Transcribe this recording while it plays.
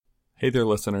Hey there,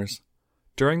 listeners.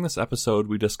 During this episode,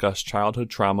 we discuss childhood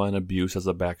trauma and abuse as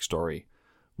a backstory.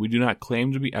 We do not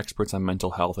claim to be experts on mental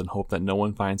health and hope that no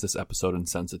one finds this episode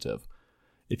insensitive.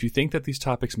 If you think that these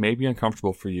topics may be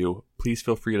uncomfortable for you, please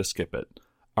feel free to skip it.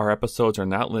 Our episodes are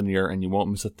not linear and you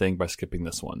won't miss a thing by skipping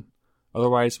this one.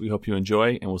 Otherwise, we hope you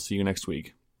enjoy and we'll see you next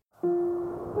week.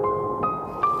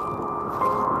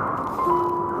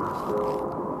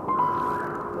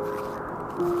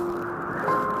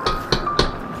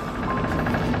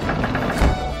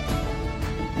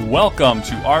 Welcome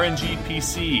to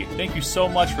RNGPC. Thank you so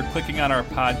much for clicking on our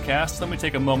podcast. Let me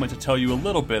take a moment to tell you a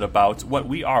little bit about what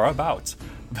we are about.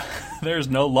 There's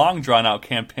no long drawn-out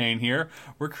campaign here.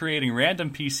 We're creating random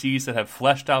PCs that have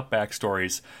fleshed out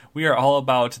backstories. We are all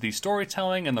about the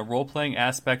storytelling and the role-playing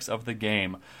aspects of the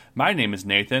game. My name is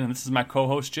Nathan, and this is my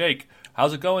co-host Jake.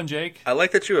 How's it going, Jake? I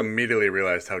like that you immediately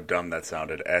realized how dumb that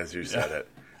sounded as you said it.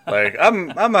 Like, I'm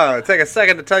gonna take a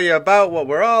second to tell you about what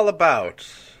we're all about.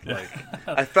 Like,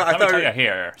 I thought you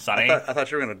here, Sonny. I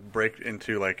thought you were gonna break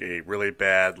into like a really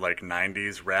bad like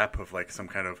 '90s rap of like some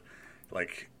kind of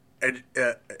like it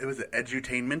was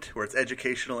edutainment where it's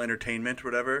educational entertainment or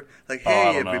whatever. Like,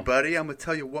 hey everybody, I'm gonna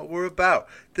tell you what we're about.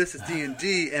 This is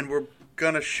D&D, and we're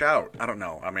gonna shout. I don't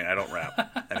know. I mean, I don't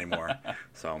rap anymore.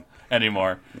 So yeah.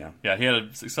 He had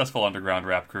a successful underground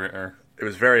rap career. It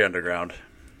was very underground.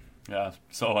 Yeah,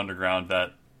 so underground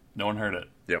that no one heard it.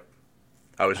 Yep.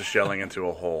 I was just yelling into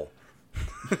a hole.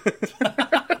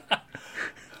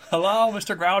 Hello,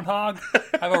 Mr. Groundhog.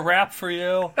 I have a rap for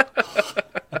you.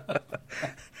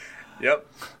 Yep,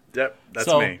 that's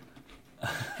me.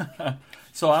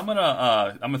 So I'm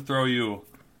gonna throw you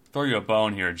a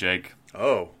bone here, Jake.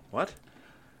 Oh, what?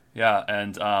 Yeah,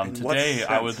 and today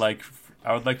I would like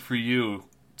for you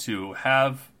to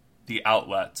have the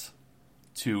outlet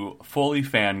to fully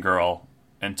fangirl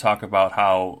and talk about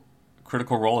how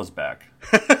Critical Role is back.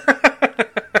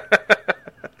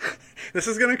 This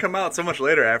is going to come out so much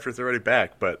later after it's already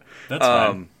back, but that's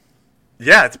fine.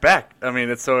 Yeah, it's back.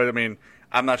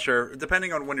 I'm not sure,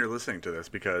 depending on when you're listening to this,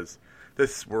 because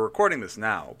we're recording this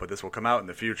now, but this will come out in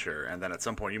the future, and then at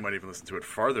some point you might even listen to it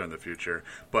farther in the future.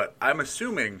 But I'm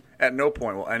assuming at no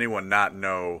point will anyone not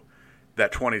know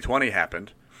that 2020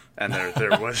 happened, and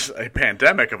there was a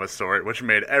pandemic of a sort, which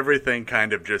made everything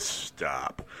kind of just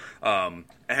stop.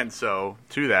 And so,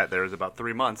 to that, there was about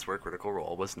 3 months where Critical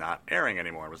Role was not airing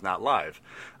anymore, was not live.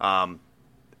 And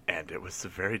it was a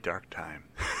very dark time.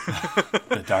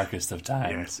 The darkest of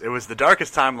times. Yes, it was the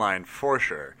darkest timeline, for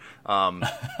sure.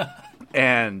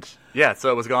 And, yeah,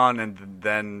 so it was gone, and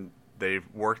then they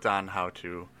worked on how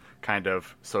to kind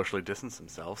of socially distance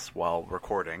themselves while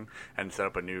recording and set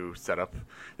up a new setup.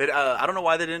 I don't know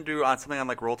why they didn't do something on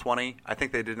like Roll20. I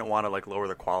think they didn't want to like lower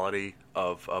the quality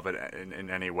of it in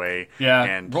any way. Yeah,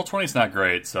 and Roll20 is not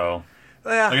great, so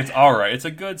yeah, like, it's all right. It's a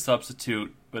good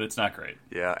substitute, but it's not great.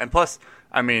 Yeah, and plus,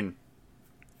 I mean,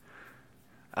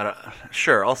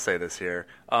 sure, I'll say this here.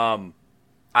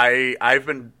 I've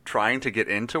been trying to get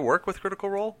into work with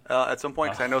Critical Role at some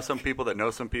point because I know some people that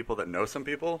know some people that know some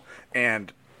people,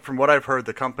 and from what I've heard,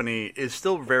 the company is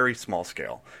still very small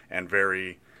scale and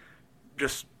very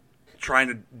just trying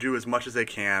to do as much as they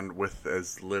can with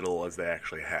as little as they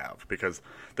actually have, because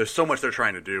there's so much they're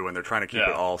trying to do, and they're trying to keep it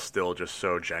all still just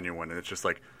so genuine. And it's just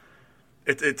like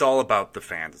it's all about the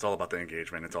fans. It's all about the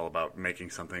engagement. It's all about making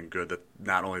something good that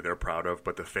not only they're proud of,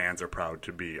 but the fans are proud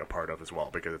to be a part of as well,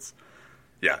 because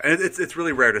it's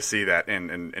really rare to see that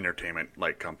in an entertainment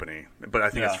like company. But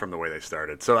I think it's from the way they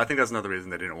started. So I think that's another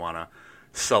reason they didn't want to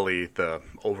sully the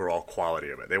overall quality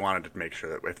of it. They wanted to make sure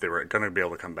that if they were going to be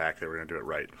able to come back, they were going to do it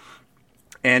right.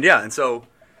 And so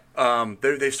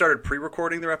they started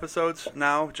pre-recording their episodes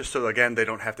now, just so, again, they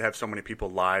don't have to have so many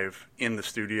people live in the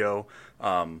studio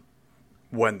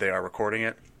when they are recording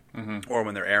it, or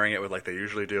when they're airing it like they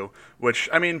usually do, which,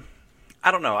 I mean,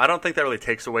 I don't know. I don't think that really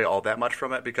takes away all that much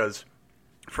from it, because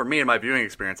for me, in my viewing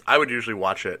experience, I would usually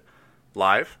watch it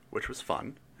live, which was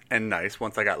fun and nice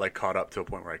once I got like caught up to a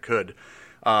point where I could.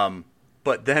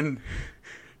 But then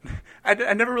I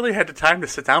never really had the time to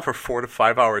sit down for 4 to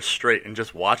 5 hours straight and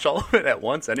just watch all of it at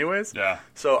once anyways. Yeah.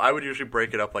 So I would usually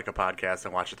break it up like a podcast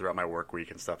and watch it throughout my work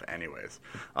week and stuff anyways.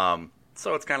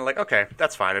 So it's kind of like, okay,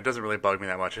 that's fine. It doesn't really bug me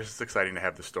that much. It's just exciting to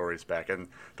have the stories back. And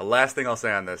the last thing I'll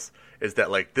say on this is that,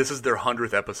 like, this is their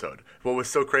 100th episode. What was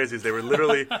so crazy is they were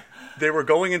literally they were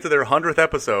going into their 100th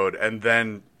episode, and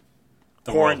then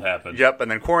the world happened. Yep, and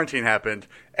then quarantine happened,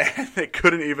 and they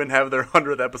couldn't even have their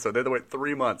 100th episode. They had to wait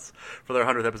 3 months for their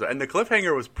 100th episode. And the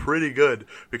cliffhanger was pretty good,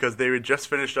 because they had just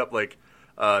finished up, like,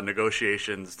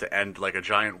 negotiations to end like a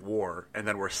giant war, and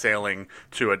then were sailing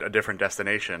to a different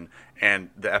destination. And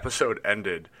the episode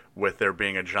ended with there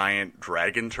being a giant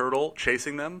dragon turtle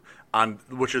chasing them,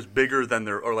 which is bigger than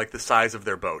or like the size of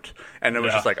their boat. And it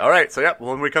was just like, all right, so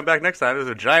well, when we come back next time, there's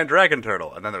a giant dragon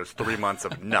turtle. And then there was 3 months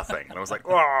of nothing, and I was like,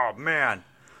 oh man.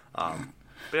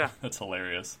 Yeah, That's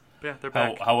hilarious. Yeah, they're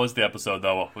back. How was the episode,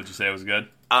 though? Would you say it was good?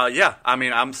 Yeah, I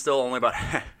mean, I'm still only about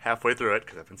halfway through it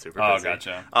because I've been super busy. Oh,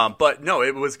 gotcha. But no,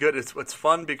 it was good. It's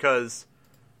fun because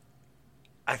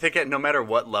I think no matter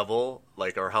what level,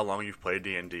 like, or how long you've played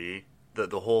D&D,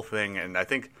 the whole thing, and I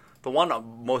think the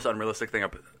most unrealistic thing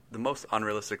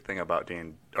about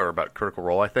D&D, or about Critical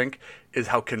Role, I think, is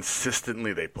how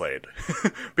consistently they played.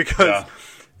 Because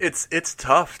it's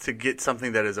tough to get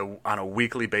something that is on a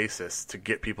weekly basis to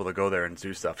get people to go there and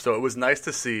do stuff. So it was nice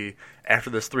to see after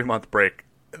this 3-month break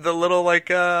the little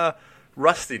like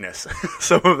rustiness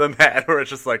some of them had, where it's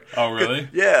just like, oh really?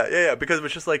 Yeah, because it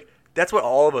was just like, that's what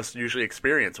all of us usually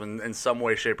experience when, in some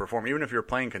way, shape, or form. Even if you're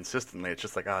playing consistently, it's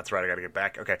just like, oh, that's right, I got to get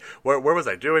back. Okay, where was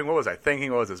I doing? What was I thinking?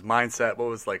 What was his mindset? What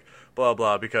was like, blah,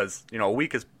 blah, because, you know, a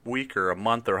week or a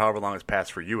month or however long has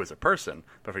passed for you as a person,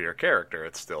 but for your character,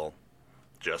 it's still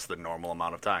just the normal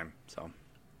amount of time. So,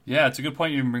 yeah, it's a good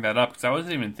point you even bring that up, because I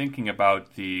wasn't even thinking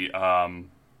about the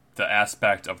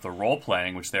aspect of the role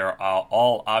playing, which they're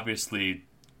all obviously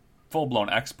full-blown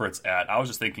experts at. I was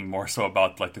just thinking more so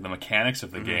about like the mechanics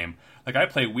of the game. Like, I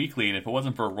play weekly, and if it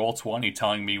wasn't for Roll20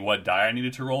 telling me what die I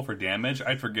needed to roll for damage,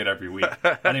 I'd forget every week.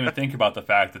 I didn't even think about the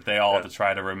fact that they all had to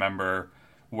try to remember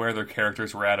where their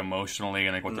characters were at emotionally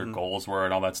and like what their goals were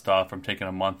and all that stuff from taking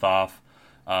a month off.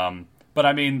 But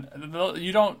I mean,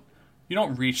 you don't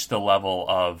reach the level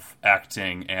of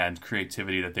acting and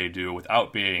creativity that they do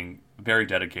without being very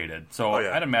dedicated. So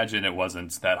I'd imagine it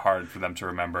wasn't that hard for them to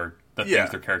remember the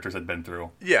things their characters had been through.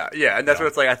 Yeah, and that's what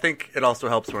it's like. I think it also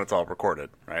helps when it's all recorded,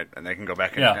 right? And they can go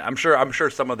back and I'm sure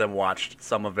some of them watched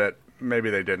some of it.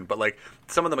 Maybe they didn't, but like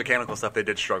some of the mechanical stuff they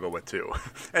did struggle with too.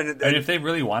 and if they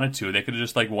really wanted to, they could have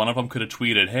just like, one of them could have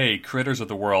tweeted, "Hey, critters of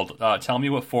the world, tell me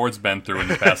what Ford's been through in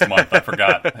the past month. I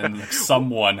forgot." And like,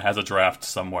 someone has a draft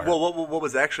somewhere. Well, what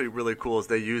was actually really cool is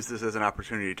they used this as an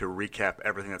opportunity to recap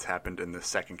everything that's happened in the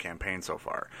second campaign so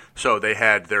far. So they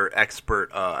had their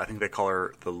expert, I think they call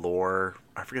her the lore,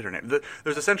 I forget her name.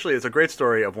 There's essentially, it's a great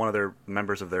story of one of their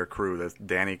members of their crew, that's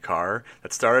Danny Carr,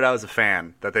 that started out as a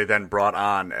fan, that they then brought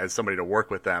on as somebody to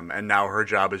work with them, and now her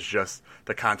job is just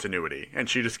the continuity, and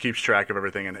she just keeps track of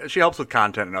everything, and she helps with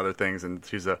content and other things, and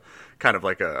she's a kind of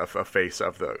like a face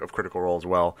of Critical Role as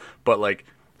well. But like,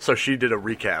 so she did a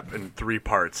recap in 3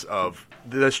 parts of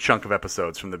this chunk of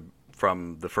episodes from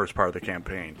the first part of the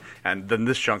campaign, and then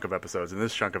this chunk of episodes and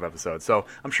this chunk of episodes. So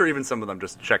I'm sure even some of them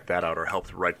just checked that out or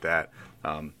helped write that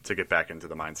to get back into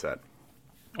the mindset.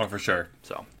 Oh, for sure.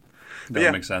 So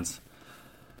that makes sense.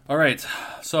 All right.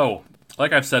 So,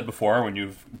 like I've said before, when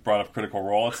you've brought up Critical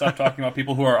Role, let's stop talking about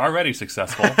people who are already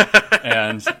successful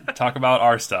and talk about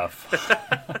our stuff.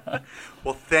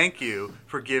 Well, thank you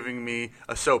for giving me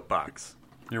a soapbox.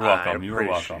 You're welcome. You're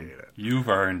welcome. It. You've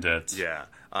earned it. Yeah.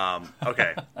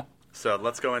 Okay. So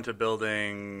let's go into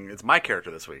building. It's my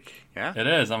character this week. Yeah? It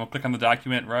is. I'm going to click on the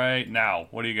document right now.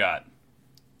 What do you got?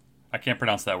 I can't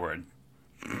pronounce that word.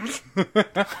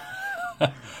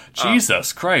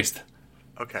 Jesus Christ.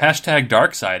 Okay. Hashtag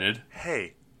dark-sided.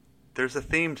 Hey, there's a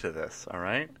theme to this, all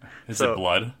right? Is it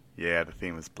blood? Yeah, the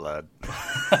theme is blood.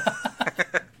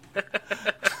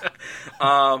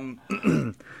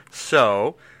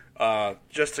 So,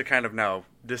 just to kind of now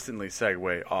distantly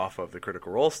segue off of the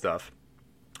Critical Role stuff,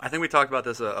 I think we talked about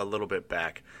this a little bit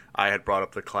back. I had brought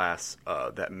up the class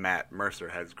that Matt Mercer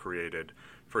has created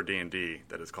for D&D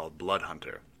that is called Blood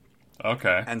Hunter.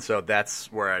 Okay. And so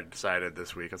that's where I decided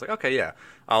this week. I was like, okay, yeah,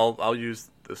 I'll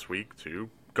use this week to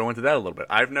go into that a little bit.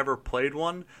 I've never played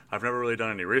one. I've never really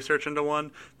done any research into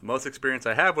one. The most experience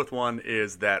I have with one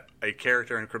is that a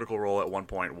character in Critical Role at one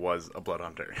point was a Blood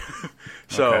Hunter.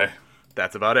 So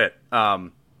that's about it.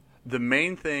 The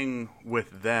main thing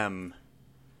with them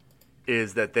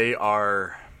is that they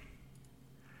are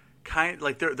kind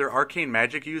like they're arcane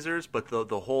magic users, but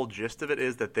the whole gist of it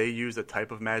is that they use a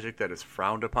type of magic that is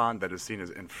frowned upon, that is seen as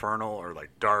infernal or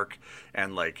like dark,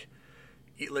 and like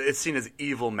it's seen as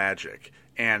evil magic.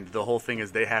 And the whole thing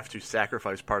is they have to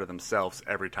sacrifice part of themselves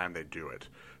every time they do it.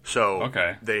 So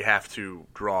they have to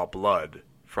draw blood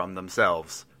from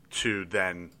themselves to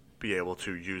then be able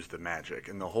to use the magic.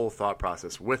 And the whole thought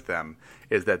process with them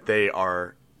is that they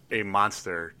are a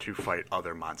monster to fight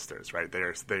other monsters, right?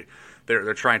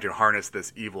 They're trying to harness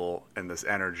this evil and this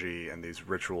energy and these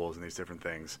rituals and these different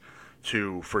things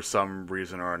to, for some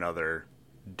reason or another,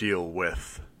 deal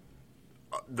with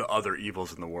the other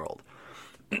evils in the world.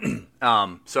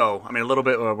 So, I mean, a little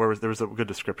bit, there was a good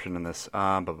description in this.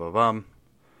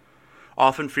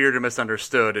 Often feared or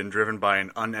misunderstood and driven by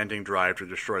an unending drive to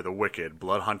destroy the wicked,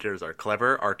 blood hunters are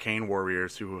clever, arcane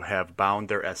warriors who have bound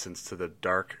their essence to the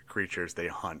dark creatures they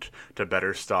hunt to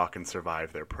better stalk and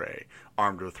survive their prey,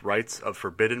 armed with rites of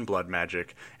forbidden blood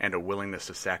magic and a willingness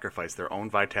to sacrifice their own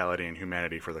vitality and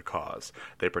humanity for the cause.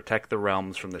 They protect the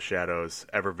realms from the shadows,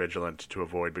 ever vigilant to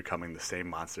avoid becoming the same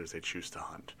monsters they choose to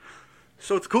hunt.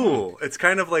 So it's cool. It's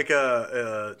kind of like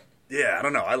yeah, I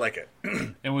don't know. I like it.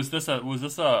 And was this a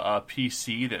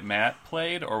PC that Matt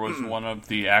played, or was one of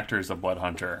the actors a Blood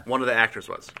Hunter? One of the actors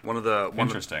was.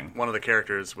 Interesting. One of the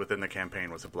characters within the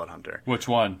campaign was a Blood Hunter. Which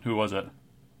one? Who was it?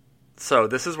 So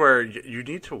this is where you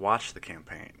need to watch the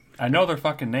campaign. I know their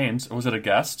fucking names. Was it a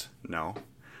guest? No.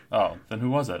 Oh, then who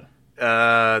was it?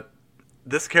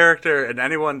 This character, and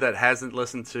anyone that hasn't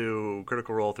listened to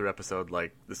Critical Role through episode,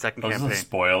 like, the second campaign... Is this a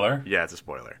spoiler? Yeah, it's a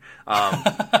spoiler.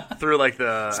 Through, like,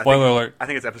 the... Spoiler alert. I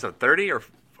think it's episode 30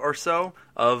 or so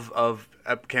of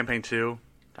campaign 2.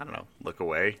 I don't know. Look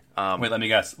away. Wait, let me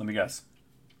guess.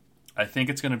 I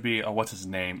think it's going to be... what's his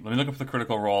name? Let me look up the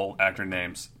Critical Role actor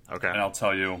names. Okay. And I'll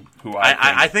tell you who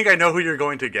I think I know who you're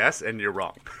going to guess, and you're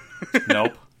wrong.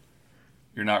 Nope.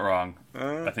 You're not wrong.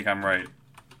 I think I'm right.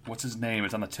 What's his name?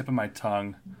 It's on the tip of my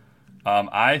tongue.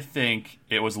 I think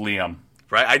it was Liam.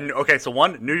 Right? Okay, so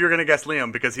knew you were going to guess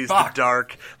Liam because he's the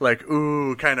dark, like,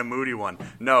 ooh, kind of moody one.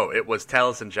 No, it was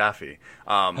Taliesin Jaffe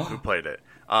who played it.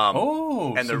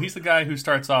 He's the guy who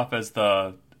starts off as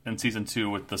in season 2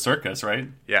 with the circus, right?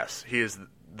 Yes, he is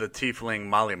the tiefling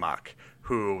Malimak,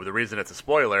 who, the reason it's a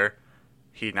spoiler,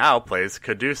 he now plays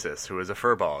Caduceus, who is a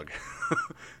furbog.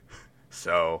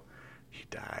 So, he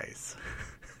dies.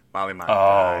 Malimak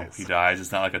dies. He dies.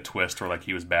 It's not like a twist where like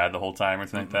he was bad the whole time or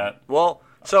something like that. Well,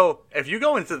 so if you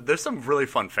go into, there's some really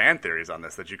fun fan theories on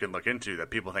this that you can look into that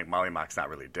people think Malimak's not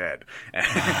really dead,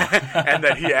 and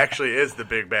that he actually is the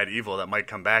big bad evil that might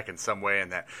come back in some way,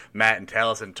 and that Matt and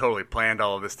Taliesin totally planned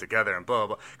all of this together and blah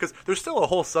blah blah. Because there's still a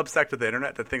whole subsect of the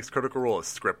internet that thinks Critical Role is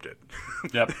scripted.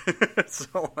 Yep.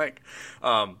 So like,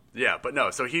 yeah, but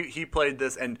no. So he played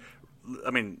this and.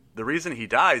 I mean, the reason he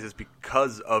dies is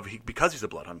because he's a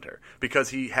blood hunter. Because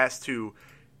he has to,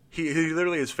 he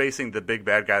literally is facing the big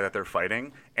bad guy that they're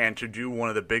fighting, and to do one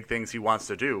of the big things he wants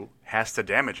to do, has to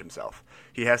damage himself.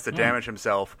 He has to damage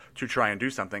himself to try and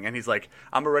do something. And he's like,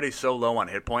 I'm already so low on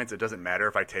hit points, it doesn't matter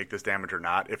if I take this damage or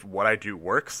not. If what I do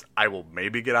works, I will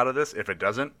maybe get out of this. If it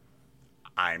doesn't,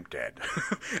 I'm dead.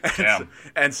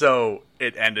 And so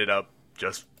it ended up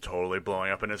just totally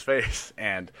blowing up in his face.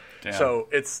 And so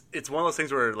it's one of those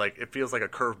things where like it feels like a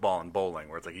curveball in bowling,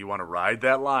 where it's like you want to ride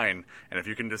that line, and if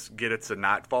you can just get it to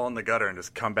not fall in the gutter and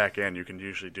just come back in, you can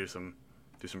usually do some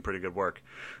pretty good work.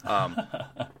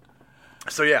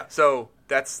 So yeah, so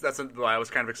that's why I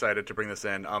was kind of excited to bring this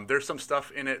in. There's some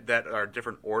stuff in it that are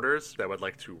different orders that I would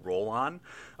like to roll on,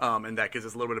 and that gives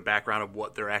us a little bit of background of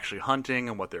what they're actually hunting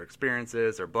and what their experience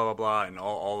is, or blah blah blah, and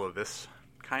all of this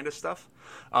kind of stuff.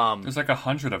 There's like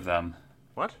 100 of them.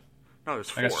 What? No, there's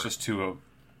 4. I guess just 2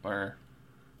 or...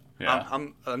 Yeah.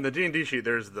 On the D&D sheet,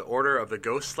 there's the Order of the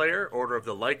Ghost Slayer, Order of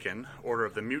the Lycan, Order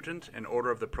of the Mutant, and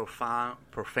Order of the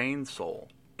Profane Soul.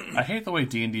 I hate the way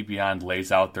D&D Beyond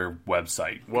lays out their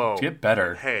website. Whoa. Get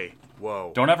better. Hey,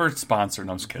 whoa. Don't ever sponsor.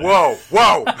 No, I'm just kidding.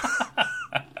 Whoa.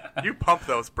 You pump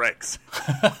those brakes.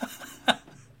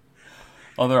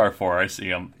 Oh, there are 4. I see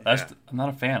them. I'm not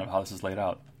a fan of how this is laid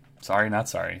out. Sorry, not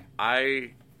sorry.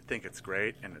 I think it's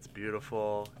great, and it's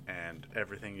beautiful, and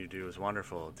everything you do is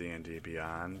wonderful, D&D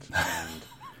Beyond,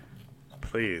 and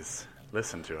please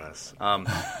listen to us.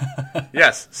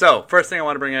 Yes, so first thing I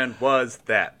want to bring in was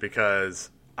that, because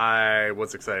I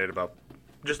was excited about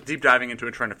just deep diving into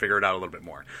it, trying to figure it out a little bit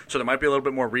more. So there might be a little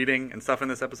bit more reading and stuff in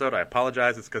this episode. I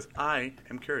apologize. It's because I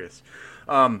am curious.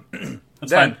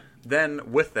 That's fine.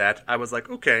 Then with that, I was like,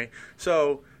 okay,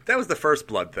 so... That was the first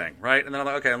blood thing, right? And then I'm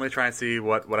like, okay, let me try and see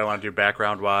what I want to do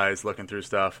background-wise, looking through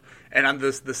stuff. And on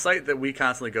the site that we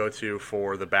constantly go to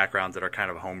for the backgrounds that are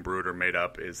kind of homebrewed or made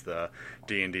up is the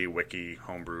D&D Wiki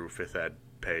Homebrew 5th Ed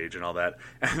page and all that.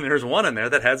 And there's one in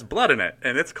there that has blood in it,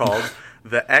 and it's called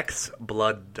the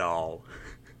X-Blood Doll,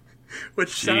 which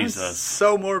sounds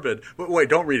so morbid. Wait,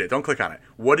 don't read it. Don't click on it.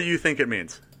 What do you think it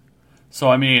means? So,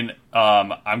 I mean,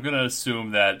 I'm going to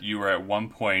assume that you were at one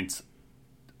point...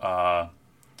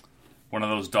 one of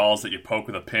those dolls that you poke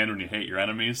with a pin when you hate your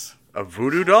enemies. A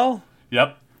voodoo doll?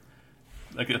 Yep.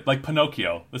 Like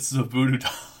Pinocchio. This is a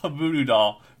voodoo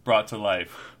doll brought to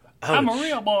life. Oh, I'm a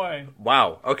real boy.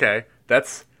 Wow. Okay.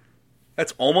 That's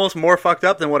almost more fucked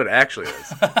up than what it actually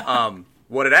is.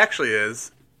 What it actually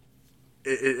is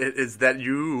is that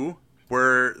you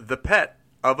were the pet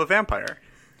of a vampire.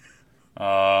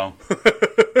 Oh.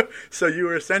 So you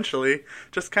were essentially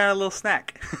just kind of a little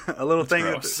snack, a little thing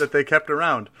that they kept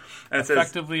around. And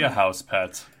Effectively a house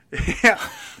pet. Yeah.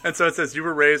 And so it says you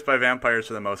were raised by vampires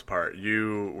for the most part.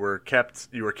 You were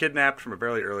kidnapped from a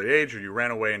very early age, or you ran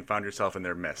away and found yourself in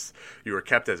their midst. You were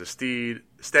kept as a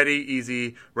steady,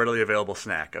 easy, readily available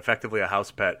snack, effectively a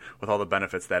house pet with all the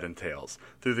benefits that entails.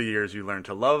 Through the years, you learned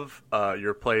to love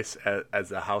your place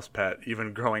as a house pet,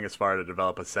 even growing as far to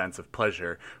develop a sense of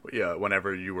pleasure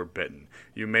whenever you were bitten.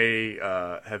 You may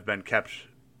have been kept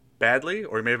badly,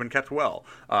 or you may have been kept well,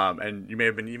 and you may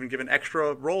have been even given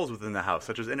extra roles within the house,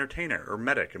 such as entertainer or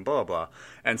medic and blah blah blah.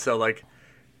 And so so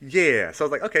I was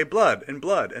like, okay, blood, and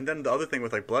then the other thing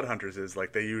with like blood hunters is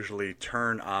like they usually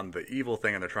turn on the evil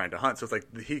thing and they're trying to hunt. So it's like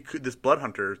this blood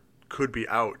hunter could be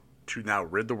out to now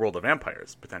rid the world of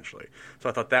vampires potentially. So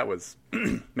I thought that was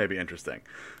maybe interesting.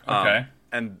 Okay.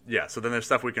 And yeah, so then there's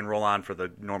stuff we can roll on for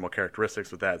the normal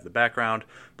characteristics with that as the background,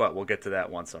 but we'll get to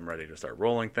that once I'm ready to start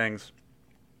rolling things.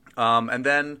 And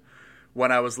then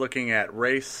when I was looking at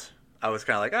race, I was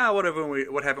kind of like,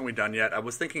 what haven't we done yet? I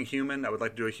was thinking human. I would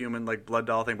like to do a human like blood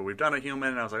doll thing, but we've done a human.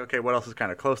 And I was like, okay, what else is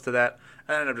kind of close to that?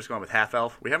 And I'm just going with half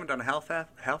elf. We haven't done a half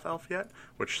elf yet,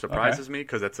 which surprises me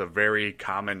because it's a very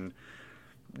common,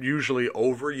 usually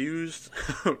overused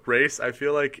race. I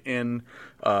feel like in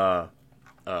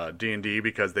D&D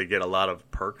because they get a lot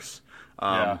of perks.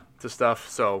 To stuff.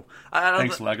 So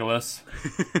thanks, Legolas.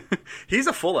 He's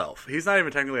a full elf. He's not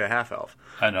even technically a half elf.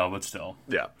 I know, but still.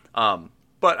 Yeah.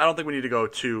 But I don't think we need to go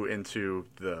too into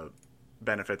the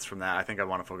benefits from that. I think I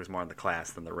want to focus more on the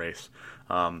class than the race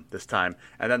this time.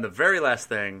 And then the very last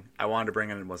thing I wanted to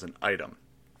bring in was an item.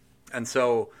 And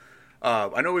so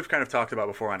I know we've kind of talked about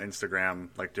before on Instagram,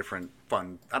 like different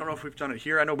fun. I don't know if we've done it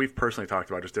here. I know we've personally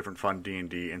talked about just different fun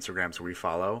D&D Instagrams we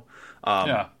follow.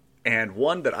 Yeah. And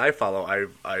one that I follow,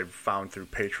 I've found through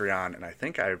Patreon, and I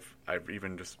think I've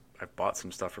bought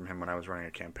some stuff from him when I was running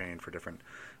a campaign for different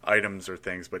items or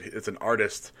things. But it's an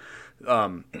artist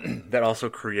that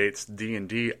also creates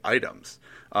D&D items.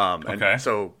 Okay. And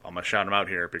so I'm gonna shout him out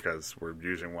here because we're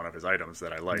using one of his items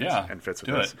that I liked and fits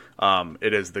with this.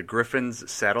 It is the Griffin's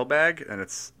Saddlebag, and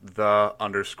it's the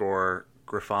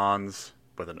 _Griffons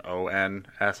with an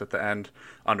O-N-S at the end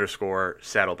 _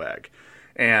 saddlebag.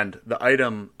 And the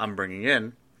item I'm bringing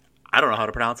in, I don't know how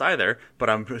to pronounce either, but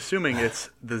I'm assuming it's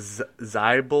the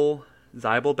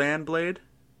Zybelban blade.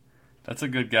 That's a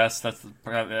good guess. That's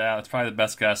probably the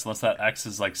best guess, unless that X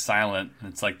is like silent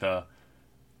and it's like the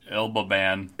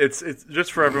Ilbaban. It's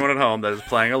just for everyone at home that is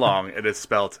playing along. It is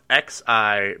spelled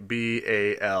Xibalban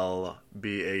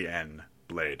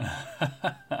blade.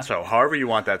 So however you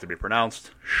want that to be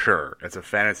pronounced, sure. It's a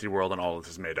fantasy world and all this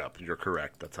is made up. You're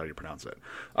correct. That's how you pronounce it.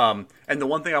 And the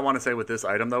one thing I want to say with this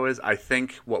item, though, is I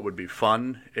think what would be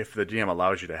fun if the DM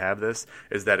allows you to have this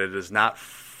is that it is not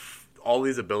all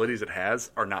these abilities it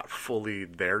has are not fully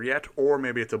there yet, or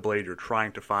maybe it's a blade you're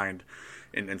trying to find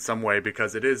in some way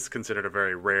because it is considered a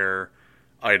very rare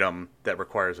item that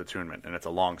requires attunement, and it's a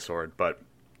long sword, but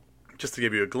just to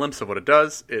give you a glimpse of what it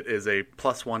does, it is a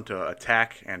 +1 to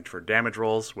attack and for damage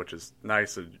rolls, which is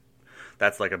nice.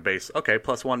 That's like a base, okay,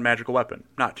 +1 magical weapon.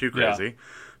 Not too crazy. Yeah.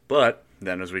 But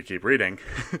then as we keep reading,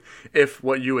 if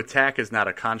what you attack is not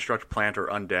a construct, plant, or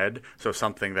undead, so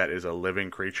something that is a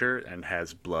living creature and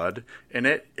has blood in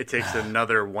it, it takes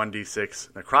another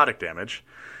 1d6 necrotic damage.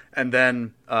 And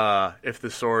then if the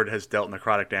sword has dealt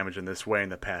necrotic damage in this way in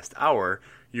the past hour,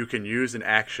 you can use an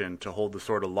action to hold the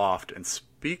sword aloft and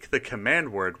speak the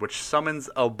command word, which summons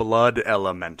a blood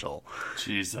elemental.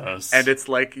 Jesus. And it's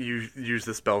like you use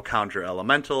the spell Conjure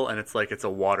Elemental, and it's like it's a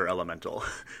water elemental.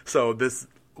 So this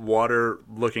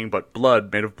water-looking but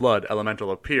made of blood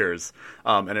elemental appears,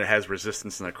 and it has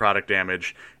resistance to necrotic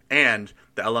damage, and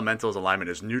the elemental's alignment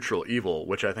is neutral evil,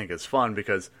 which I think is fun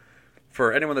because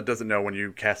for anyone that doesn't know, when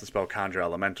you cast a spell Conjure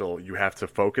Elemental, you have to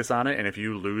focus on it, and if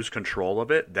you lose control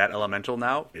of it, that elemental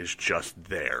now is just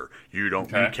there. You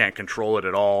can't control it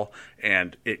at all,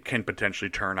 and it can potentially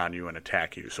turn on you and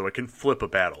attack you. So it can flip a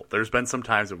battle. There's been some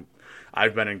times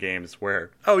I've been in games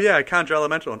where, oh yeah, I Conjure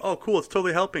Elemental, and oh cool, it's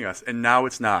totally helping us, and now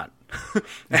it's not.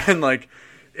 And like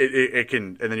it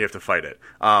can, and then you have to fight it.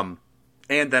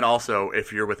 And then also,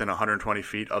 if you're within 120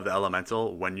 feet of the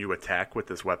elemental, when you attack with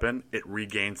this weapon, it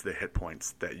regains the hit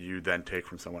points that you then take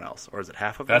from someone else. Or is it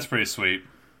half of it? That's pretty sweet.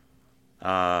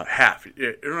 Half.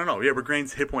 No. It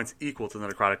regains hit points equal to the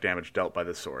necrotic damage dealt by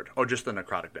this sword. Oh, just the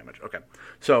necrotic damage. Okay.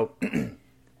 So,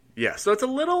 yeah. So it's a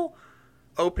little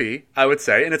OP, I would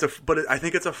say, and I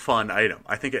think it's a fun item.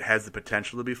 I think it has the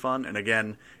potential to be fun. And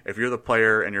again, if you're the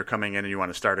player and you're coming in and you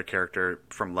want to start a character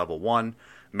from level 1,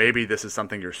 maybe this is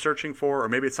something you're searching for, or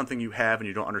maybe it's something you have and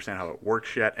you don't understand how it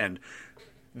works yet. And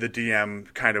the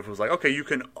DM kind of was like, okay, you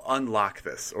can unlock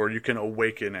this, or you can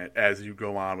awaken it as you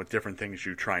go on with different things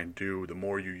you try and do. The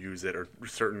more you use it, or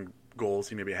certain goals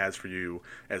he maybe has for you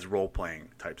as role playing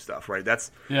type stuff, right?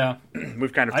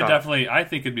 We've kind of. I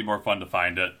think it'd be more fun to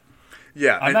find it.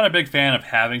 Yeah, I'm not a big fan of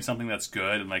having something that's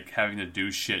good and like having to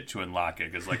do shit to unlock it,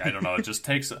 because like I don't know, it just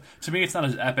takes. To me, it's not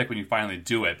as epic when you finally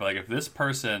do it. But like if this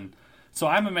person, so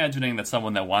I'm imagining that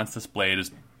someone that wants this blade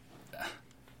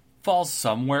falls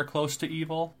somewhere close to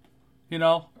evil,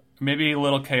 maybe a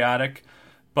little chaotic,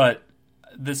 but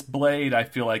this blade I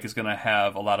feel like is going to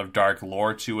have a lot of dark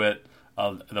lore to it.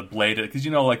 The blade, because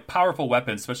like powerful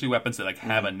weapons, especially weapons that like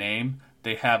have a name,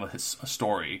 they have a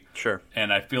story. Sure.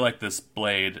 And I feel like this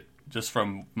blade, just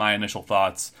from my initial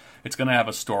thoughts, it's going to have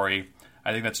a story.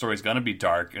 I think that story is going to be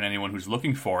dark, and anyone who's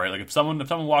looking for it, like if someone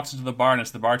walks into the bar and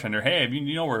it's the bartender, hey,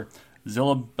 you know where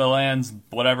Zillabalan's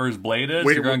whatever's blade is,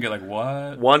 you're going to get like,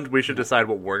 what? One, we should decide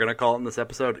what we're going to call it in this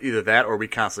episode. Either that, or we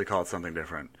constantly call it something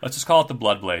different. Let's just call it the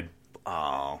Blood Blade.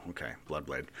 Oh, okay. Blood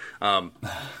Blade. I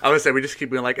would say we just keep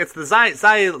being like, it's the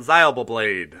Zyable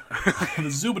Blade. The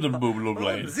Zubidaboo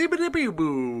Blade.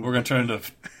 Zibidiboo. We're going to turn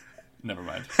into... Never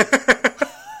mind.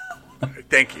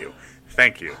 Thank you.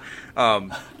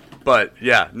 But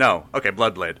yeah, no. Okay,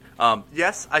 Blood Blade.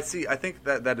 Yes, I see. I think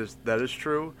that is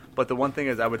true. But the one thing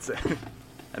is, I would say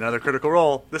another Critical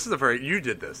Role. This is you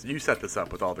did this. You set this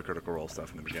up with all the Critical Role stuff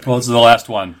in the beginning. Well, this is the last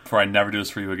one before I never do this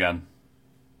for you again.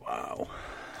 Wow,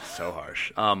 so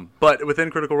harsh. But within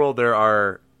Critical Role, there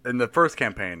are, in the first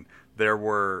campaign, there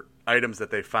were items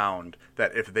that they found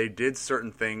that if they did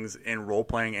certain things in role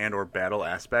playing and or battle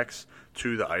aspects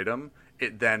to the item,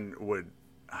 it then would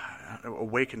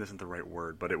awaken isn't the right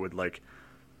word, but it would like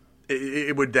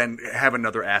it would then have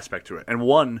another aspect to it. And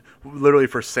one literally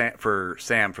for Sam, for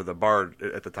the bard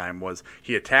at the time, was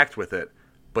he attacked with it,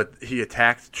 but he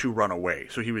attacked to run away.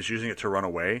 So he was using it to run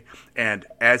away, and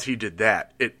as he did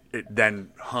that, it then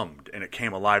hummed and it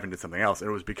came alive and did something else. And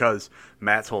it was because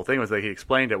Matt's whole thing was that he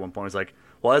explained at one point, was like,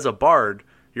 well, as a bard,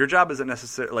 your job isn't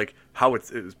necessarily, like, how it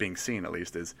was being seen, at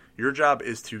least, is your job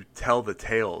is to tell the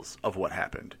tales of what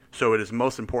happened. So it is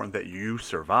most important that you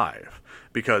survive.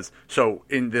 Because, so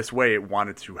in this way, it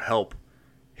wanted to help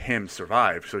him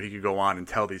survive so he could go on and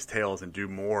tell these tales and do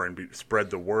more and spread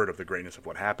the word of the greatness of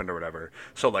what happened or whatever.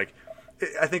 So, like,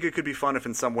 I think it could be fun if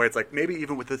in some way it's like, maybe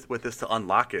even with this to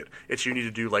unlock it, it's you need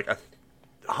to do, like,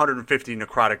 150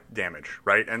 necrotic damage,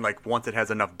 right? And like once it has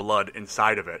enough blood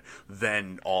inside of it,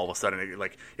 then all of a sudden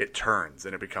it turns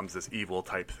and it becomes this evil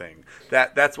type thing.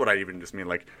 That's what I even just mean.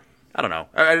 Like, I don't know.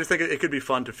 I just think it could be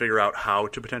fun to figure out how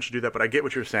to potentially do that. But I get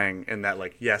what you're saying in that,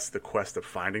 like, yes, the quest of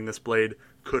finding this blade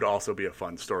could also be a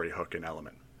fun story hook and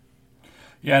element.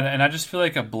 Yeah, and I just feel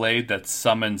like a blade that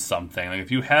summons something. Like if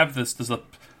you have this,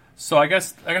 so I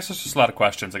guess there's just a lot of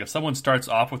questions. Like if someone starts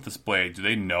off with this blade, do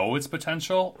they know its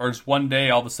potential, or just one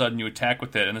day all of a sudden you attack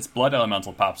with it and this blood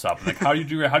elemental pops up? Like how do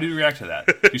you react to that?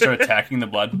 Do you start attacking the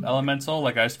blood elemental?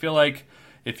 Like I just feel like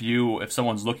if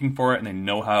someone's looking for it and they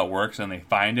know how it works and they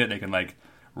find it, they can like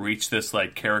reach this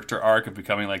like character arc of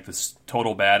becoming like this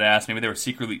total badass. Maybe they were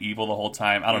secretly evil the whole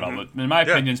time. I don't know. But in my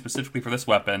opinion, specifically for this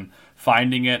weapon,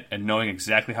 finding it and knowing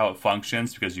exactly how it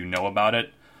functions because you know about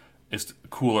it is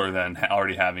cooler than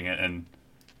already having it and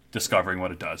discovering what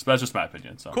it does. But that's just my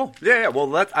opinion. So cool. Yeah.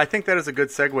 Well, I think that is a good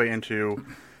segue into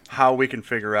how we can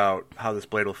figure out how this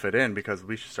blade will fit in, because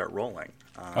we should start rolling.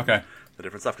 Okay. The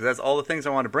different stuff, because that's all the things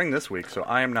I want to bring this week. So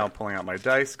I am now pulling out my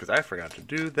dice because I forgot to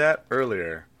do that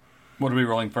earlier. What are we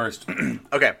rolling first?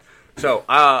 Okay. So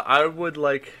I would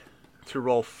like to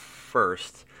roll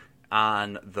first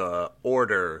on the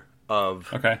order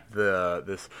of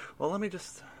this. Well, let me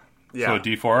just. Yeah. So a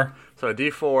D4? So a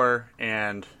D4,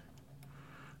 and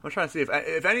I'm trying to see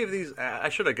if any of these. I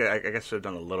guess I should have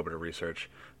done a little bit of research,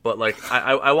 but like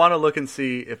I want to look and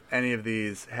see if any of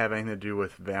these have anything to do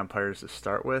with vampires to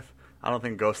start with. I don't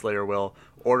think Ghostlayer will.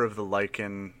 Order of the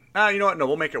Lycan. You know what? No,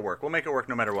 we'll make it work. We'll make it work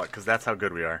no matter what, because that's how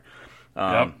good we are.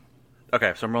 Yep.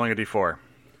 Okay, so I'm rolling a D4.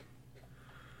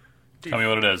 Tell me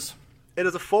what it is. It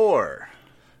is a 4.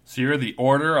 So you're the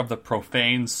Order of the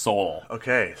Profane Soul.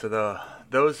 Okay, so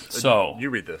you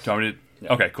read this.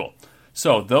 Okay, cool.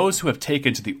 So those who have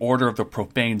taken to the Order of the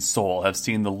Profane Soul have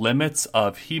seen the limits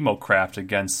of Hemocraft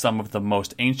against some of the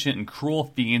most ancient and cruel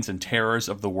fiends and terrors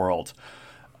of the world.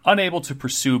 Unable to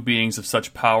pursue beings of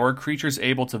such power, creatures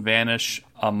able to vanish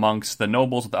amongst the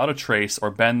nobles without a trace or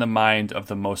bend the mind of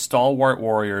the most stalwart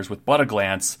warriors with but a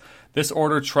glance, This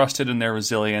order trusted in their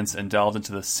resilience and delved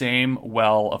into the same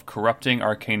well of corrupting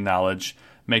arcane knowledge,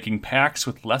 making pacts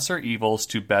with lesser evils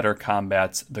to better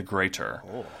combat the greater.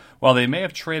 Oh. While they may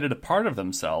have traded a part of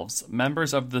themselves,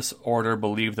 members of this order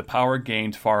believe the power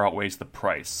gained far outweighs the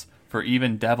price, for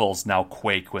even devils now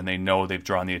quake when they know they've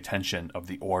drawn the attention of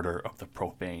the Order of the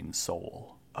Profane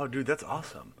Soul. Oh, dude, that's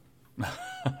awesome.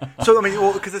 So, I mean,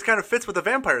 well, because this kind of fits with the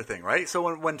vampire thing, right?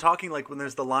 So when talking, like, when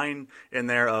there's the line in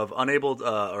there of unable,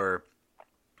 or,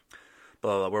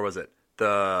 blah, blah, blah, where was it?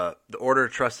 The order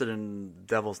trusted in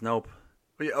devil's nope.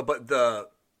 But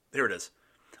here it is.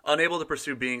 Unable to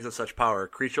pursue beings of such power,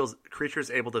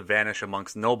 creatures able to vanish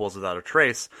amongst nobles without a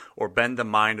trace, or bend the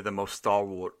mind of the most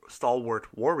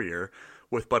stalwart warrior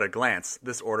with but a glance.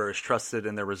 This order is trusted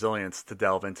in their resilience to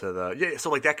delve into the... Yeah,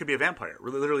 so like that could be a vampire.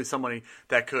 Literally somebody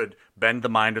that could bend the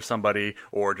mind of somebody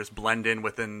or just blend in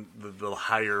within the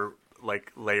higher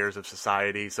like layers of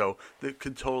society. So it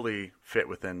could totally fit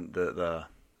within the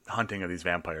hunting of these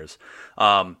vampires.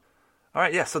 All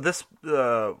right, yeah, so this,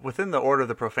 within the Order of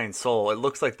the Profane Soul, it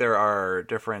looks like there are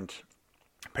different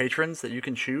patrons that you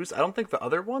can choose. I don't think the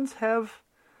other ones have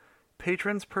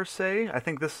patrons per se. I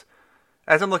think this...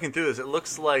 As I'm looking through this, it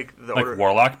looks like the like order...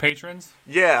 warlock patrons.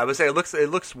 Yeah, I would say it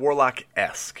looks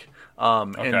warlock-esque,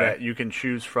 Okay. in that you can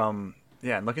choose from.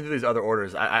 Yeah, and looking through these other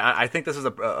orders, I think this is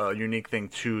a unique thing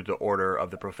to the Order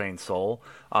of the Profane Soul.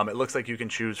 It looks like you can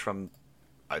choose from.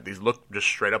 These look just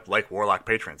straight up like warlock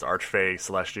patrons: Archfey,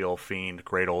 Celestial, Fiend,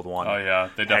 Great Old One. Oh yeah,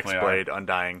 they definitely Hexblade,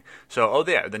 Undying. So,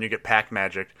 yeah, then you get Pact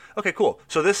Magic. Okay, cool.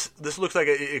 So this looks like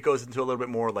it goes into a little bit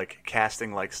more like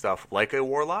casting like stuff, like a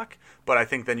warlock. But I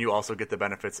think then you also get the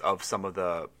benefits of some of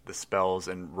the spells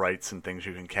and rites and things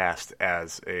you can cast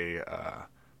as a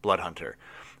blood hunter.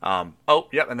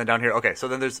 Yep, and then down here. Okay, so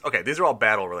then these are all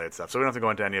battle related stuff. So we don't have to go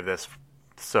into any of this.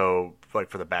 So like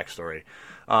for the backstory.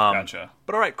 Gotcha.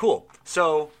 But all right, cool.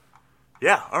 So,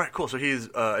 yeah, all right, cool. So he's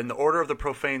in the Order of the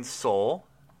Profane Soul.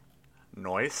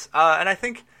 Nice. And I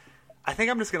think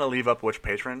I'm just gonna leave up which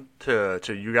patron to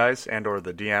you guys and or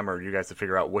the DM or you guys to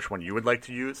figure out which one you would like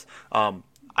to use.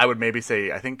 I would maybe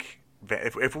say I think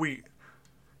if we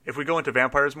go into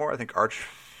vampires more, I think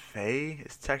Archfey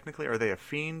is technically. Are they a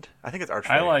fiend? I think it's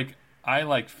Archfey. I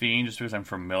like Fiend just because I'm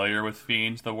familiar with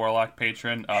Fiend, the warlock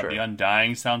patron. Sure. The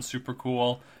Undying sounds super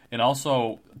cool. And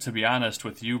also, to be honest,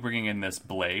 with you bringing in this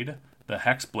blade, the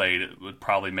Hexblade would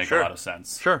probably make a lot of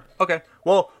sense. Sure. Okay.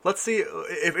 Well, let's see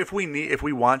if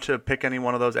we want to pick any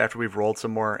one of those after we've rolled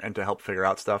some more and to help figure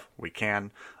out stuff, we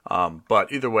can.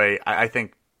 But either way, I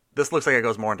think this looks like it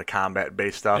goes more into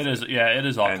combat-based stuff. It is. Yeah, it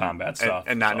is all combat stuff.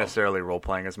 And not necessarily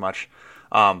role-playing as much.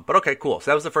 But okay, cool.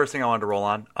 So that was the first thing I wanted to roll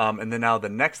on. And then now the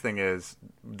next thing is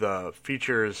the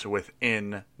features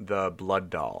within the Blood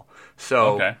Doll.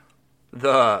 So okay.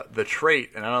 The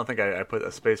trait, and I don't think I put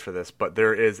a space for this, but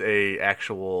there is a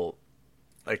actual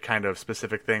like kind of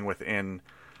specific thing within.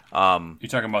 You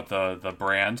talking about the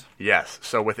brand? Yes.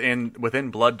 So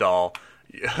within Blood Doll,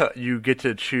 you get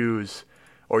to choose,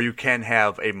 or you can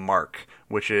have a mark,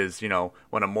 which is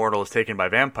when a mortal is taken by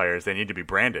vampires, they need to be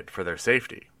branded for their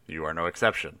safety. You are no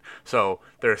exception. So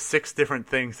there are 6 different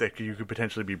things that you could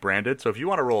potentially be branded. So if you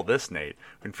want to roll this, Nate,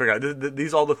 we can figure out.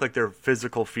 These all look like they're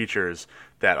physical features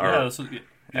that are. This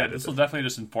will definitely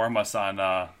just inform us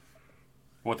on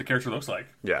what the character looks like.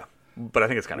 Yeah, but I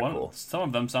think it's kind of cool. Some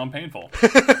of them sound painful.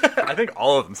 I think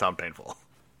all of them sound painful.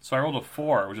 So I rolled a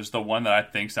 4, which is the one that I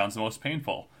think sounds the most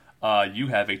painful. You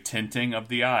have a tinting of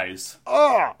the eyes.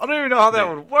 Oh, I don't even know how that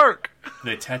would work.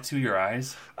 They tattoo your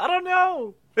eyes? I don't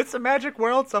know. It's a magic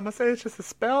world, so I'm going to say it's just a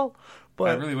spell. But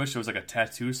I really wish there was like a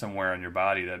tattoo somewhere on your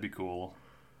body. That'd be cool.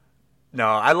 No,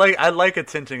 I like a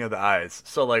tinting of the eyes.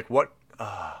 So like what...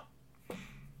 do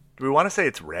we want to say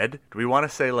it's red? Do we want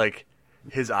to say like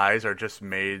his eyes are just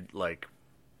made like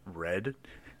red?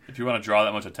 If you want to draw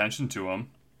that much attention to him,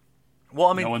 well,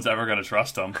 I mean, no one's ever going to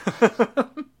trust him.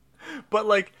 But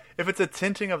like, if it's a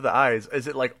tinting of the eyes, is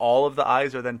it like all of the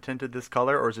eyes are then tinted this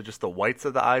color, or is it just the whites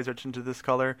of the eyes are tinted this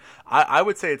color? I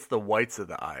would say it's the whites of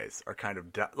the eyes are kind of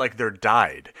like they're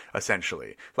dyed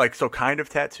essentially, like so kind of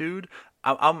tattooed.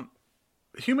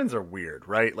 Humans are weird,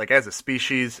 right? Like as a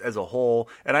species, as a whole,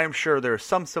 and I am sure there's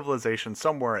some civilization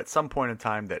somewhere at some point in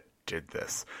time that did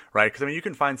this, right? Because I mean, you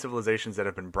can find civilizations that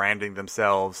have been branding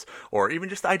themselves, or even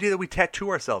just the idea that we tattoo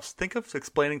ourselves. Think of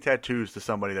explaining tattoos to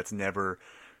somebody that's never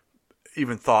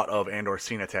even thought of and or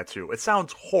seen a tattoo. It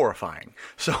sounds horrifying.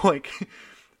 So like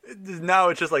now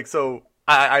it's just like, so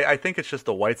I think it's just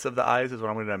the whites of the eyes is what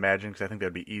I'm going to imagine, because I think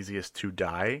that'd be easiest to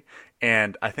dye.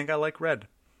 And I think I like red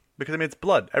because I mean it's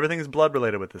blood. Everything is blood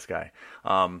related with this guy.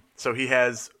 So he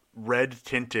has red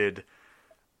tinted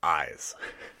eyes.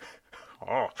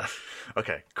 Oh,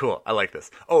 okay, cool. I like this.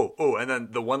 Oh, and then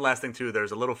the one last thing too.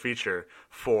 There's a little feature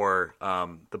for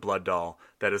the blood doll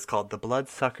that is called the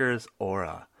Bloodsucker's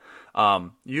Aura.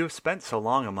 You have spent so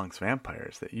long amongst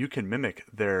vampires that you can mimic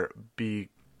their beguiling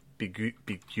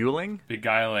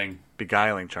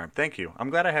charm. Thank you. I'm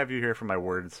glad I have you here for my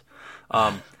words.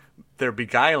 Their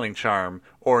beguiling charm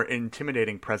or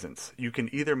intimidating presence. You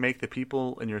can either make the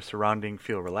people in your surrounding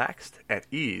feel relaxed, at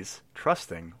ease,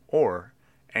 trusting, or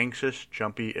anxious,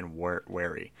 jumpy, and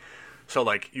wary. So,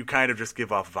 like, you kind of just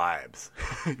give off vibes.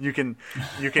 you can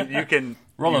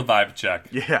roll a vibe check.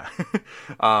 Yeah.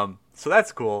 So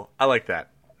that's cool. I like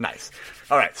that. Nice.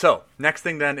 All right. So next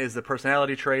thing then is the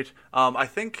personality trait. I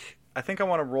think I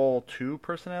want to roll 2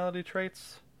 personality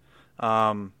traits.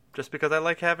 Just because I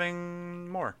like having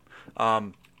more.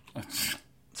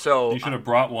 So you should have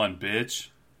brought one, bitch.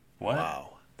 What?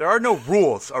 Wow. There are no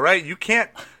rules, all right? You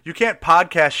can't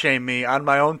podcast shame me on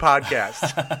my own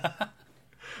podcast.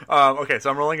 Okay,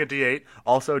 so I'm rolling a D8.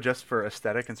 Also, just for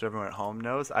aesthetic and so everyone at home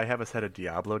knows, I have a set of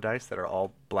Diablo dice that are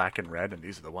all black and red, and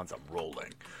these are the ones I'm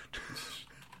rolling.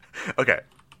 Okay.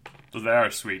 So they are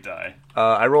a sweet die.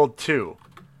 I rolled 2.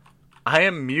 I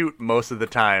am mute most of the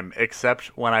time,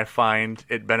 except when I find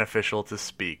it beneficial to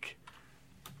speak.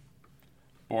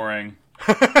 Boring.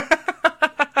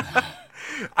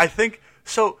 I think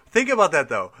so. Think about that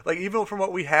though. Like even from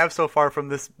what we have so far from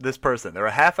this person, they're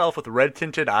a half elf with red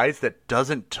tinted eyes that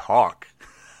doesn't talk.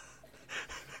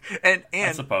 and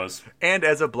I suppose. And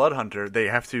as a blood hunter, they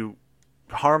have to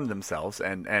harm themselves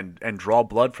and draw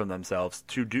blood from themselves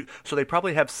to do. So they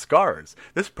probably have scars.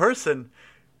 This person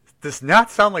does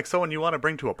not sound like someone you want to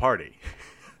bring to a party.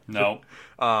 No.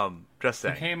 Just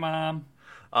saying. Like, hey, Mom.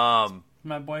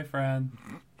 My boyfriend.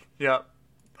 Yeah.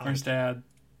 Where's Dad?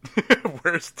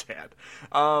 Where's Dad?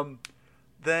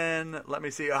 Then let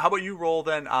me see. How about you roll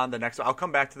then on the next one? I'll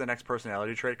come back to the next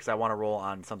personality trait because I want to roll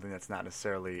on something that's not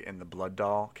necessarily in the blood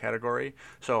doll category.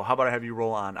 So how about I have you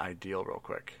roll on ideal real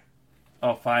quick?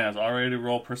 Oh, fine. I was all ready to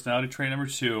roll personality trait number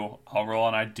 2. I'll roll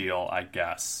on ideal, I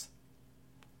guess.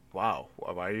 Wow.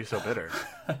 Why are you so bitter?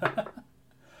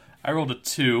 I rolled a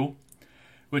 2,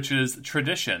 which is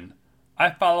tradition. I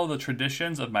follow the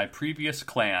traditions of my previous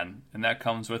clan, and that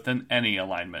comes within any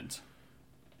alignment.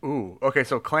 Ooh, okay,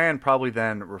 so clan probably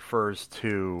then refers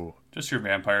to... Just your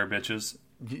vampire bitches.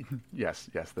 Yes,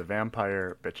 the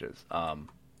vampire bitches.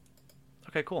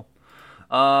 Okay, cool.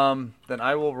 Then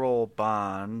I will roll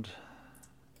bond,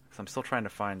 because I'm still trying to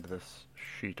find this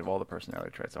sheet of all the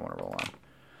personality traits I want to roll on.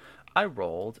 I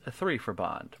rolled a 3 for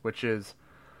bond, which is...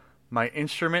 My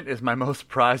instrument is my most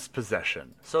prized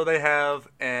possession. So they have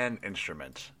an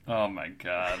instrument. Oh my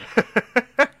god.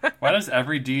 Why does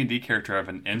every D&D character have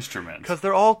an instrument? Because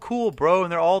they're all cool, bro,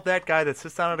 and they're all that guy that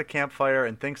sits down at a campfire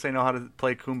and thinks they know how to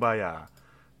play Kumbaya.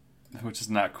 Which is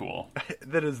not cool.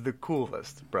 That is the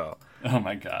coolest, bro. Oh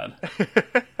my god.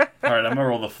 Alright, I'm going to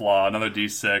roll the flaw. Another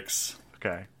D6.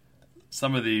 Okay.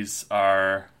 Some of these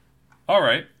are...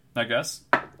 Alright, I guess.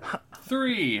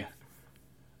 3.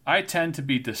 I tend to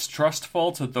be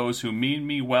distrustful to those who mean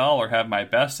me well or have my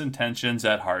best intentions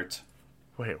at heart.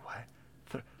 Wait, what?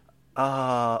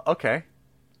 Okay.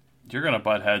 You're going to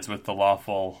butt heads with the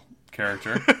lawful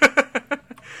character.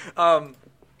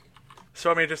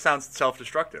 So, I mean, it just sounds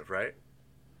self-destructive, right?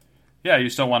 Yeah, you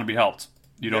just don't want to be helped.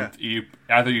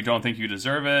 Either you don't think you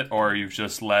deserve it, or you've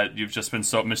just been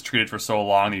so mistreated for so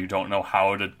long that you don't know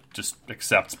how to just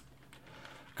accept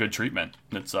good treatment.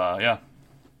 It's, yeah.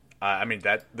 I mean,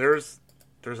 that there's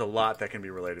a lot that can be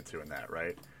related to in that,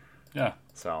 right? Yeah.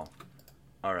 So,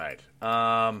 all right.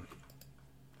 I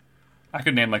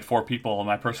could name like 4 people in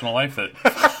my personal life that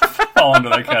fall into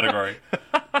that category.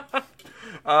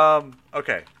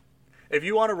 Okay. If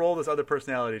you want to roll this other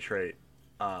personality trait,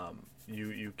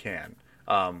 you can.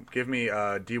 Give me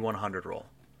a D100 roll.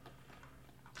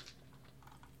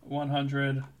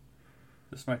 100.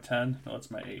 This is my 10. No, it's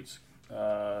my 8.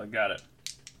 Got it.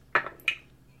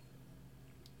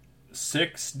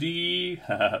 60.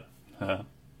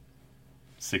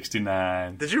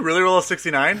 69. Did you really roll a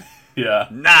 69? Yeah.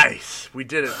 Nice. We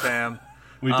did it, fam.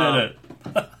 We did it.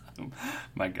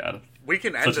 My God. We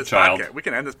can end this podcast. We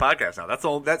can end this podcast now. That's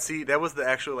all. That was the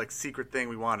actual like secret thing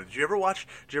we wanted. Did you ever watch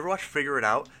Figure It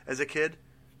Out as a kid?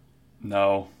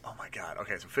 No. Oh my God.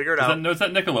 Okay, so Figure It Out. Was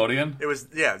that Nickelodeon? It was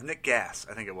Nick Gass,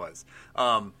 I think it was.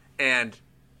 And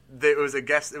it was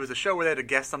a show where they had to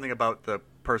guess something about the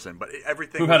person, but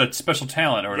everything who had a special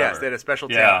talent or whatever. Yes, they had a special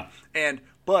talent.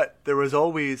 But there was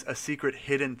always a secret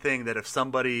hidden thing that if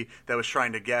somebody that was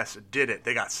trying to guess did it,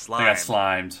 they got slimed. They got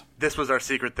slimed. This was our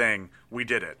secret thing. We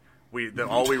did it.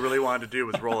 All we really wanted to do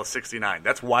was roll a 69.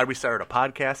 That's why we started a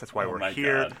podcast. That's why we're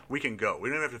here. God. We can go. We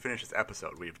don't even have to finish this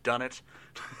episode. We've done it.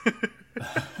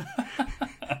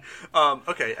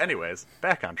 Okay, anyways,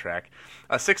 back on track.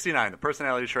 69, the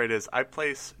personality trait is, I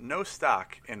place no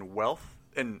stock in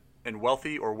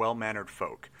wealthy or well-mannered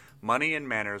folk. Money and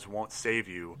manners won't save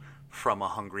you from a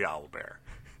hungry owlbear.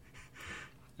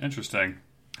 Interesting.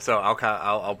 So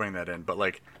I'll bring that in. But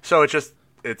like, so it's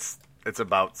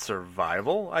about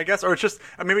survival, I guess, or it's just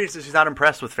maybe she's not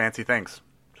impressed with fancy things.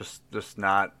 Just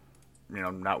not,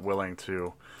 not willing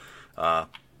to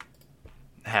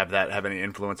have any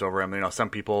influence over him. Some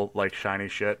people like shiny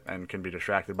shit and can be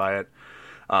distracted by it.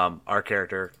 Our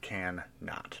character can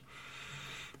not.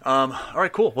 All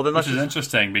right, cool. Well, then Which is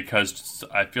interesting because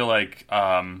I feel like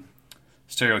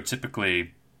stereotypically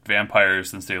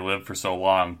vampires, since they live for so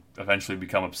long, eventually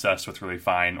become obsessed with really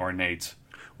fine, ornate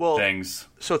things.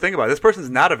 So think about it. This person's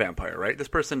not a vampire, right? This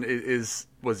person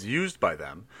was used by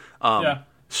them. Yeah.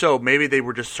 So maybe they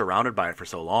were just surrounded by it for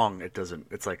so long. It's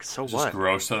like, so it's what? Just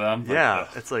gross to them. Yeah.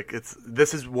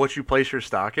 This is what you place your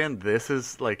stock in. This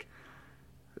is like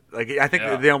I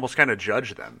think they almost kind of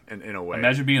judge them in a way.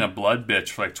 Imagine being a blood bitch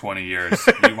for like 20 years.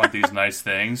 You want these nice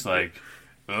things, like,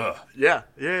 ugh. Yeah.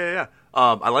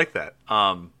 I like that.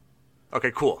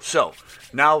 Okay, cool. So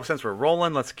now since we're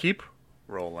rolling, let's keep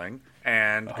rolling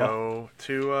and go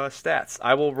to stats.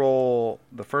 I will roll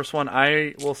the first one.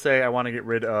 I will say I want to get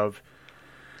rid of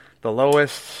the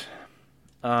lowest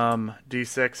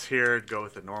D6 here. Go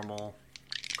with the normal,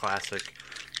 classic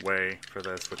way for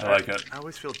this. Which I like it. I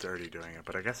always feel dirty doing it,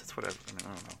 but I guess it's whatever. I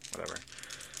don't know. Whatever.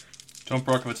 Don't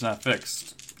broke if it's not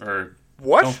fixed. Or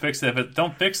what? Don't fix it if it's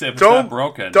not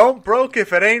broken. Don't broke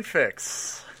if it ain't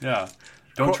fixed. Yeah.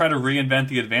 Don't try to reinvent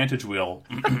the advantage wheel.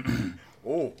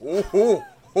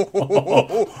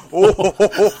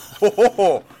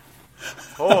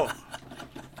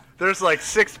 There's like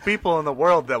 6 people in the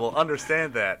world that will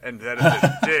understand that, and that is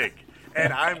a dig.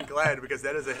 And I'm glad, because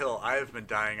that is a hill I have been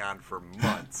dying on for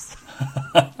months.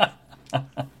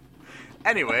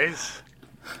 Anyways,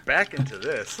 back into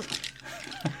this.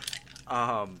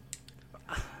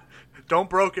 Don't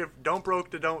broke the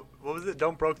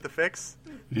fix?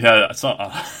 Yeah, I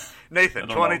saw. Nathan,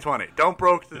 2020. Don't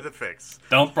broke the fix.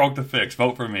 Don't broke the fix.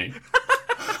 Vote for me.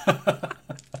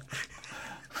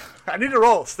 I need to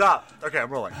roll. Stop. Okay, I'm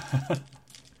rolling.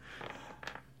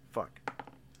 Fuck.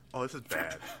 Oh, this is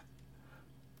bad.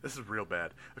 This is real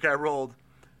bad. Okay, I rolled.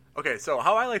 Okay, so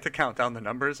how I like to count down the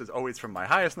numbers is always from my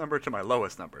highest number to my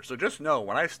lowest number. So just know,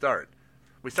 when I start,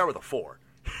 we start with a 4.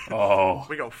 Oh.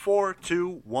 We go 4,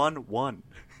 2, 1, 1.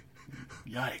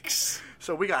 Yikes.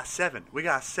 So we got 7. We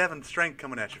got 7 strength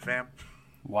coming at you, fam.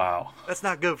 Wow. That's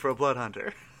not good for a blood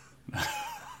hunter.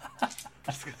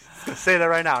 Just gonna say that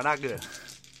right now. Not good.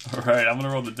 All right, I'm going to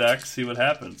roll the deck, see what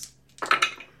happens.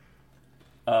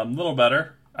 A little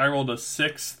better. I rolled a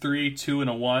 6, 3, 2,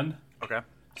 and a 1. Okay.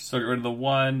 So get rid of the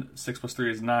 1. 6 plus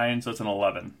 3 is 9, so it's an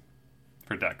 11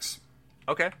 for dex.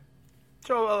 Okay.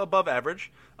 So above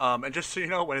average. And just so you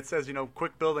know, when it says,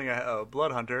 quick building a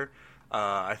blood hunter,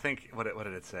 I think, what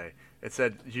did it say? It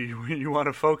said you want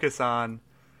to focus on,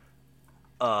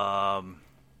 your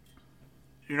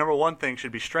number one thing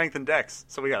should be strength and dex.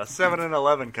 So we got a 7 and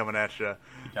 11 coming at you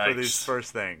for these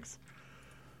first things.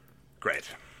 Great.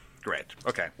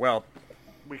 Okay, well,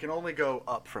 we can only go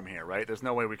up from here, right? There's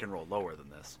no way we can roll lower than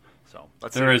this. So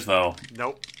let's see. There is, though.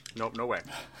 Nope, no way.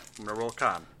 I'm going to roll a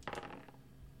con.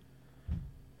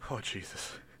 Oh,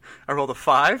 Jesus. I rolled a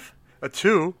 5, a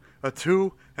 2,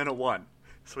 and a 1.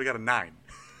 So we got a 9.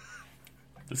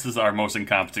 This is our most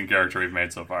incompetent character we've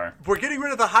made so far. We're getting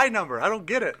rid of the high number. I don't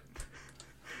get it.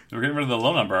 We're getting rid of the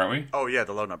low number, aren't we? Oh, yeah,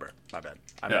 the low number. My bad.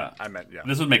 I meant.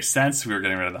 This would make sense if we were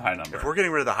getting rid of the high number. If we're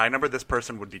getting rid of the high number, this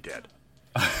person would be dead.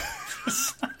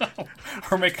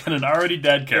 We're making an already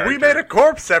dead character. We made a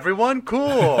corpse, everyone.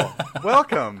 Cool.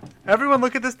 Welcome. Everyone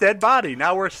look at this dead body.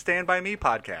 Now we're a Stand By Me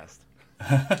podcast.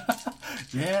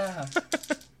 Yeah.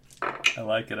 I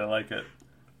like it.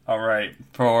 All right.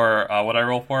 For what I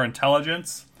roll for,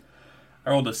 intelligence, I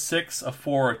rolled a 6, a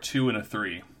 4, a 2, and a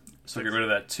 3. So get rid of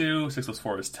that 2. 6 plus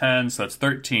 4 is 10, so that's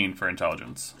 13 for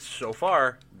intelligence. So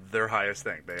far, their highest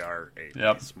thing. They are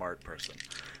a smart person.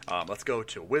 Let's go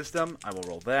to wisdom. I will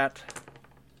roll that.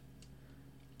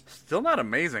 Still not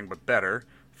amazing, but better.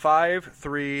 5,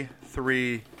 3,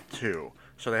 3, 2.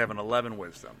 So they have an 11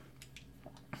 wisdom.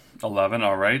 11,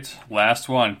 all right. Last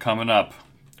one coming up.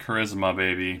 Charisma,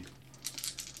 baby.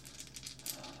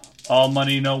 All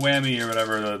money, no whammy, or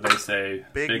whatever they say.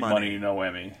 Big money, no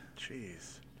whammy.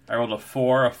 Jeez. I rolled a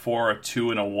 4, a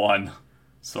 2, and a 1.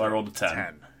 So I rolled a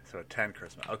 10. So a 10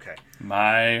 charisma. Okay.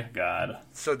 My God.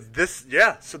 So this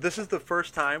is the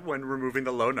first time when removing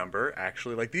the low number.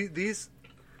 Actually, like these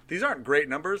aren't great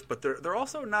numbers, but they're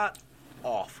also not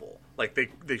awful. Like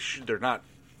they're not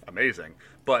amazing.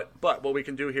 But what we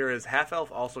can do here is half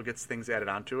elf also gets things added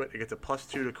onto it. It gets a +2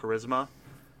 to charisma,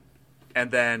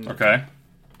 and then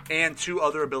and 2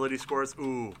 other ability scores.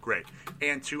 Ooh, great!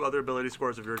 And 2 other ability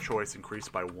scores of your choice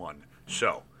increased by 1.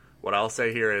 So what I'll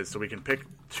say here is, so we can pick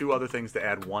 2 other things to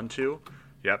add 1 to.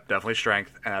 Yep, definitely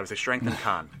strength, and I would say strength and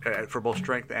con for both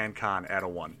strength and con. Add a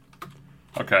 1.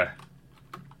 Okay.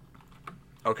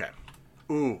 Okay.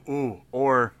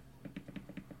 Or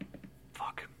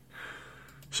fuck.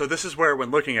 So this is where,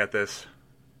 when looking at this,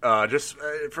 just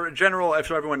for general,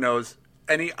 so everyone knows,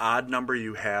 any odd number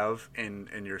you have in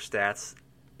your stats,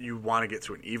 you want to get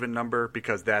to an even number,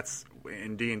 because that's,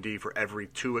 in D&D, for every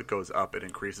 2 it goes up, it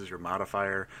increases your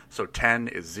modifier. So 10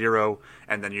 is 0,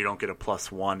 and then you don't get a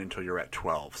 +1 until you're at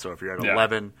 12. So if you're at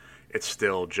 11, it's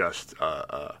still just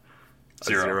a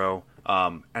 0.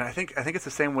 And I think it's the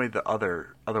same way the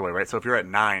other way, right? So if you're at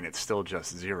 9, it's still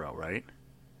just 0, right?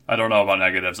 I don't know about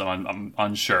negatives. I'm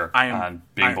unsure on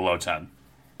being below 10.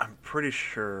 I'm pretty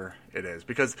sure it is,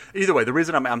 because either way, the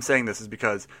reason I'm saying this is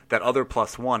because that other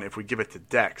 +1, if we give it to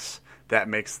Dex, that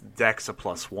makes Dex a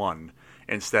 +1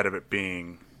 instead of it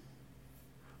being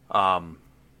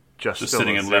just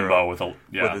sitting in limbo with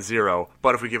a 0.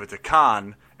 But if we give it to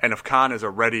Con, and if Con is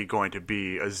already going to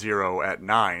be a 0 at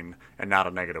 9 and not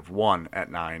a -1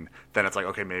 at 9, then it's like,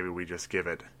 okay, maybe we just give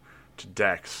it to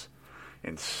Dex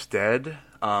instead.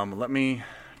 Let me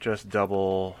just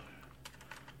double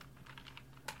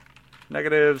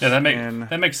negatives. Yeah,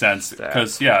 that makes sense,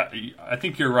 because I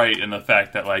think you're right in the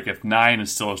fact that, like, if 9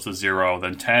 is still just a 0,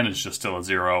 then 10 is just still a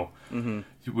 0.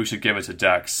 Mm-hmm. We should give it to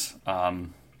Dex.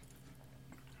 9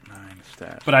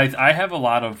 stats. But I have a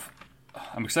lot of.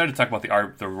 I'm excited to talk about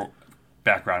the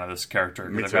background of this character,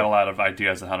 because I've got a lot of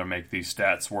ideas on how to make these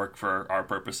stats work for our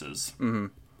purposes. Mm-hmm.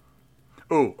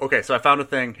 Ooh, okay, so I found a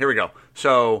thing. Here we go.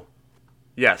 So,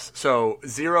 yes, so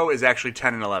 0 is actually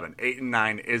 10 and 11. 8 and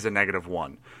 9 is a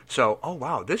 -1. So, oh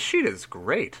wow, this sheet is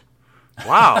great.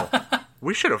 Wow.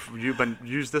 We should have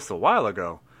used this a while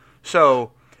ago.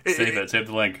 So, save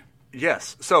the link.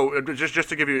 Yes. So just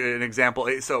to give you an example,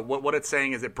 so what it's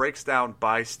saying is it breaks down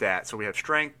by stat. So we have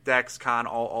strength, dex, con,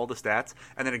 all the stats,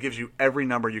 and then it gives you every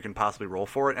number you can possibly roll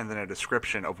for it, and then a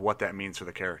description of what that means for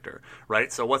the character.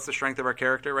 Right. So what's the strength of our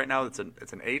character right now? It's an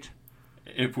 8.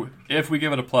 If we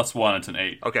give it a +1, it's an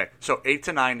 8. Okay. So 8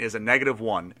 to 9 is a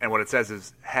 -1, and what it says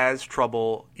is has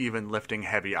trouble even lifting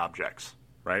heavy objects.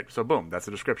 Right. So boom, that's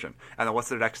the description. And then what's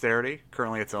the dexterity?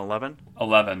 Currently, it's an 11.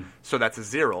 11. So that's a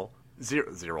 0.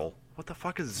 0. What the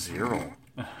fuck is 0?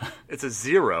 It's a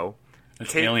 0.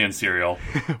 It's alien cereal.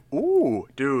 Ooh,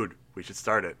 dude, we should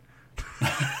start it.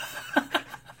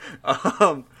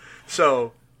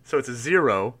 So it's a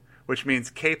 0, which means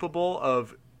capable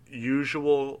of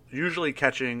usually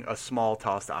catching a small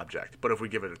tossed object. But if we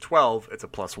give it a 12, it's a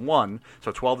 +1.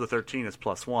 So 12 to 13 is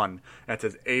 +1, and it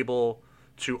says able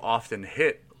to often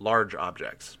hit large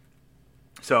objects.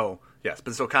 So yes,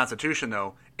 but so Constitution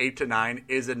though, 8 to 9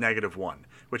 is a -1.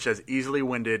 Which says easily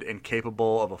winded and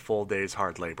capable of a full day's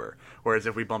hard labor. Whereas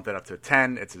if we bump that up to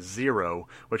 10, it's a 0,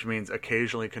 which means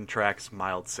occasionally contracts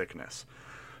mild sickness.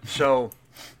 So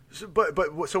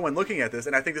when looking at this,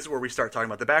 and I think this is where we start talking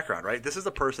about the background, right? This is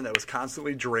a person that was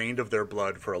constantly drained of their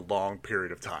blood for a long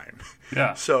period of time.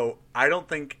 Yeah. So I don't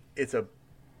think it's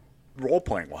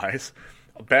role-playing wise,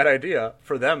 a bad idea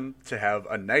for them to have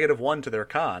a -1 to their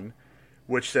con,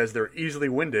 which says they're easily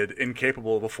winded,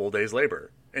 incapable of a full day's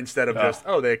labor. Instead of just,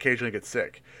 they occasionally get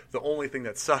sick. The only thing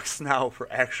that sucks now for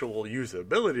actual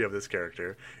usability of this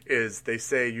character is they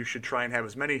say you should try and have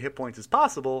as many hit points as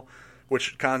possible,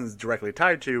 which con is directly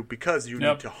tied to, because you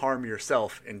need to harm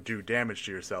yourself and do damage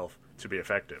to yourself to be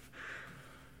effective.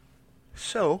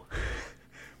 So,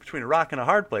 between a rock and a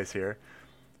hard place here,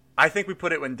 I think we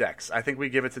put it in Dex. I think we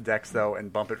give it to Dex, though,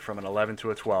 and bump it from an 11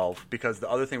 to a 12, because the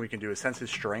other thing we can do is, since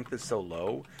his strength is so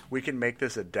low, we can make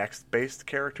this a Dex-based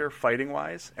character,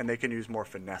 fighting-wise, and they can use more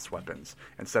finesse weapons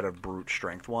instead of brute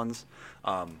strength ones,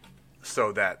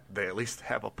 so that they at least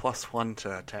have a +1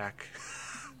 to attack.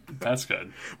 That's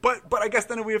good. But I guess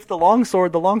then we have the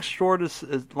longsword. The longsword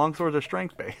longswords are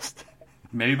strength-based.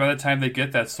 Maybe by the time they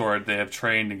get that sword, they have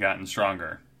trained and gotten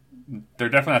stronger. They're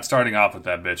definitely not starting off with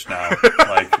that bitch now.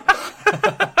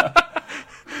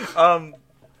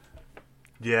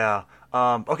 Yeah.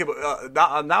 Okay,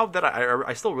 but now that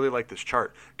I still really like this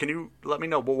chart, can you let me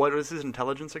know what is his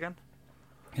intelligence again?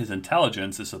 His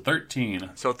intelligence is a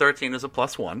 13. So 13 is a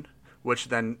 +1, which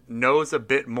then knows a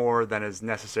bit more than is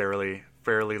necessarily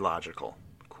fairly logical.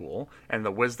 Cool. And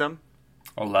the wisdom?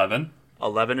 11.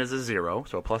 11 is a 0,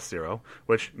 so a plus 0,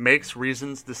 which makes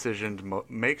reasoned decisions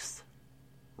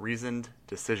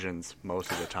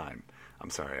most of the time. I'm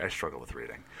sorry, I struggle with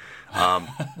reading.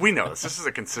 We know this. This is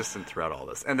a consistent throughout all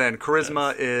this. And then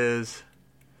charisma is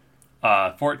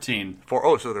 14.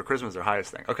 So the charisma is their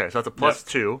highest thing. Okay, so that's a plus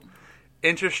 2.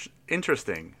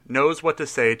 Interesting. Knows what to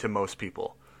say to most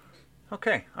people.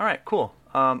 Okay, all right, cool.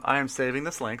 I am saving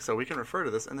this link so we can refer to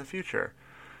this in the future.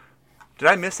 Did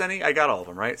I miss any? I got all of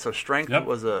them, right? So strength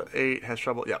was a 8, has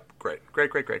trouble. Yep, great. Great.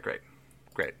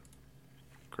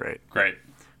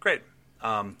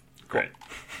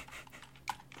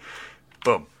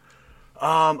 Boom.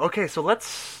 Okay, so let's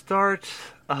start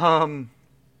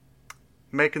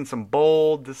making some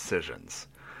bold decisions.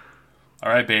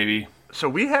 All right, baby. So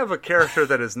we have a character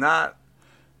that is not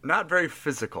very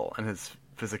physical in his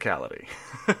physicality,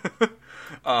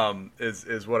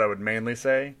 is what I would mainly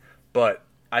say. But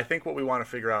I think what we want to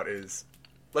figure out is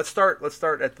let's start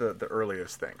at the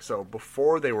earliest thing. So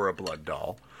before they were a blood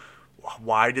doll,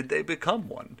 why did they become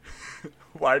one?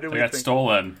 Why did they got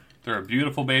stolen? They're a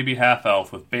beautiful baby half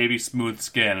elf with baby smooth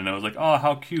skin, and I was like, oh,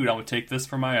 how cute! I would take this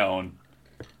for my own.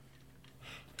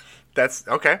 That's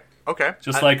okay.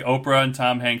 Just like Oprah and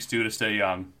Tom Hanks do to stay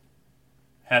young.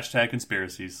 #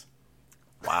 conspiracies.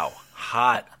 Wow,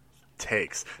 hot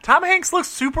takes. Tom Hanks looks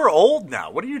super old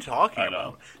now. What are you talking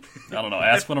about? I don't know.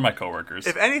 Ask one of my coworkers.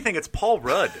 If anything, it's Paul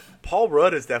Rudd. Paul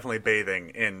Rudd is definitely bathing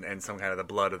in some kind of the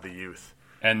blood of the youth.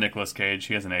 And Nicolas Cage.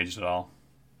 He hasn't aged at all.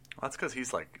 Well, that's because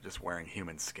he's like just wearing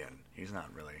human skin. He's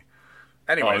not really.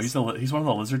 Anyways, he's one of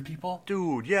the lizard people?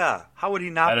 Dude, yeah. How would he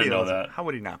not be? I didn't know that. How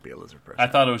would he not be a lizard person? I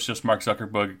thought it was just Mark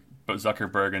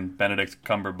Zuckerberg and Benedict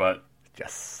Cumberbatch.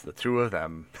 Yes, the two of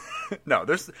them. No,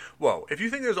 if you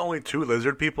think there's only 2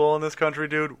 lizard people in this country,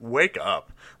 dude, wake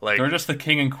up. Like they're just the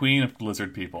king and queen of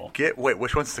lizard people. Wait,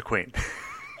 which one's the queen?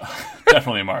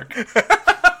 Definitely Mark.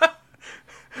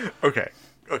 Okay.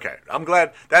 I'm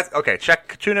glad that's okay.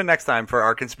 Tune in next time for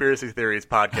our conspiracy theories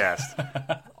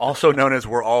podcast, also known as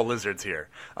 "We're All Lizards Here."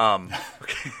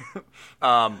 Okay.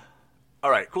 All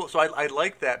right, cool. So I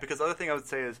like that because the other thing I would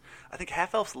say is I think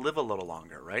half elves live a little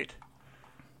longer, right?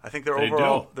 I think their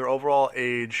overall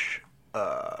age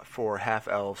for half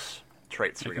elves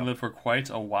traits. They can live for quite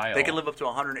a while. They can live up to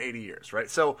 180 years, right?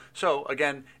 So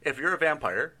again, if you're a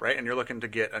vampire, right, and you're looking to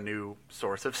get a new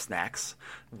source of snacks,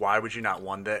 why would you not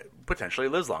one that potentially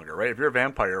lives longer, right? If you're a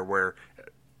vampire where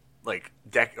like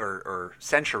or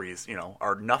centuries,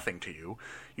 are nothing to you,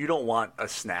 you don't want a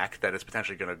snack that is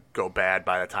potentially going to go bad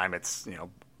by the time it's,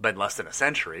 been less than a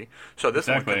century. So this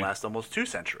one can last almost 2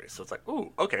 centuries. So it's like,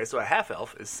 ooh, okay, so a half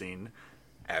elf is seen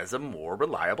as a more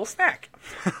reliable snack.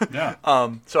 Yeah.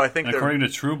 So I think according to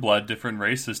True Blood, different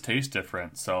races taste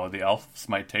different. So the elves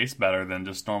might taste better than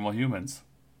just normal humans.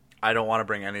 I don't want to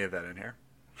bring any of that in here.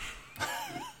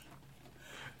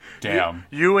 Damn.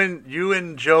 You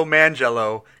and Joe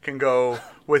Mangello can go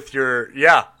with your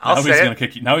I'll say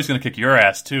it. Now he's gonna kick your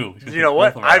ass too. You know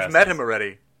what? I've met him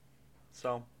already.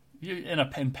 So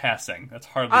in passing. That's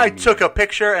hardly. I took a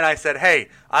picture and I said, "Hey,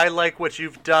 I like what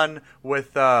you've done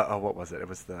with." What was it? It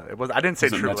was. I didn't say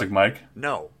True Blood. Magic Mike.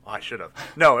 No, I should have.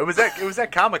 No, it was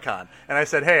at Comic-Con, and I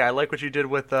said, "Hey, I like what you did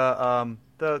with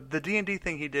the D&D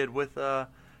thing he did with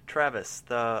Travis,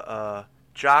 the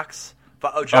Jocks."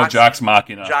 Jocks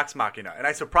Machina. Jocks Machina. And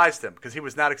I surprised him because he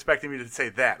was not expecting me to say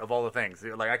that of all the things.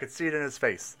 Like, I could see it in his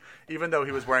face. Even though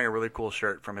he was wearing a really cool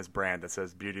shirt from his brand that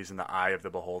says "Beauty's in the eye of the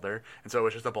beholder." And so it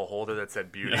was just a beholder that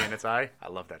said beauty in its eye. I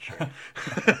love that shirt.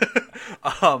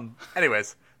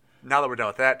 Anyways, now that we're done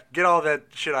with that, get all that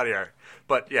shit out of here.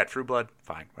 But yeah, True Blood,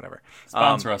 fine, whatever.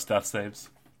 Sponsor us, Death Saves.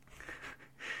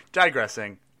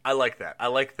 Digressing, I like that. I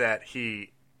like that he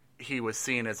was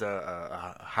seen as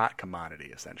a hot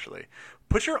commodity, essentially.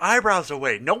 Put your eyebrows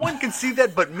away. No one can see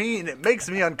that but me, and it makes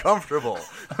me uncomfortable.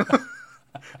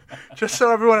 Just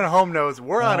so everyone at home knows,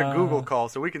 we're on a Google call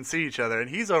so we can see each other, and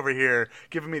he's over here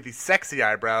giving me these sexy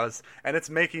eyebrows, and it's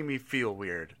making me feel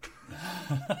weird.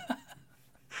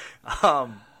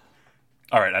 All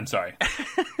right, I'm sorry.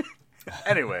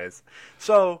 Anyways,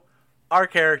 so our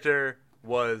character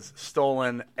was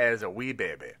stolen as a wee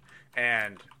baby,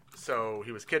 and so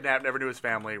he was kidnapped, never knew his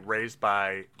family, raised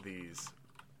by these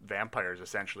vampires,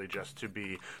 essentially, just to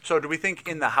be... So do we think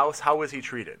in the house, how was he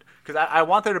treated? Because I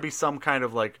want there to be some kind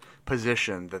of, like,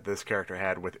 position that this character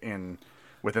had within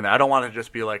that. I don't want it to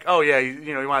just be like, oh, yeah,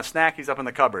 you want a snack, he's up in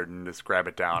the cupboard, and just grab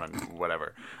it down and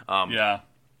whatever. Yeah.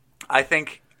 I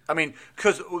think...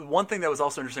 because one thing that was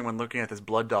also interesting when looking at this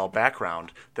blood doll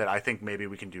background that I think maybe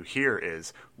we can do here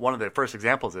is, one of the first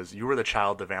examples is, you were the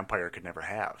child the vampire could never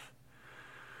have.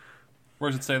 Where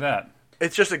does it say that?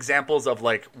 It's just examples of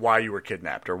like why you were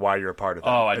kidnapped or why you're a part of that.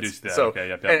 Oh, I do see that. So, okay,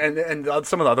 yep. And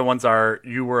some of the other ones are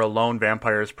you were a lone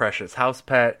vampire's precious house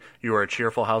pet. You were a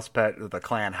cheerful house pet of the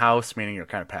clan house, meaning you're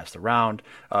kind of passed around.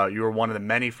 You were one of the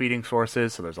many feeding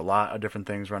sources, so there's a lot of different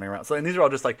things running around. So, and these are all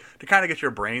just like to kind of get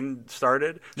your brain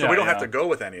started. So we don't have to go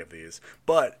with any of these.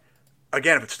 But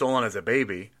again, if it's stolen as a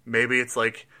baby, maybe it's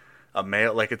like a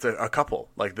male, like it's a couple,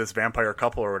 like this vampire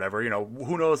couple or whatever,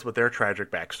 who knows what their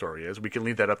tragic backstory is. We can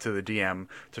leave that up to the DM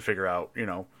to figure out,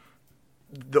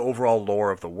 the overall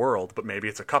lore of the world, but maybe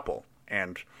it's a couple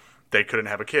and they couldn't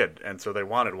have a kid. And so they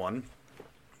wanted one.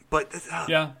 But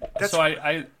so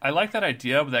I like that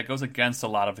idea, but that goes against a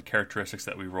lot of the characteristics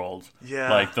that we rolled.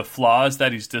 Yeah. Like the flaw is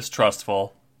that he's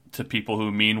distrustful to people who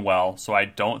mean well. So I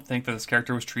don't think that this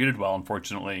character was treated well,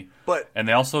 unfortunately. And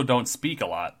they also don't speak a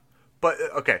lot. But,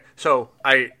 okay, so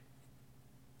I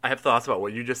have thoughts about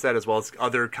what you just said as well as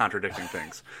other contradicting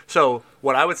things. So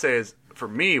what I would say is, for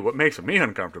me, what makes me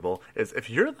uncomfortable is if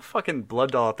you're the fucking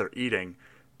blood doll that they're eating,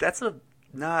 that's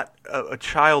not a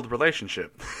child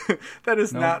relationship. That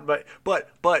is not.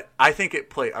 But I think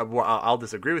it I'll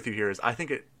disagree with you here. Is I think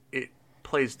it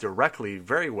plays directly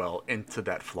very well into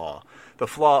that flaw. The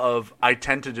flaw of I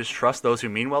tend to distrust those who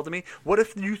mean well to me. What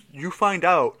if you find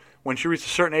out when she reaches a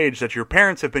certain age that your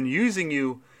parents have been using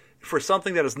you for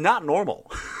something that is not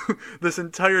normal this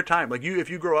entire time? Like if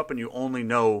you grow up and you only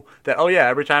know that, oh yeah,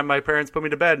 every time my parents put me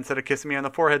to bed, instead of kissing me on the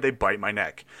forehead, they bite my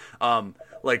neck. And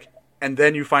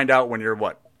then you find out when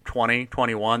you're 20,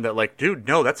 21, that like, dude,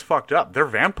 no, that's fucked up. They're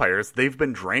vampires. They've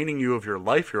been draining you of your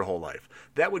life your whole life.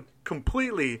 That would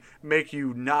completely make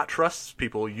you not trust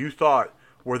people you thought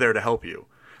were there to help you,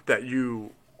 that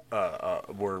you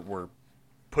were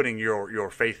putting your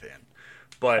faith in.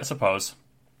 But I suppose.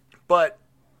 But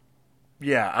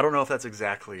yeah, I don't know if that's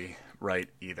exactly right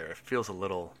either. It feels a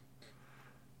little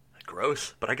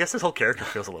gross, but I guess this whole character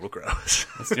feels a little gross.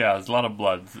 There's a lot of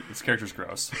blood. This character's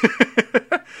gross.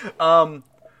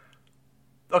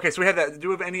 Okay, so we have that. Do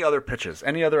we have any other pitches?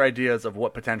 Any other ideas of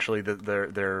what potentially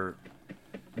their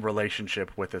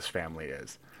relationship with this family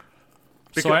is?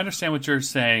 So I understand what you're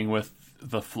saying with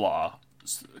the flaw,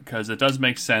 because it does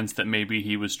make sense that maybe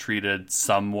he was treated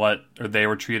somewhat, or they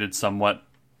were treated somewhat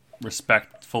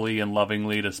respectfully and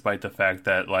lovingly, despite the fact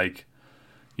that, like,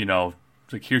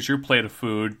 here's your plate of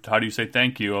food. How do you say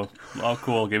thank you? Oh,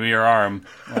 cool. Give me your arm.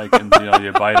 Like, and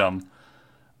you bite them.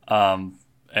 And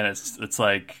it's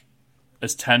like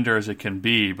as tender as it can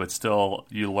be, but still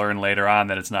you learn later on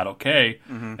that it's not okay.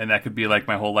 Mm-hmm. And that could be like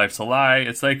my whole life's a lie.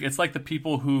 It's like the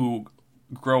people who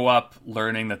grow up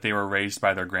learning that they were raised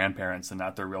by their grandparents and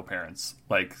not their real parents.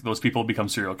 Like, those people become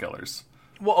serial killers.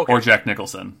 Well, okay. Or Jack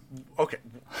Nicholson. Okay.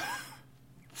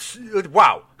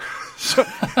 Wow.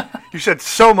 You said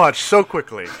so much so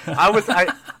quickly.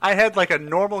 I had like a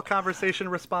normal conversation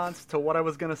response to what I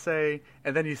was going to say,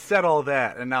 and then you said all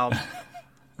that, and now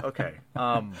okay.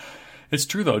 It's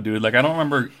true though, dude. Like, I don't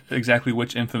remember exactly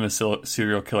which infamous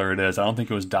serial killer it is. I don't think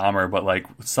it was Dahmer, but like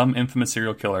some infamous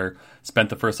serial killer spent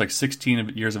the first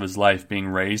 16 years of his life being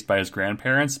raised by his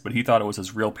grandparents, but he thought it was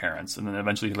his real parents, and then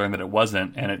eventually he learned that it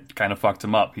wasn't, and it kind of fucked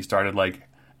him up. He started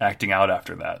acting out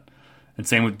after that. And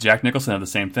same with Jack Nicholson, had the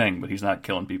same thing, but he's not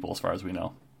killing people as far as we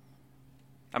know.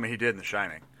 I mean, he did in The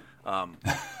Shining.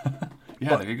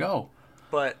 There you go.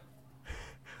 But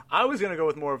I was gonna go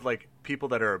with more of people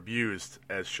that are abused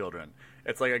as children.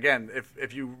 It's like, again,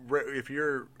 if you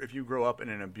grow up in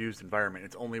an abused environment,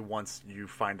 it's only once you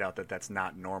find out that that's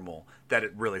not normal that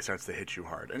it really starts to hit you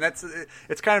hard. And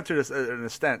it's kind of to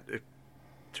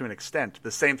an extent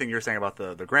the same thing you're saying about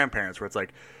the grandparents, where it's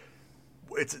like,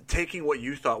 it's taking what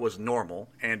you thought was normal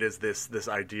and is this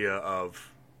idea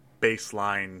of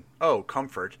baseline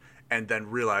comfort, and then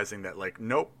realizing that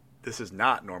nope, this is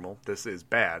not normal, this is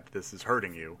bad, this is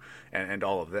hurting you, and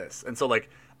all of this. And so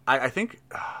I think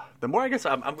the more, I guess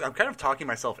I'm kind of talking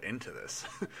myself into this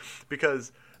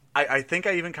because I think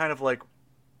I even kind of like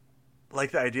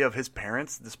the idea of his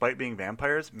parents, despite being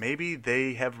vampires, maybe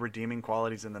they have redeeming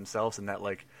qualities in themselves, and that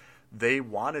they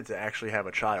wanted to actually have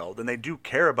a child, and they do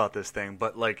care about this thing,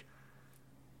 but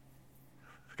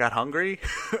got hungry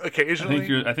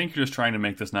occasionally. I think you're just trying to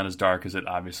make this not as dark as it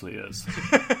obviously is.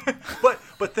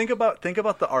 but think about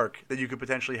the arc that you could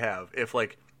potentially have if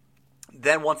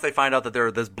then once they find out that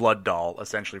they're this blood doll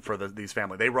essentially for these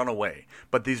family, they run away.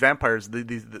 But these vampires,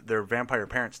 their vampire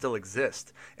parents still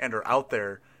exist and are out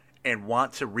there and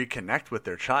want to reconnect with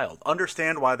their child.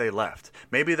 Understand why they left.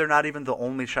 Maybe they're not even the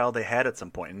only child they had at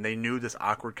some point, and they knew this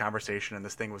awkward conversation and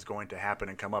this thing was going to happen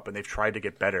and come up, and they've tried to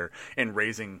get better in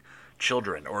raising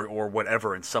children or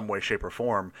whatever in some way, shape, or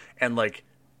form. And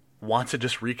want to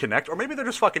just reconnect, or maybe they're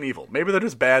just fucking evil. Maybe they're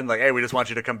just bad and like, hey, we just want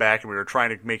you to come back and we were trying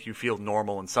to make you feel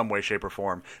normal in some way, shape, or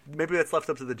form. Maybe that's left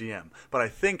up to the DM. But I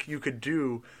think you could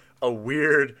do a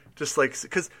weird, just like,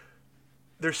 because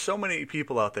there's so many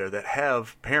people out there that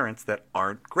have parents that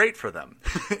aren't great for them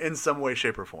in some way,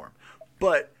 shape, or form.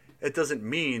 But it doesn't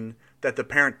mean that the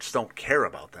parents don't care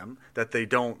about them, that they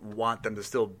don't want them to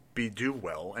still do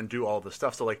well and do all the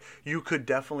stuff. So, like, you could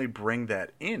definitely bring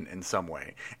that in some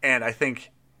way. And I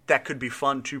think that could be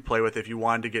fun to play with if you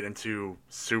wanted to get into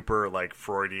super, like,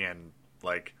 Freudian,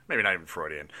 like, maybe not even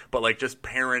Freudian, but, like, just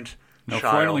parent-child. No,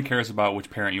 Freud only cares about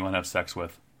which parent you want to have sex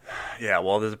with. Yeah,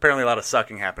 well, there's apparently a lot of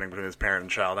sucking happening between this parent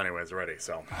and child anyways already,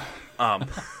 so.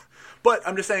 But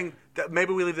I'm just saying that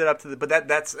maybe we leave that up to but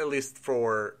that's at least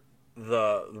for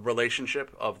the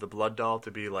relationship of the blood doll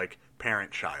to be like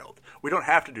parent-child. We don't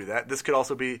have to do that. This could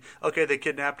also be, okay, they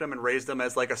kidnapped him and raised him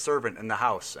as like a servant in the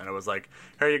house. And it was like,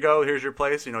 here you go, here's your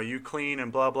place, you clean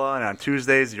and blah, blah. And on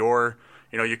Tuesdays, you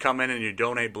come in and you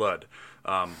donate blood,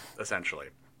 essentially.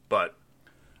 But.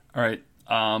 All right.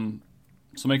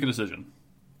 So make a decision.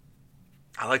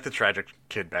 I like the tragic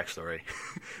kid backstory.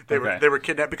 They were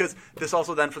kidnapped because this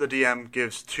also then for the DM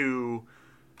gives two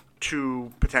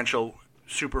potential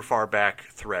super far back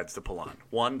threads to pull on.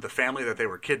 One, the family that they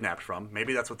were kidnapped from.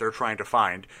 Maybe that's what they're trying to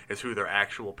find is who their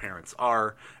actual parents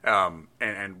are,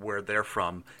 and where they're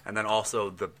from. And then also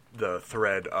the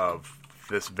thread of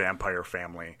this vampire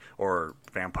family or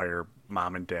vampire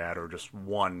mom and dad or just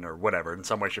one or whatever in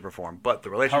some way, shape, or form. But the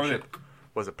relationship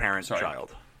was a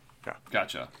parent-child. Yeah.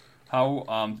 Gotcha.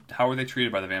 How were they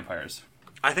treated by the vampires?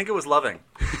 I think it was loving,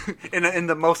 in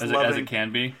the most loving as it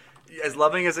can be. As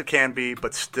loving as it can be,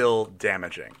 but still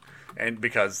damaging, and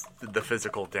because the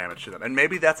physical damage to them, and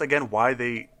maybe that's again why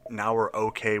they now are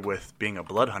okay with being a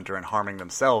blood hunter and harming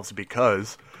themselves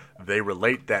because they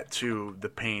relate that to the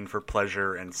pain for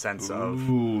pleasure and sense of.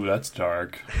 Ooh, that's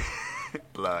dark.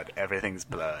 Blood, everything's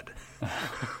blood.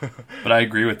 But I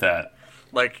agree with that.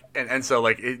 Like, and so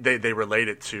like they relate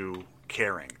it to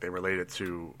caring. They relate it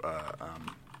to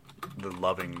the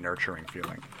loving, nurturing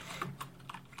feeling.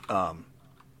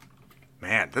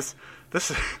 Man, this.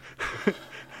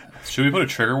 Should we put a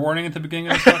trigger warning at the beginning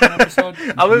of this fucking episode?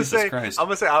 I'm gonna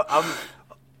say.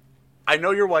 I know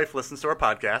your wife listens to our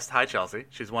podcast. Hi, Chelsea.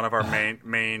 She's one of our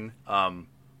main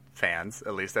fans,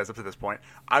 at least as up to this point.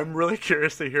 I'm really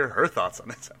curious to hear her thoughts on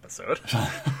this episode.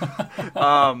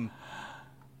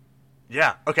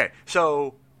 Yeah. Okay.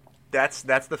 So that's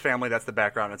the family. That's the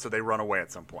background, and so they run away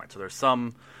at some point. So there's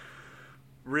some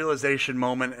realization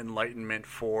moment, enlightenment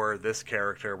for this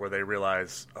character where they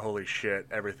realize, holy shit,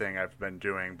 everything I've been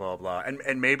doing, blah blah,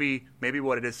 and maybe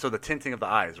what it is. So the tinting of the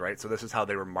eyes, right? So this is how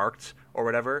they were marked or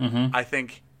whatever. Mm-hmm. I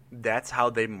think that's how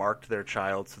they marked their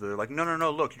child. So they're like,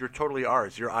 no, look, you're totally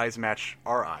ours. Your eyes match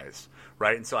our eyes,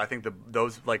 right? And so I think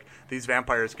those like these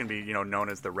vampires can be known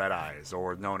as the red eyes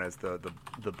or known as the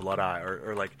blood eye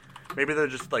or like maybe they're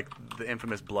just like the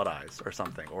infamous blood eyes or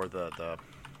something or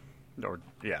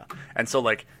and so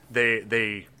like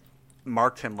they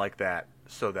marked him like that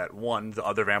so that one, the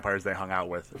other vampires they hung out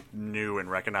with knew and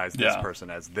recognized this person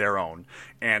as their own,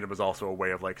 and it was also a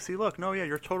way of like, see, look, no, yeah,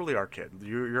 you're totally our kid.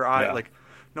 Your eye, like,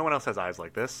 no one else has eyes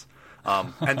like this.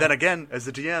 And then again, as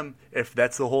the DM, if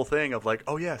that's the whole thing of like,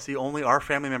 oh yeah, see, only our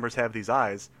family members have these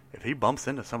eyes. If he bumps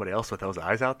into somebody else with those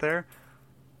eyes out there,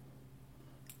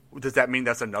 does that mean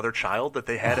that's another child that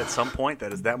they had at some point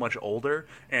that is that much older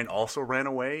and also ran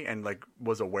away and like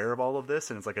was aware of all of this?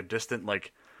 And it's like a distant,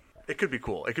 like, it could be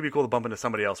cool. It could be cool to bump into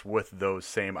somebody else with those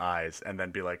same eyes and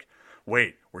then be like,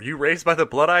 wait, were you raised by the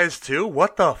blood eyes too?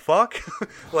 What the fuck?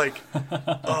 Like,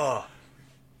 oh.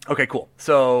 Okay, cool.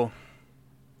 So,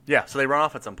 yeah, so they run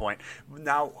off at some point.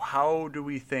 Now, how do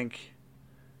we think,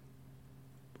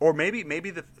 or maybe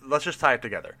let's just tie it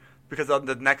together. Because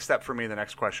the next step for me, the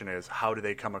next question is, how do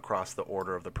they come across the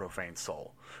Order of the Profane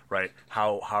Soul, right?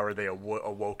 How are they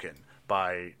awoken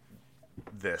by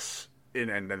this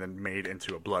and then made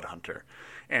into a blood hunter?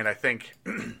 And I think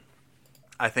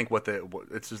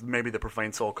it's just maybe the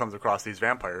Profane Soul comes across these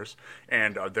vampires,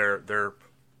 and they're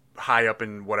high up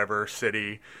in whatever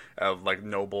city of like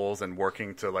nobles and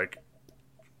working to like,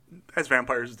 as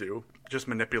vampires do, just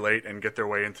manipulate and get their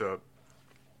way into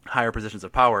higher positions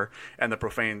of power, and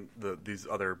these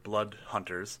other blood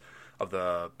hunters of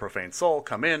the Profane Soul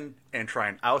come in and try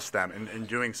and oust them, and in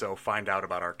doing so find out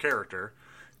about our character,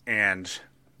 and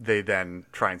they then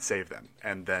try and save them,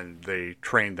 and then they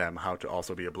train them how to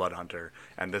also be a blood hunter,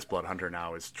 and this blood hunter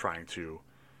now is trying to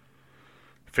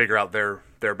figure out their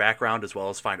background as well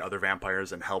as find other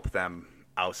vampires and help them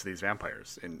oust these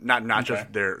vampires, and not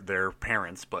just their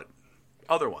parents, but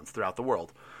other ones throughout the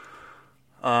world.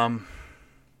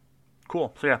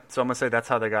 Cool. So yeah, so I'm gonna say that's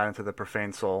how they got into the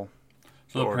profane soul.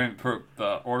 So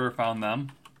the order found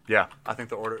them. Yeah, I think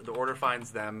the order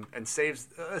finds them and saves.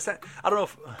 I don't know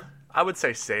if I would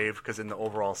say save, because in the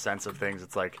overall sense of things,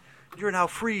 it's like you're now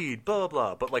freed, blah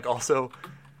blah. But like also,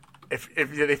 if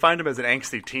they find him as an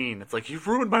angsty teen, it's like you've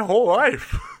ruined my whole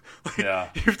life. Like, Yeah,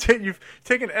 you've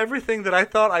taken everything that I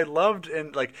thought I loved,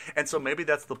 and so maybe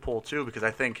that's the pull too, because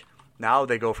I think now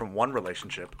they go from one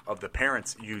relationship of the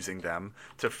parents using them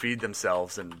to feed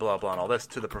themselves and blah blah and all this,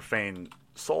 to the profane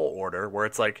soul order, where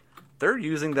it's like they're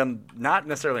using them not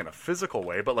necessarily in a physical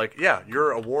way, but like, yeah,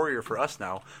 you're a warrior for us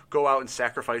now. Go out and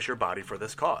sacrifice your body for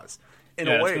this cause. In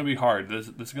a way, it's going to be hard.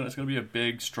 It's going to be a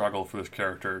big struggle for this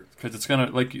character, because it's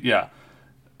going to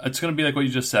it's going to be like what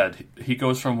you just said. He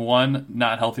goes from one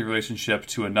not healthy relationship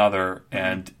to another,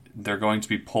 and they're going to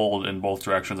be pulled in both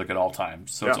directions like at all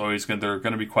times. So it's always they're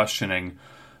going to be questioning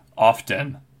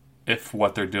often if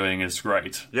what they're doing is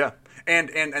right. Yeah. And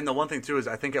the one thing too is,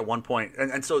 I think at one point,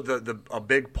 and so a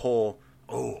big pull.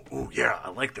 Oh yeah,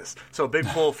 I like this. So a big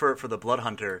pull for the Blood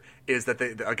Hunter is that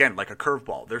they, again, like a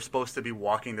curveball, they're supposed to be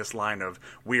walking this line of,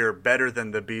 we are better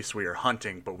than the beasts we are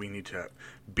hunting, but we need to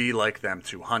be like them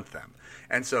to hunt them.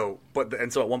 And so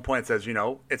at one point it says,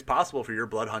 it's possible for your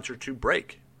Blood Hunter to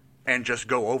break and just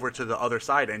go over to the other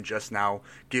side and just now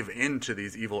give in to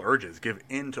these evil urges, give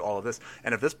in to all of this.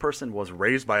 And if this person was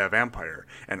raised by a vampire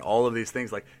and all of these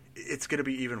things, like, it's going to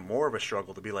be even more of a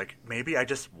struggle to be like, maybe I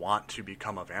just want to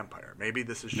become a vampire. Maybe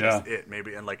this is just it.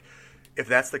 Maybe, and like, if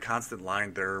that's the constant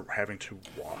line they're having to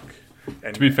walk.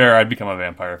 And To be fair, I'd become a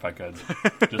vampire if I could.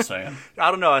 Just saying.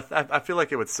 I don't know. I feel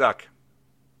like it would suck.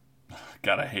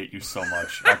 God, I hate you so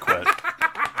much. I quit.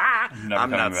 I'm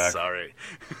not back. Sorry.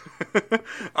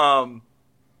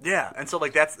 Yeah, and so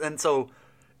like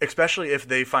especially if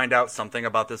they find out something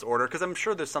about this order, because I'm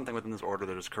sure there's something within this order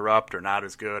that is corrupt or not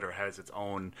as good or has its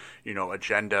own,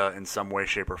 agenda in some way,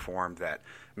 shape, or form that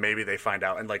maybe they find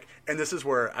out. And this is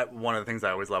where one of the things I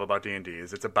always love about D&D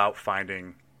is it's about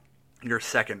finding your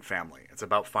second family. It's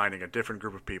about finding a different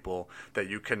group of people that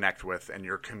you connect with and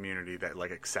your community that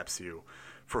like accepts you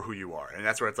for who you are. And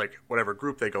that's where it's like whatever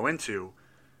group they go into,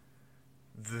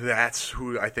 that's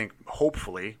who I think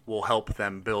hopefully will help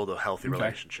them build a healthy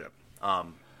relationship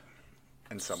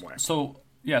in some way. So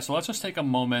let's just take a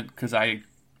moment, because I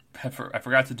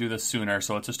forgot to do this sooner,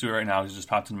 so let's just do it right now. It just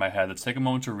popped in my head. Let's take a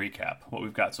moment to recap what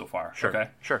we've got so far. Sure. Okay?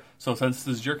 Sure. So since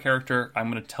this is your character, I'm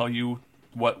going to tell you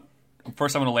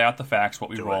first I'm going to lay out the facts, what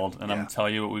we rolled, and I'm going to tell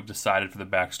you what we've decided for the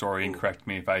backstory, and correct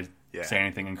me if I say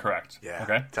anything incorrect. Yeah.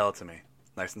 Okay? Tell it to me.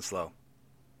 Nice and slow.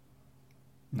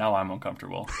 Now I'm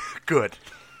uncomfortable. Good.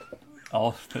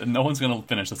 No one's going to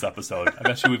finish this episode. I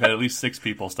bet you we've had at least 6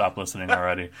 people stop listening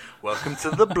already. Welcome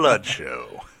to the Blood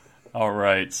Show. All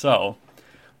right, so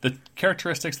the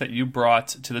characteristics that you brought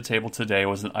to the table today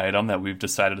was an item that we've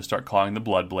decided to start calling the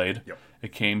Blood Blade. Yep.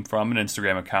 It came from an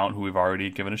Instagram account who we've already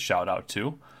given a shout out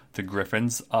to, the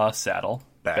Griffin's Saddle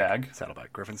Bag.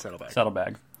 Saddlebag. Griffin's Saddlebag.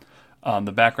 Saddlebag.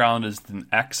 The background is an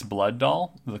ex-blood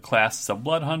doll. The class is a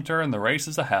blood hunter, and the race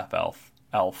is a half-elf.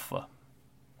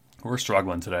 We're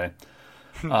struggling today.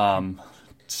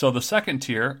 So the second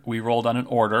tier, we rolled on an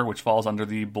order, which falls under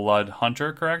the Blood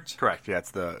Hunter, correct? Correct. Yeah,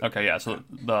 it's the... Okay, yeah. So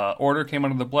the order came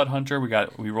under the Blood Hunter.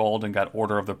 We rolled and got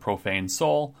Order of the Profane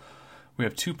Soul. We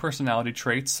have 2 personality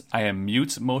traits. I am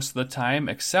mute most of the time,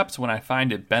 except when I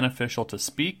find it beneficial to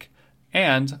speak.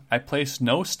 And I place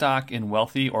no stock in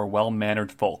wealthy or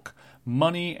well-mannered folk.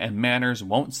 Money and manners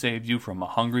won't save you from a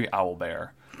hungry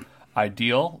owlbear.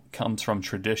 Ideal comes from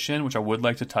tradition, which I would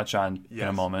like to touch on in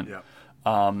a moment. Yeah.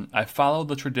 I follow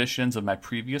the traditions of my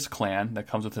previous clan that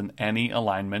comes within any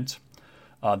alignment.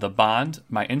 The bond,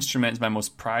 my instrument, is my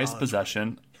most prized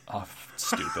possession. Oh,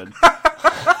 stupid.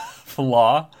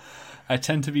 Flaw, I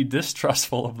tend to be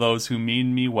distrustful of those who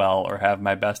mean me well or have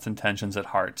my best intentions at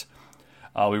heart.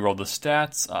 We rolled the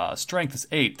stats. Strength is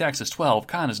 8, Dex is 12,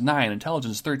 Con is 9,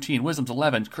 Intelligence is 13, Wisdom's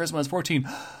 11, Charisma is 14.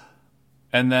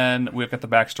 And then we've got the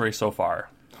backstory so far,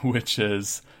 which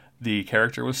is the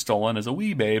character was stolen as a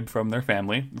wee babe from their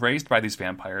family, raised by these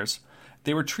vampires.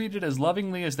 They were treated as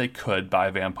lovingly as they could by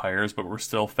vampires, but were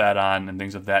still fed on and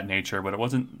things of that nature, but it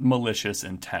wasn't malicious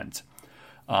intent.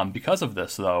 Because of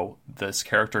this, though, this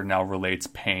character now relates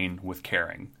pain with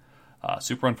caring.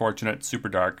 Super unfortunate, super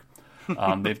dark.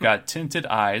 They've got tinted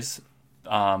eyes.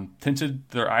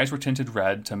 Their eyes were tinted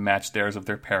red to match theirs of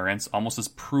their parents, almost as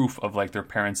proof of like their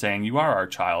parents saying, "You are our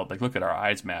child. Like, look at our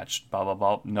eyes matched. Blah blah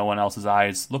blah. No one else's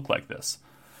eyes look like this."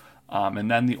 And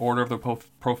then the Order of the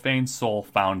Profane Soul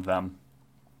found them.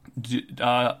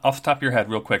 Off the top of your head,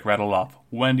 real quick, rattle off.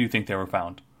 When do you think they were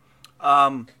found?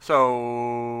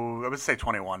 So I would say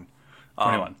 21.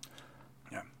 21.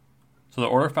 Yeah. So the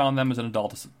Order found them as an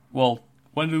adult. Well,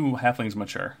 when do halflings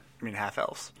mature? I mean, half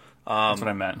elves. That's what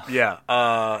I meant. Yeah.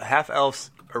 Half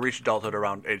elves reach adulthood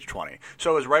around age 20.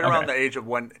 So it was right around the age of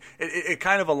when it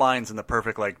kind of aligns in the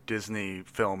perfect like Disney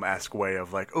film-esque way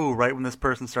of like, oh, right when this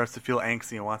person starts to feel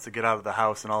angsty and wants to get out of the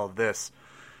house and all of this,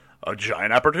 a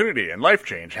giant opportunity and life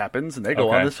change happens and they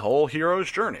go on this whole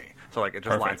hero's journey. So like it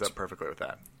just lines up perfectly with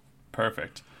that.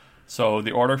 Perfect. So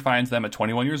the Order finds them at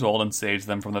 21 years old and saves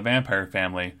them from the vampire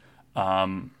family.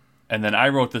 And then I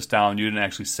wrote this down. You didn't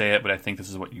actually say it, but I think this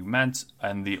is what you meant.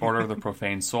 And the Order of the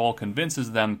Profane Soul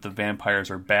convinces them that the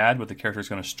vampires are bad, but the character is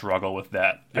going to struggle with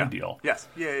that ideal. Yes.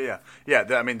 Yeah.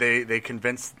 I mean, they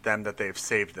convince them that they've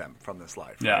saved them from this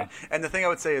life. Yeah. Right? And the thing I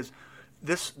would say is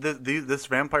this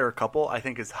vampire couple, I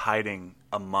think, is hiding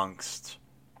amongst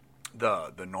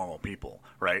the normal people,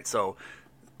 right? So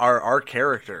our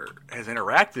character has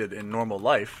interacted in normal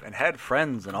life and had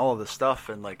friends and all of this stuff,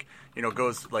 and like, you know,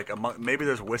 goes like maybe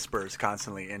there's whispers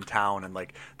constantly in town, and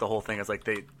like the whole thing is like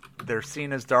they're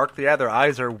seen as dark. Yeah, their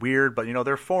eyes are weird, but you know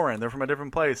they're foreign, they're from a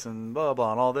different place, and blah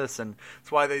blah and all this, and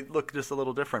that's why they look just a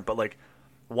little different. But like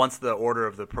once the Order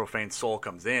of the Profane Soul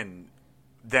comes in,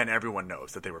 then everyone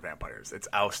knows that they were vampires. It's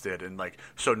ousted, and like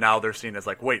so now they're seen as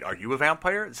like, wait, are you a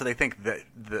vampire? So they think that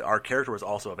our character was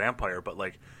also a vampire, but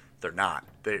like they're not.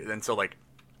 And so like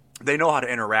they know how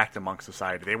to interact amongst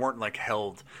society. They weren't like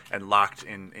held and locked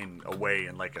in a way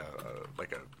in like a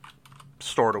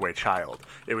stored away child.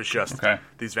 It was just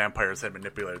these vampires had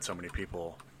manipulated so many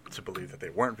people to believe that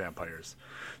they weren't vampires.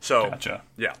 So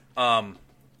yeah.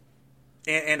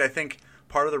 And I think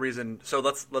part of the reason. So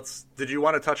let's. Did you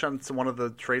want to touch on one of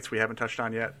the traits we haven't touched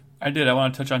on yet? I did. I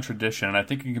want to touch on tradition, and I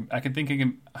think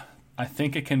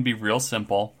it can be real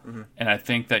simple, and I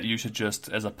think that you should just,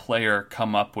 as a player,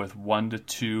 come up with 1 to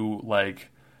 2 like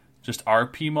just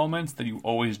RP moments that you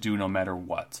always do no matter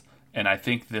what. And I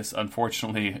think this,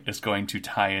 unfortunately, is going to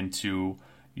tie into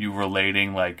you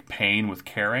relating like pain with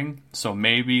caring. So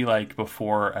maybe like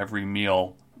before every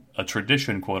meal, a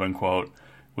tradition, quote unquote,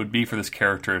 would be for this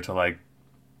character to like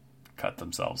cut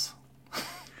themselves.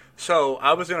 So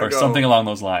I was going to go something along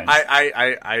those lines.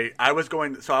 I was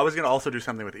going to also do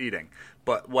something with eating,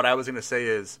 but what I was going to say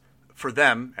is for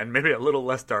them, and maybe a little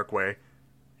less dark way,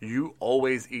 you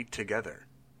always eat together.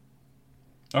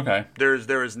 Okay. There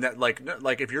is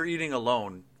like if you're eating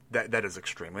alone, that is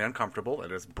extremely uncomfortable.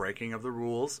 It is breaking of the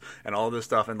rules and all this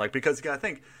stuff, and like because you got to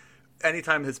think,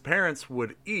 anytime his parents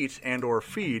would eat and or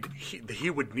feed, he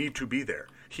would need to be there.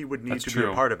 He would need to be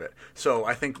a part of it. So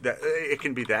I think that it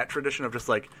can be that tradition of just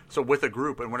like, so with a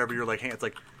group, and whenever you're like, hey, it's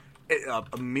like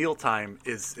a mealtime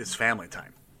is family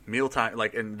time. Mealtime,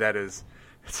 like, and that is,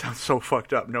 it sounds so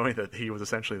fucked up knowing that he was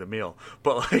essentially the meal.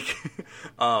 But like,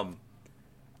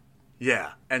 yeah.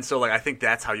 And so like, I think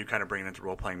that's how you kind of bring it into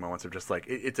role-playing moments of just like,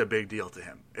 it's a big deal to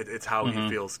him. It's how he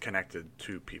feels connected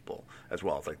to people as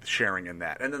well. It's like sharing in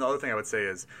that. And then the other thing I would say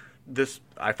is this,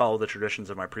 I follow the traditions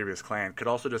of my previous clan, could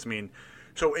also just mean,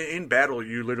 so in battle,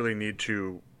 you literally need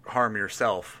to harm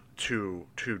yourself to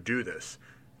do this,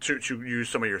 to use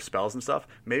some of your spells and stuff.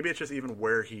 Maybe it's just even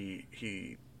where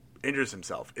he injures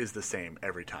himself is the same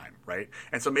every time, right?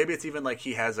 And so maybe it's even like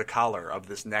he has a collar of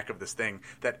this neck of this thing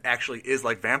that actually is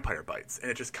like vampire bites,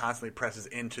 and it just constantly presses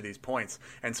into these points.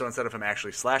 And so instead of him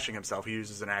actually slashing himself, he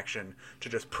uses an action to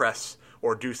just press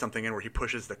or do something in where he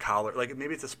pushes the collar. Like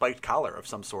maybe it's a spiked collar of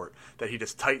some sort that he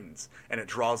just tightens, and it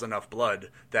draws enough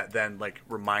blood that then like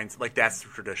reminds, like that's the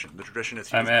tradition. The tradition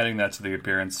is I'm adding that to the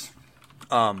appearance.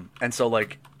 And so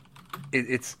like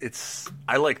it's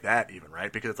I like that even,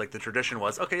 right? Because it's like the tradition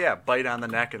was, okay, yeah, bite on the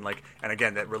neck, and like, and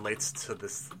again, that relates to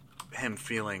this him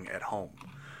feeling at home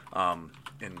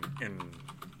in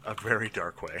a very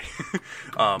dark way.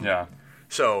 Yeah.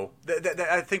 So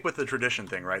I think with the tradition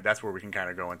thing, right, that's where we can kind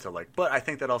of go into like, but I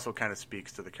think that also kind of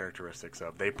speaks to the characteristics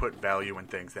of they put value in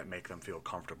things that make them feel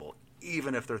comfortable,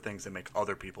 even if they're things that make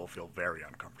other people feel very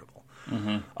uncomfortable.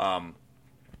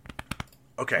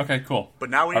 Okay, cool. But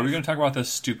now are we going to talk about this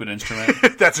stupid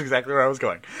instrument? That's exactly where I was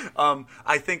going.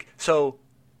 I think so.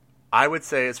 I would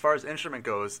say, as far as instrument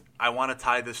goes, I want to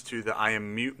tie this to the I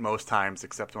am mute most times,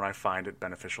 except when I find it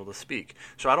beneficial to speak.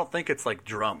 So I don't think it's like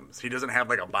drums. He doesn't have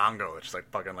like a bongo that's just like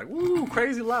fucking like, woo,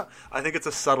 crazy loud. I think it's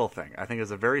a subtle thing. I think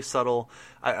it's a very subtle.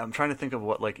 I'm trying to think of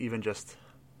what, like, even just,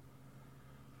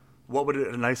 what would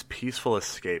a nice peaceful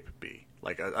escape be?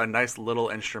 Like a nice little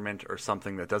instrument or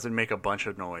something that doesn't make a bunch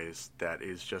of noise, that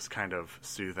is just kind of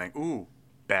soothing. Ooh,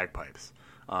 bagpipes.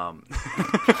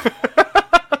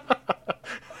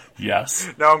 Yes.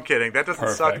 No, I'm kidding. That doesn't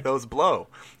suck. Those blow.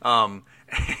 And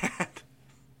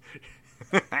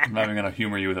I'm not even going to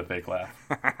humor you with a fake laugh.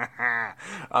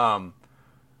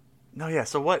 No, yeah.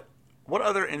 So what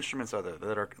other instruments are there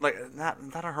that are like not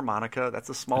a harmonica? That's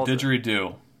a small. A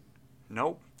didgeridoo.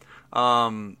 Nope.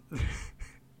 I'm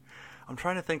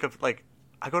trying to think of like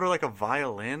I go to like a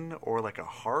violin or like a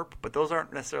harp, but those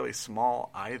aren't necessarily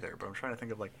small either. But I'm trying to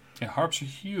think of like yeah, harps are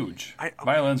huge.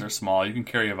 Violins are small. You can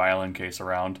carry a violin case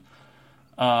around.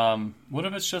 What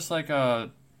if it's just like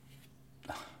a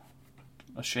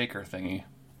shaker thingy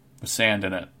with sand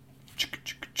in it?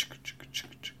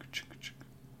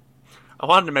 I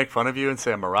wanted to make fun of you and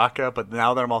say a maraca, but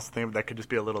now that I'm also thinking that could just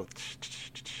be a little,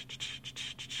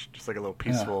 just like a little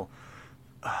peaceful.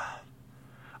 Yeah.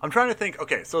 I'm trying to think.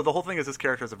 Okay, so the whole thing is this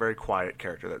character is a very quiet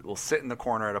character that will sit in the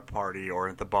corner at a party or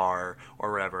at the bar or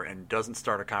wherever and doesn't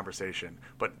start a conversation,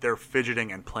 but they're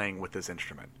fidgeting and playing with this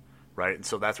instrument, right? And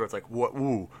so that's where it's like, what?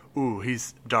 Ooh,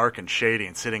 he's dark and shady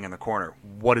and sitting in the corner.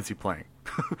 What is he playing?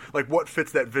 Like, what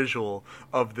fits that visual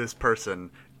of this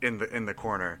person in the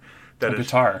corner? That is,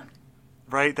 guitar.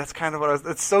 Right, that's kind of what I was.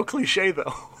 It's so cliche,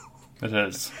 though. It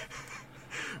is.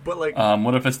 But like,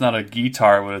 what if it's not a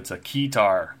guitar, but it's a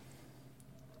keytar?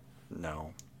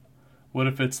 No. What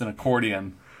if it's an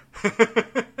accordion?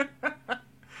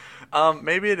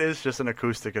 Maybe it is just an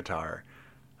acoustic guitar.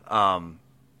 Can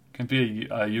it be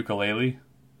a ukulele?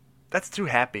 That's too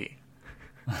happy.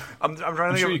 I'm trying to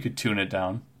think. Sure, you could tune it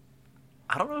down.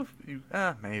 I don't know if you.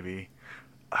 Maybe.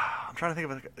 I'm trying to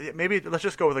think of it. Maybe let's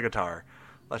just go with a guitar.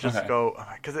 Let's just go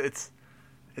because it's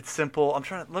simple.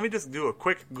 Let me just do a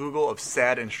quick Google of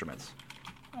sad instruments.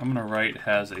 I'm gonna write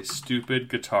has a stupid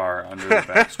guitar under the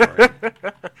backstory.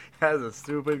 Has a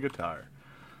stupid guitar.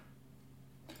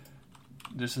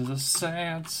 This is a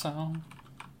sad song.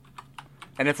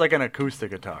 And it's like an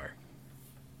acoustic guitar.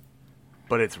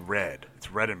 But it's red.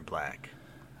 It's red and black.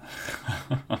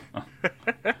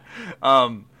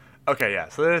 Okay, yeah.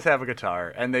 So they just have a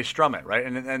guitar and they strum it, right?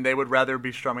 And they would rather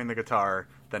be strumming the guitar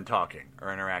than talking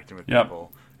or interacting with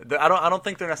people. I don't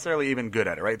think they're necessarily even good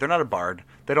at it, right? They're not a bard.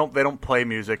 They don't play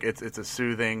music. It's a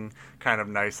soothing, kind of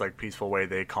nice, like peaceful way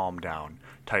they calm down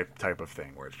type of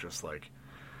thing, where it's just like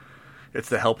it's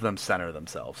to help them center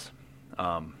themselves,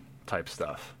 type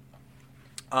stuff.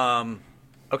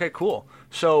 Okay, cool.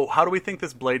 So how do we think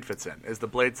this blade fits in? Is the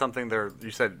blade something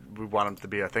you said we want them to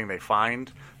be a thing they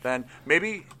find? Then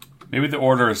maybe the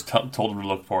order is told them to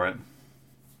look for it.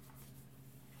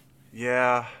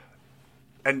 Yeah.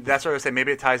 And that's what I was saying.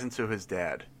 Maybe it ties into his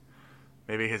dad.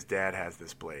 Maybe his dad has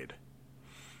this blade.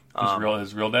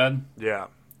 His real dad? Yeah.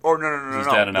 Or no. Is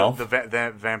his dad an elf? The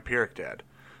vampiric dad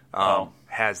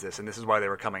has this, and this is why they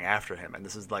were coming after him. And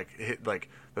this is like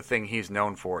the thing he's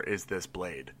known for is this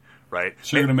blade, right?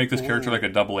 So you're going to make this character like a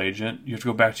double agent? You have to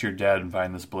go back to your dad and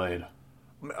find this blade.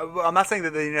 I'm not saying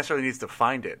that he necessarily needs to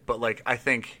find it, but like I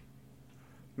think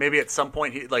maybe at some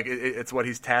point it's what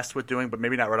he's tasked with doing, but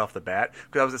maybe not right off the bat.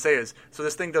 Because I was to say is, so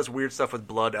this thing does weird stuff with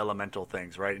blood elemental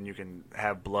things, right? And you can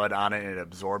have blood on it, and it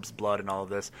absorbs blood and all of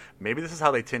this. Maybe this is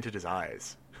how they tinted his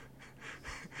eyes.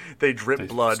 They drip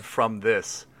blood from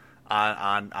this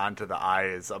onto the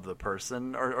eyes of the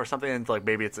person or something. And like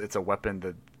maybe it's a weapon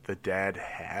that the dad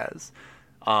has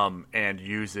and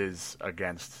uses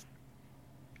against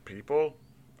people.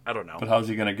 I don't know. But how's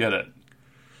he going to get it?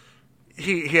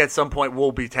 He at some point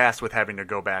will be tasked with having to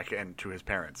go back and to his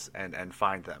parents and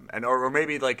find them, and or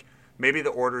maybe the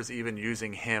Order's even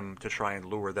using him to try and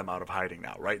lure them out of hiding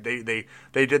now, right? They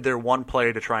did their one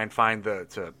play to try and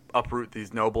to uproot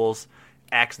these nobles,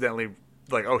 accidentally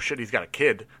like, oh shit, he's got a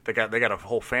kid. They got a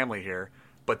whole family here,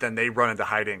 but then they run into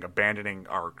hiding, abandoning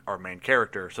our main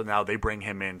character. So now they bring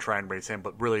him in, try and raise him,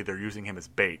 but really they're using him as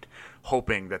bait,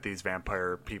 hoping that these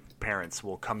vampire parents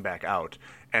will come back out.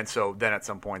 And so then at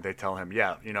some point they tell him,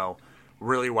 yeah,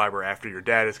 really why we're after your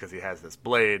dad is because he has this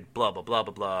blade, blah, blah, blah,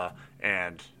 blah, blah,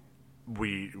 and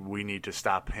we need to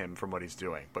stop him from what he's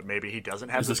doing. But maybe he doesn't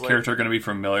have this character going to be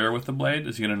familiar with the blade?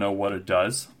 Is he going to know what it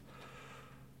does?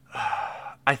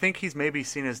 I think he's maybe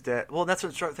seen his dad. Well, that's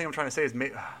the thing I'm trying to say is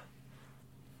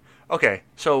okay,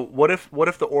 so what if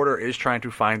the Order is trying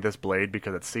to find this blade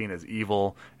because it's seen as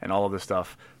evil and all of this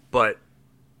stuff, but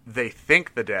they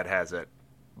think the dad has it,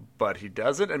 but he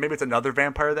doesn't, and maybe it's another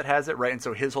vampire that has it, right? And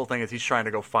so his whole thing is he's trying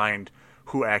to go find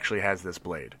who actually has this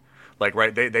blade. Like,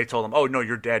 right, they told him, oh, no,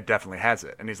 your dad definitely has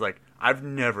it. And he's like, I've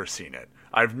never seen it.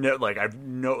 I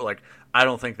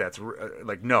don't think that's,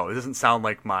 no, it doesn't sound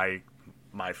like my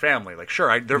family. Like,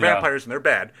 sure, they're vampires and they're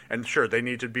bad, and sure, they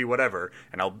need to be whatever,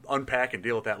 and I'll unpack and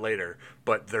deal with that later,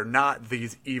 but they're not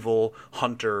these evil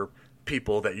hunter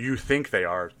people that you think they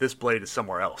are. This blade is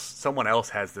somewhere else. Someone else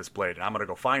has this blade, and I'm going to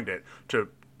go find it to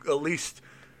at least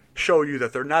show you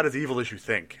that they're not as evil as you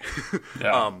think.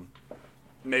 Yeah.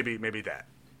 Maybe that,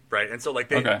 right? And so like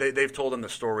they've told him the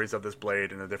stories of this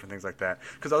blade and the different things like that.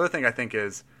 Because the other thing I think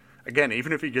is, again,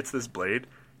 even if he gets this blade,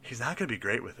 he's not going to be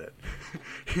great with it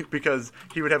because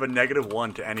he would have a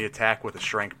 -1 to any attack with a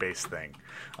strength-based thing.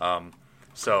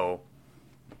 So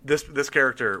this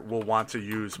character will want to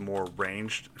use more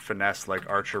ranged finesse like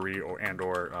archery or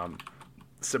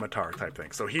scimitar type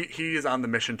thing. So he is on the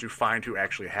mission to find who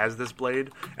actually has this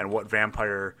blade and what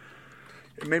vampire.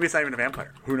 Maybe it's not even a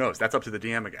vampire. Who knows? That's up to the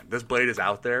DM again. This blade is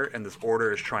out there, and this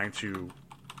order is trying to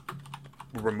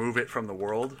remove it from the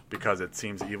world because it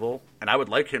seems evil. And I would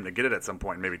like him to get it at some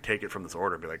point and maybe take it from this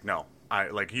order and be like, no,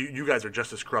 you guys are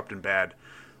just as corrupt and bad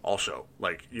also.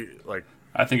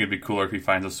 I think it'd be cooler if he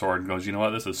finds a sword and goes, you know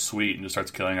what, this is sweet, and just starts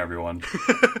killing everyone.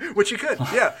 Which he could.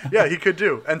 Yeah, he could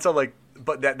do. And so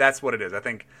but that's what it is. I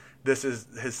think this is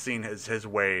his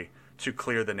way to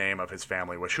clear the name of his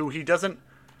family, who he doesn't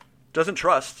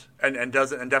trust and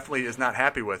definitely is not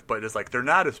happy with, but it's like they're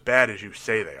not as bad as you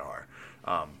say they are.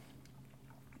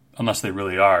 Unless they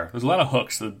really are. There's a lot of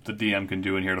hooks that the DM can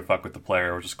do in here to fuck with the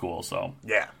player, which is cool. So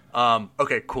yeah.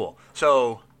 Okay. Cool.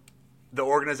 So the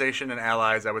organization and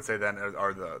allies, I would say then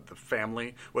are the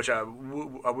family, which we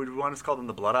want to call them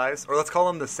the Blood Eyes, or let's call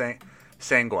them the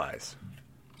Sanguis.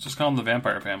 Just call them the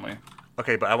Vampire Family.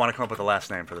 Okay, but I want to come up with a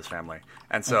last name for this family.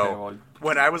 And so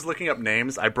when I was looking up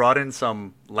names, I brought in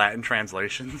some Latin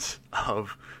translations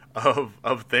of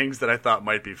things that I thought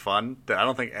might be fun, that I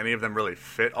don't think any of them really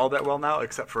fit all that well now,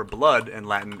 except for blood in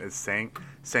Latin is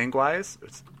sanguis.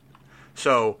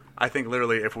 So I think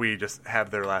literally if we just have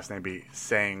their last name be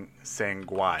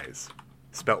sanguis,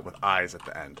 spelt with I's at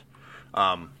the end.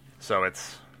 So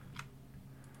it's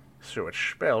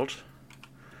spelled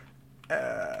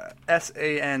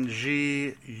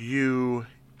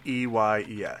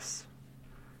Sangueyes.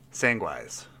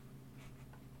 Sanguis.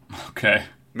 Okay.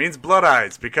 Means blood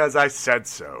eyes because I said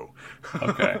so.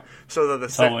 Okay. So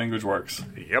that's how language works.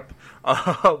 Yep.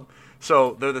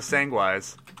 So they're the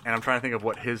Sanguis, and I'm trying to think of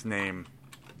what his name.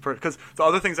 Because the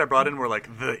other things I brought in were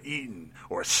like the eaten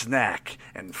or snack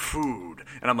and food,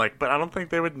 and I'm like, but I don't think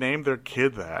they would name their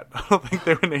kid that. I don't think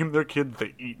they would name their kid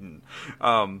the eaten.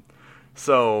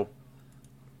 So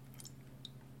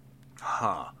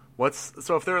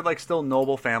if they're like still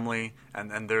noble family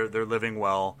and they're living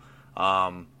well,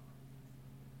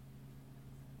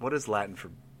 what is Latin for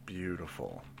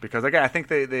beautiful? Because again, I think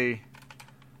they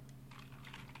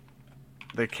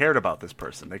cared about this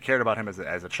person. They cared about him as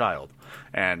a child,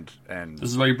 and this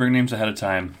is why you bring names ahead of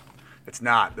time. It's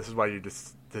not. This is why you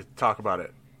just to talk about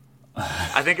it.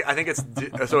 I think it's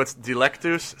so it's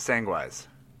Delectus Sanguis.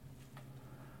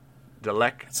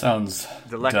 Sounds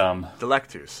dumb.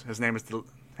 Delectus. His name is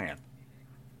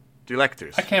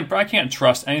Delectus. I can't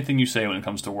trust anything you say when it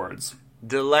comes to words.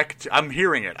 I'm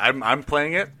hearing it. I'm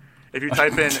playing it. If you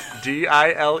type in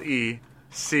Dilectuse,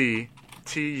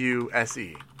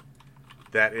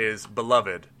 that is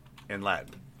beloved in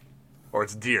Latin, or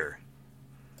it's dear.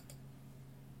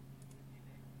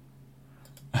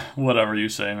 Whatever you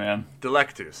say, man.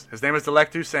 Delectus. His name is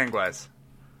Delectus Sanguis.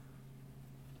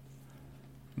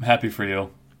 I'm happy for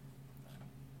you.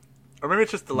 Or maybe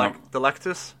it's just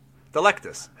Delectus.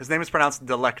 Delectus. His name is pronounced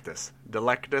Delectus.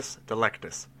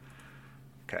 Delectus.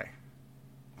 Okay.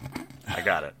 I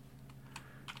got it.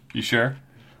 You sure?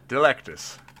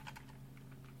 Delectus.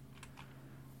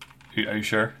 Are you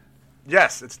sure?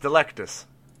 Yes, it's Delectus.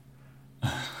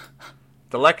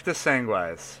 Delectus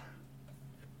Sanguis.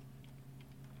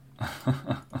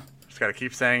 Just gotta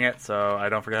keep saying it so I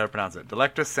don't forget how to pronounce it.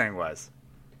 Delectus Sanguis.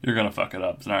 You're gonna fuck it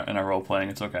up in our role playing.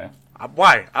 It's okay.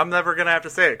 Why? I'm never gonna have to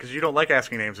say it because you don't like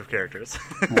asking names of characters.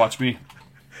 Watch me.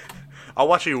 I'll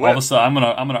watch you win. All of a sudden,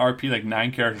 I'm gonna RP like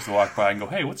 9 characters to walk by and go,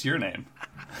 "Hey, what's your name?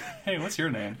 Hey, what's your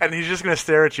name?" And he's just gonna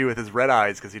stare at you with his red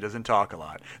eyes because he doesn't talk a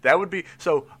lot. That would be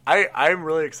so. I'm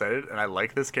really excited and I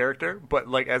like this character, but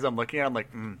like as I'm looking at, it, I'm like,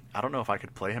 I don't know if I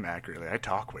could play him accurately. I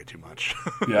talk way too much.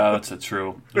 Yeah, that's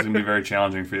true. It's gonna be very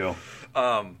challenging for you.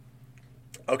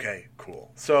 Okay,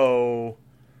 cool. So,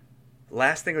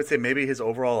 last thing I would say, maybe his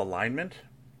overall alignment.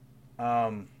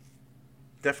 I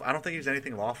don't think he's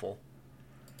anything lawful.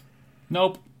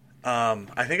 Nope.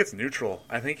 I think it's neutral.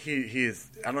 I think he is.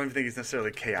 I don't even think he's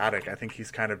necessarily chaotic. I think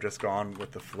he's kind of just gone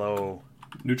with the flow.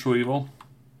 Neutral evil.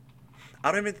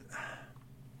 I don't even.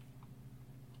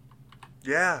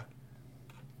 Yeah.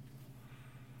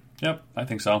 Yep, I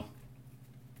think so.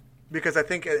 Because I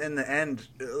think in the end,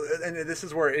 and this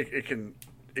is where it can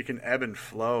ebb and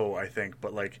flow. I think,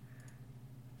 but like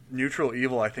neutral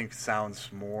evil, I think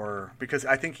sounds more because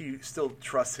I think he still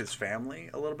trusts his family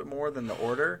a little bit more than the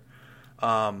order.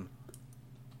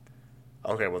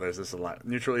 Okay, well, there's this alignment.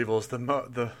 Neutral evil is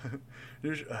neutral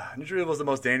evil is the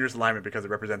most dangerous alignment because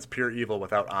it represents pure evil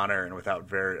without honor and without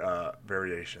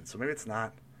variation. So maybe it's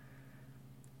not.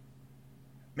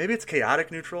 Maybe it's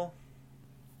chaotic neutral.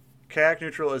 Chaotic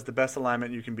neutral is the best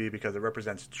alignment you can be because it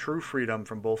represents true freedom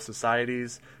from both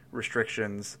society's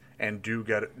restrictions and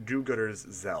do-gooders'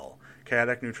 zeal.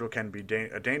 Chaotic neutral can be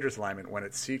a dangerous alignment when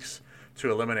it seeks to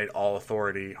eliminate all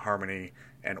authority, harmony,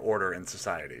 and order in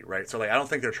society, right? So, like, I don't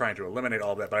think they're trying to eliminate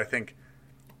all of that, but I think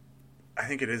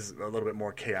it is a little bit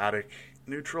more chaotic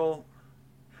neutral,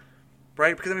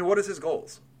 right? Because, I mean, what is his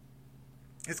goals?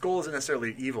 His goal isn't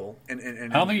necessarily evil. I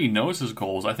don't think he knows his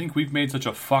goals. I think we've made such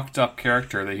a fucked up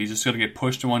character that he's just going to get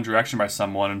pushed in one direction by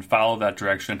someone and follow that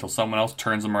direction until someone else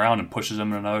turns him around and pushes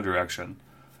him in another direction.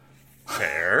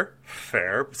 Fair.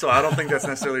 So I don't think that's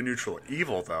necessarily neutral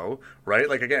evil, though, right?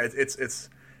 Like, again,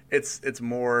 it's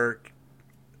more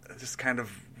just kind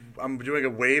of, I'm doing a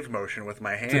wave motion with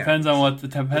my hand. Depends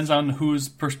on whose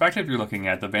perspective you're looking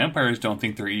at. The vampires don't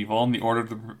think they're evil, and the Order of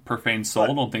the Profane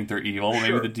Soul don't think they're evil. Sure.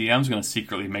 Maybe the DM's going to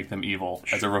secretly make them evil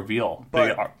as a reveal.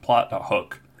 Big plot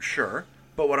hook. Sure,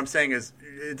 but what I'm saying is,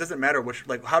 it doesn't matter which.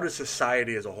 Like, how does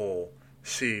society as a whole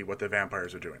see what the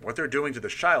vampires are doing? What they're doing to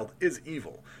this child is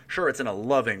evil. Sure, it's in a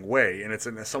loving way, and it's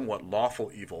in a somewhat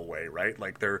lawful evil way, right?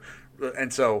 Like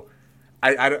and so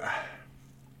I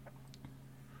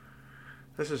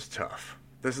This is tough.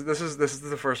 This is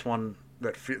the first one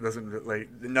that doesn't,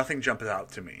 like, nothing jumps out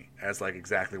to me as, like,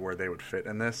 exactly where they would fit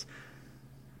in this.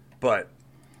 But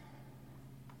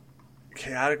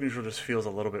chaotic neutral just feels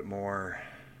a little bit more,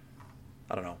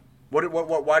 I don't know.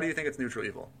 Why do you think it's neutral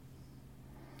evil?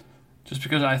 Just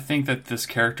because I think that this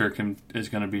character is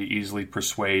going to be easily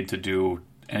persuaded to do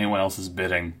anyone else's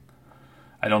bidding.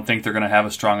 I don't think they're going to have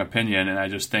a strong opinion, and I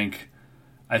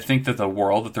think that the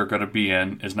world that they're going to be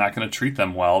in is not going to treat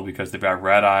them well because they've got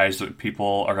red eyes.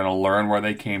 People are going to learn where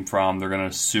they came from. They're going to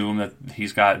assume that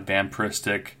he's got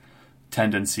vampiristic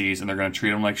tendencies, and they're going to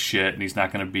treat him like shit, and he's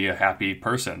not going to be a happy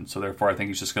person. So therefore, I think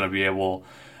he's just going to be able.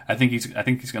 I think he's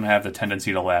going to have the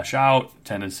tendency to lash out,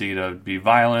 tendency to be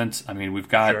violent. I mean, we've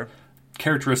got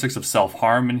characteristics of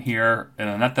self-harm in here,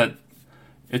 and not that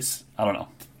it's. I don't know.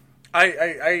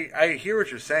 I hear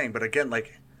what you're saying, but again,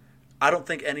 like, I don't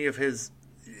think any of his.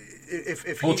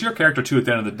 It's your character too at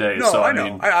the end of the day. No, so I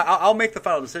know. I'll make the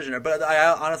final decision, but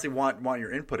I honestly want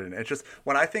your input in it. It's just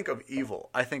when I think of evil,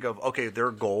 I think of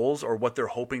their goals or what they're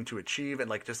hoping to achieve, and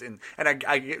like just in. And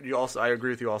I get you also. I agree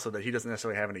with you also that he doesn't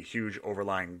necessarily have any huge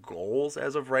overlying goals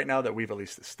as of right now that we've at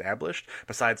least established.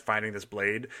 Besides finding this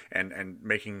blade and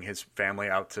making his family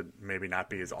out to maybe not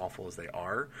be as awful as they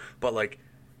are, but like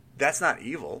that's not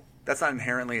evil. That's not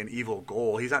inherently an evil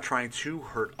goal. He's not trying to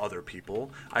hurt other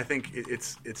people. I think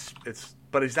it's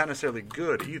but he's not necessarily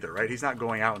good either, right? He's not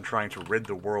going out and trying to rid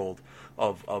the world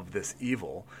of this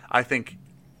evil. I think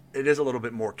it is a little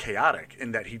bit more chaotic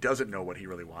in that he doesn't know what he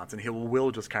really wants, and he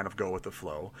will just kind of go with the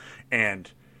flow.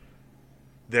 And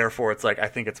therefore, it's like, I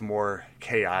think it's more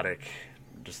chaotic,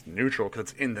 just neutral, because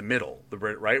it's in the middle,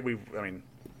 right?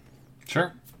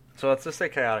 Sure. So let's just say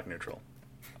chaotic neutral.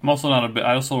 I'm also not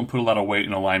I also don't put a lot of weight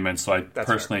in alignment, so That's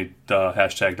personally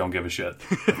hashtag don't give a shit.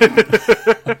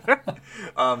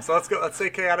 So let's say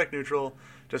chaotic neutral,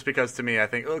 just because to me I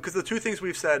think because the two things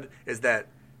we've said is that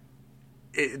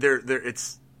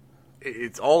it's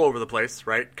all over the place,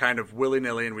 right? Kind of willy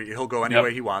nilly, and he'll go any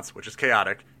way he wants, which is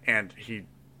chaotic, and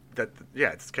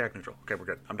it's chaotic neutral. Okay, we're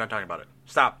good. I'm done talking about it.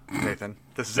 Stop, Nathan.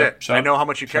 This is it. I know how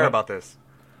much you care about this.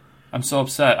 I'm so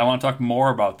upset. I want to talk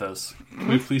more about this. Can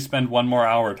we please spend one more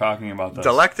hour talking about this?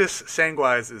 Delectus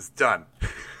Sanguise is done.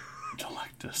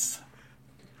 Delectus.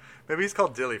 Maybe he's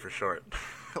called Dilly for short.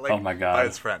 Oh my god. By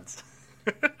his friends.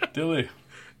 Dilly.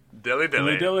 Dilly.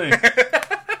 Dilly.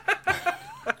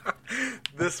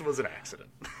 This was an accident.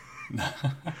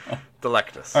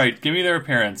 Delectus. All right, give me their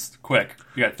appearance. Quick.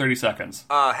 You got 30 seconds.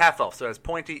 Half-elf, so has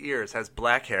pointy ears, has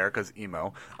black hair, because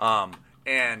emo.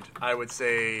 And I would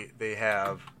say they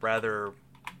have rather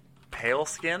pale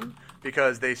skin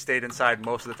because they stayed inside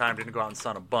most of the time, didn't go out in the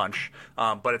sun a bunch.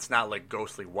 But it's not like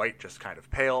ghostly white, just kind of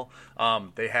pale.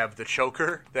 They have the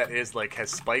choker that is like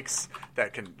has spikes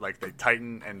that can like they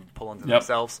tighten and pull into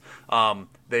themselves.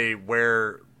 They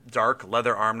wear dark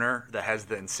leather armor that has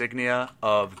the insignia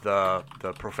of the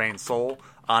Profane Soul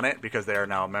on it because they are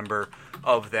now a member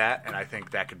of that. And I think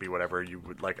that could be whatever you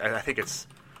would like. I think it's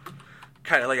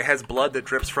kind of like it has blood that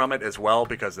drips from it as well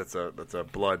because it's a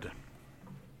blood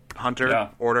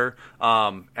hunter order,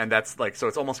 and that's like so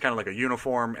it's almost kind of like a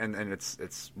uniform, and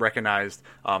it's recognized.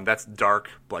 That's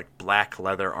dark like black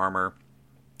leather armor,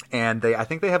 and I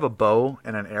think they have a bow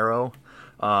and an arrow,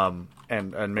 and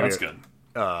maybe that's good.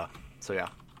 So yeah,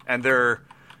 and they're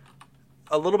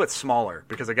a little bit smaller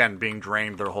because, again, being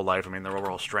drained their whole life. I mean, their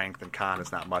overall strength and con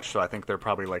is not much. So I think they're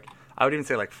probably like, I would even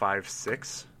say like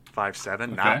 5'6",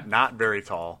 5'7", Okay. not very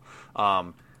tall.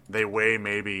 They weigh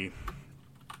maybe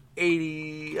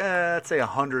 80, let's say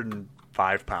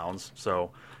 105 pounds.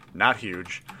 So not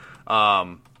huge.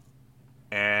 And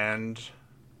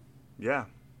yeah.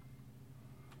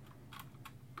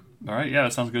 All right, yeah,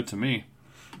 that sounds good to me.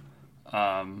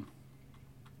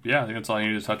 Yeah, I think that's all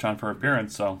you need to touch on for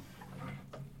appearance. So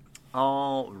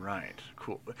All right.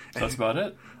 Cool. that's about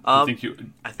it. I think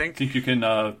think you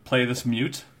can play this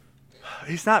mute?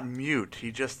 he's not mute.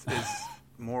 He just is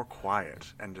more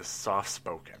quiet and just soft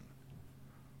spoken.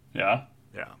 Yeah.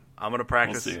 Yeah. I'm gonna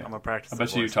practice. We'll see. I'm gonna practice. I the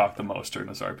bet you voice. talk the most during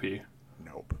this RP.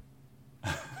 Nope.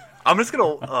 I'm just gonna.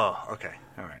 Oh, okay.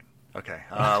 All right. Okay.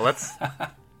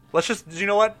 Let's just. You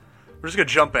know what? We're just gonna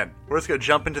jump in. We're just gonna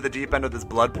jump into the deep end of this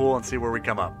blood pool and see where we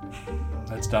come up.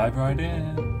 Let's dive right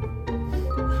in.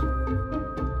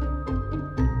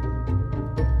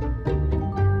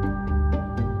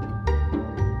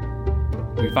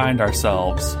 We find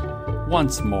ourselves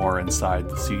once more inside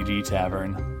the CD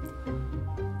Tavern.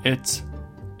 It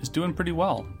is doing pretty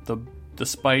well.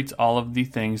 Despite all of the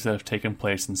things that have taken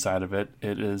place inside of it,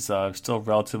 it is still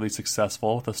relatively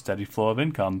successful with a steady flow of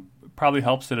income. It probably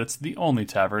helps that it's the only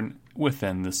tavern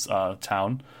within this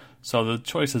town, so the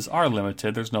choices are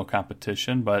limited. There's no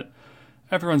competition, but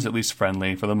everyone's at least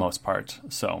friendly for the most part,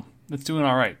 so it's doing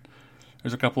all right.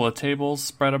 There's a couple of tables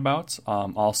spread about,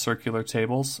 all circular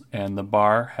tables, and the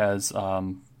bar has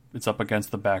it's up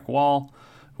against the back wall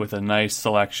with a nice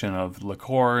selection of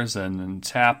liqueurs and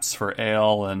taps for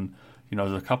ale, and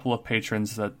there's a couple of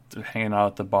patrons that are hanging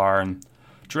out at the bar, and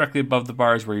directly above the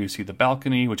bar is where you see the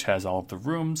balcony, which has all of the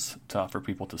rooms for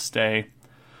people to stay.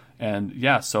 And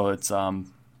yeah, so it's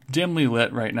dimly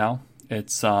lit right now.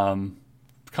 It's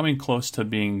coming close to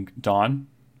being dawn,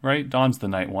 right? Dawn's the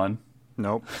night one.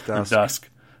 Nope. Or dusk.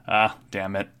 Ah,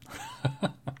 damn it.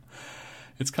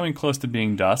 It's coming close to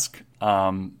being dusk.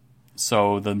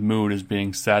 So the mood is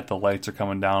being set. The lights are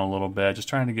coming down a little bit. Just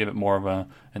trying to give it more of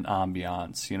an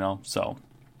ambiance, So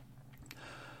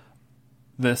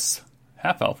this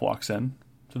half-elf walks in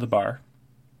to the bar.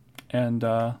 And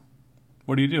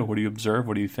what do you do? What do you observe?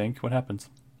 What do you think? What happens?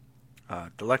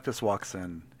 Delectus walks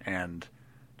in and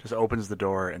just opens the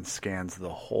door and scans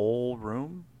the whole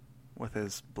room with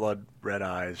his blood red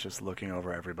eyes, just looking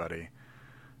over everybody.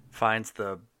 Finds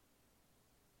the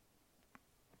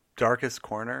darkest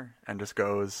corner and just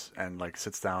goes and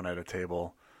sits down at a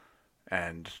table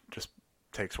and just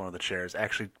takes one of the chairs.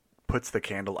 Actually puts the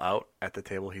candle out at the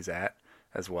table he's at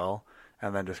as well,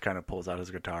 and then just kind of pulls out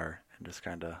his guitar and just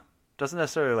kind of doesn't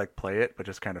necessarily play it, but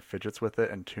just kind of fidgets with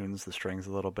it and tunes the strings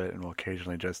a little bit, and will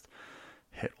occasionally just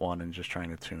hit one and just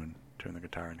trying to tune the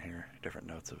guitar and hear different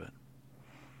notes of it.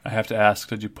 I have to ask,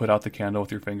 did you put out the candle with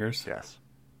your fingers? Yes.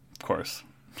 Of course.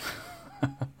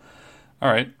 All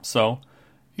right, so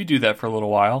you do that for a little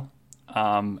while,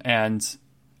 and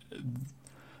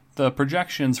the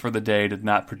projections for the day did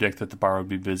not predict that the bar would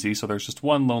be busy, so there's just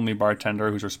one lonely bartender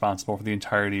who's responsible for the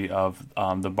entirety of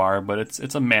the bar, but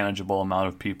it's a manageable amount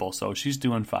of people, so she's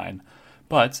doing fine.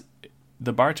 But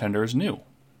the bartender is new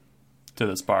to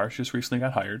this bar. She just recently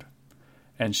got hired,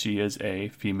 and she is a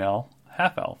female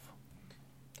half-elf.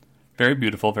 Very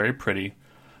beautiful, very pretty.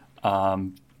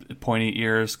 Pointy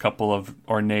ears, couple of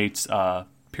ornate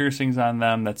piercings on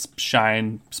them that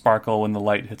shine, sparkle when the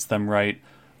light hits them right.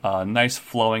 Nice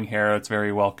flowing hair that's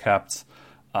very well kept.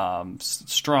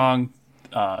 Strong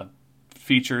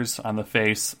features on the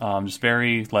face. Just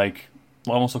very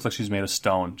almost looks like she's made of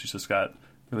stone. She's just got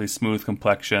really smooth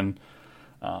complexion.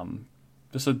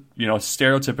 Just a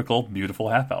stereotypical beautiful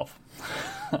half elf.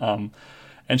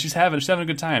 And she's having a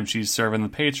good time. She's serving the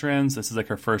patrons. This is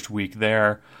her first week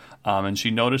there, and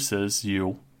she notices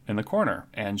you in the corner,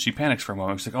 and she panics for a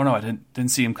moment. She's like, "Oh no, I didn't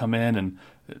see him come in, and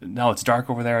now it's dark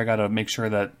over there. I got to make sure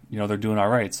that they're doing all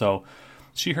right." So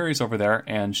she hurries over there,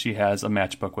 and she has a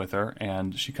matchbook with her,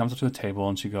 and she comes up to the table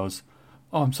and she goes,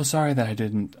 "Oh, I'm so sorry that I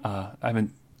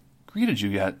haven't greeted you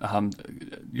yet.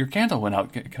 Your candle went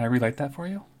out. Can I relight that for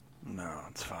you?" No,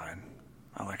 it's fine.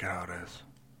 I like it how it is.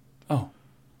 Oh,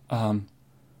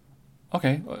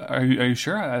 okay. Are you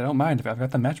sure? I don't mind. I've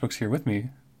got the matchbooks here with me.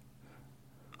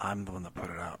 I'm the one that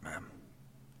put it out, ma'am.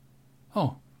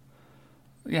 Oh,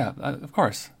 yeah, of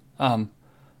course. Well,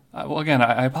 again,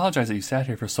 I apologize that you sat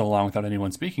here for so long without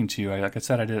anyone speaking to you. Like I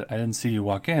said, I didn't see you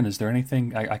walk in. Is there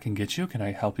anything I can get you? Can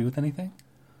I help you with anything?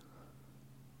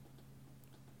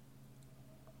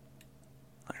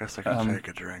 I guess I can take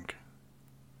a drink.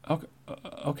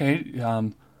 Okay.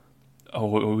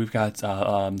 oh, we've got,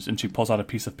 and she pulls out a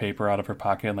piece of paper out of her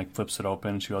pocket and like flips it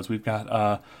open. And she goes, we've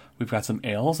got some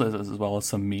ales as well as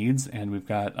some meads, and we've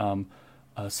got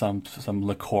some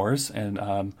liqueurs, and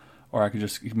or I could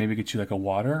just maybe get you like a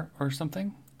water or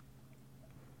something.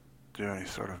 Do you have any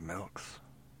sort of milks?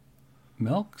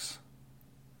 Milks?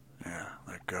 Yeah,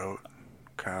 like goat,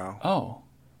 cow.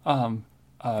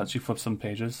 She flips some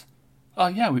pages.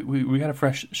 Yeah, we got a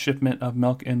fresh shipment of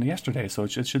milk in yesterday, so it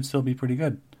should still be pretty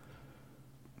good.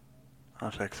 I'll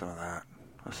take some of that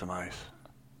with some ice.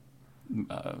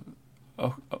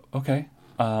 Okay.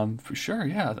 For sure,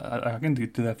 yeah, I can do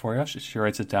that for you. She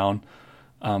writes it down,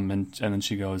 and then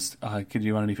she goes, "Do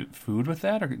you want any food with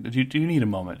that, or do you need a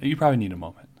moment? You probably need a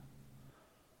moment."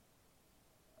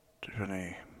 Do you have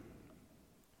any?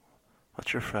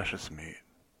 What's your freshest meat?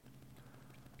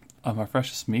 Our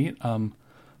freshest meat.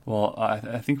 Well,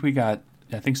 I think we got.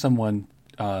 I think someone.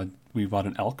 We bought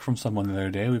an elk from someone the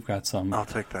other day. We've got some. I'll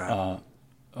take that.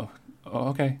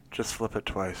 Okay. Just flip it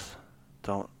twice.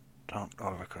 Don't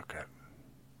overcook it.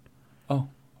 Oh,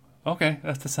 okay.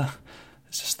 That's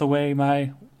it's just the way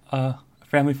my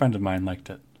family friend of mine liked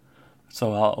it.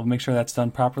 So I'll make sure that's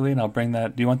done properly, and I'll bring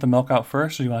that. Do you want the milk out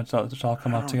first, or do you want it to all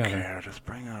come out together? I don't care. Just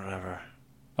bring out whatever.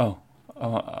 Oh,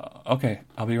 okay.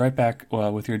 I'll be right back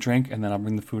with your drink, and then I'll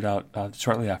bring the food out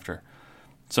shortly after.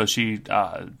 So she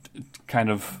kind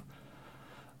of,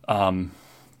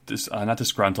 not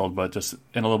disgruntled, but just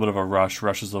in a little bit of a rush,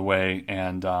 rushes away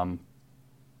and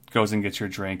goes and gets your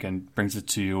drink and brings it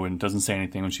to you and doesn't say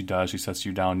anything when she does. She sets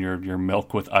you down your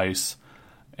milk with ice.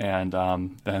 And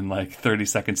then like 30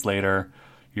 seconds later,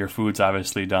 your food's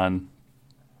obviously done.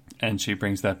 And she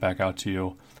brings that back out to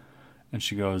you. And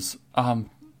she goes,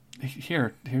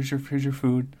 here's your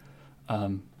food.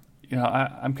 I'm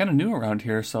kind of new around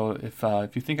here, so if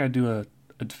you think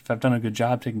if I've done a good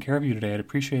job taking care of you today, I'd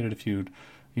appreciate it if you'd,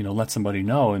 let somebody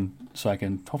know, and so I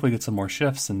can hopefully get some more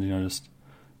shifts and just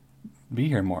be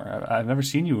here more. I've never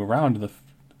seen you around.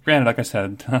 Granted, like I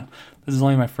said, this is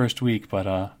only my first week,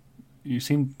 but you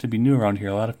seem to be new around here.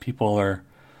 A lot of people are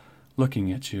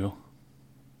looking at you.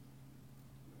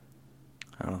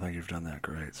 I don't think you've done that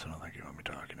great, so I don't think you want me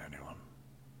talking to anyone.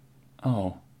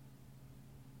 Oh.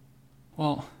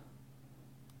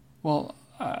 Well,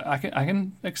 I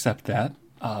can accept that.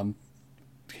 Can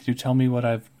you tell me what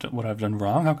I've done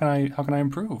wrong? How can I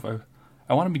improve?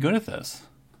 I want to be good at this.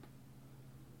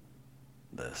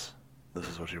 This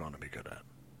is what you want to be good at.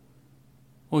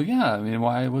 Well, yeah. I mean,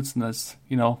 why? What's this?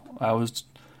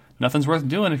 Nothing's worth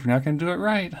doing if you're not going to do it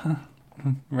right,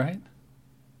 right?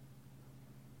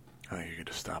 I think you could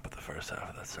just stop at the first half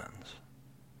of that sentence.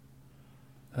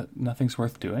 Nothing's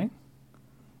worth doing?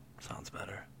 Sounds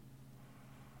better.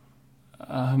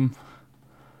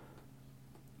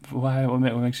 Why? What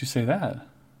makes you say that?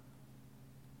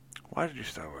 Why did you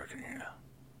start working here?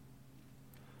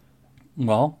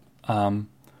 Well,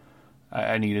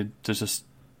 I needed to just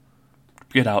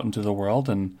get out into the world,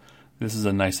 and this is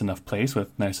a nice enough place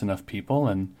with nice enough people,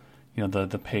 and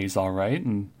the pay's all right,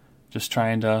 and just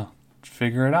trying to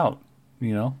figure it out.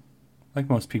 Like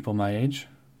most people my age.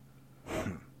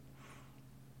 You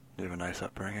have a nice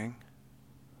upbringing?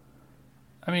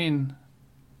 I mean,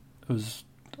 I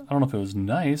don't know if it was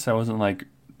nice. I wasn't like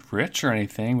rich or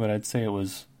anything, but I'd say it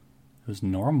was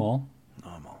normal.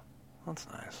 Normal. That's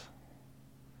nice.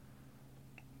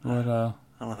 What I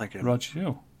don't think what about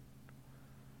you?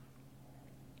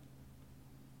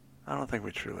 I don't think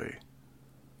we truly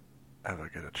ever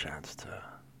get a chance to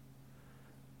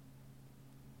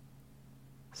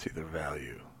see the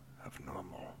value of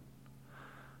normal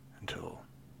until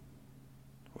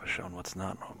we're shown what's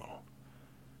not normal.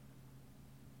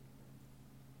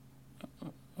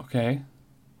 Okay.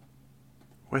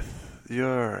 With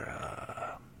your,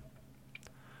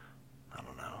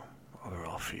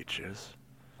 overall features,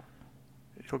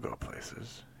 you'll go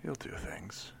places, you'll do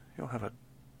things, you'll have a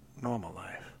normal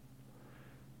life.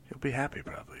 You'll be happy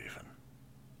probably even.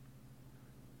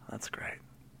 That's great.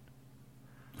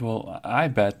 Well, I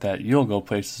bet that you'll go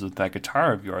places with that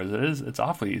guitar of yours. It's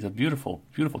a beautiful,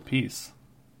 beautiful piece.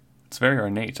 It's very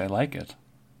ornate. I like it.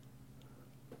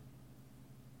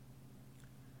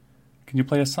 Can you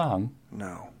play a song?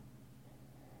 No.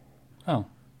 Oh.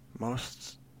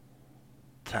 Most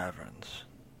taverns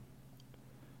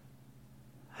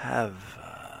have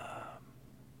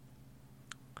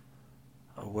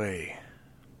a way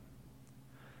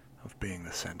of being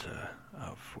the center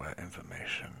of where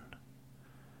information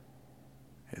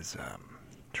is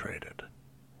traded.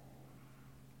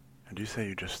 And you say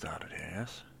you just started here,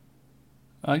 yes?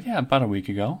 Yeah, about a week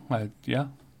ago. Yeah.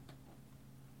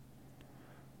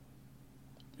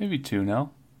 Maybe 2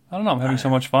 now. I don't know. I'm having so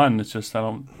much fun. It's just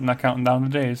I'm not counting down the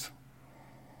days.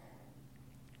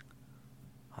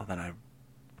 Well, then I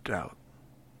doubt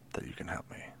that you can help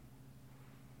me.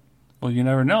 Well, you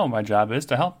never know. My job is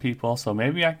to help people, so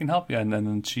maybe I can help you. And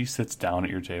then she sits down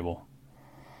at your table.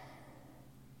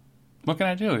 What can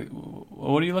I do?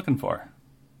 What are you looking for?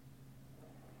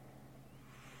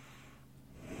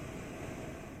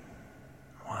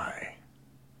 Why?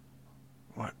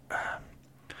 What?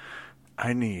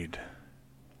 I need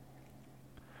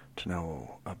to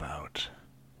know about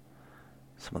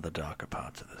some of the darker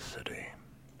parts of the city.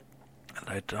 And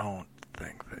I don't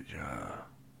think that you're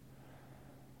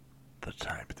the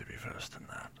type to be versed in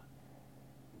that.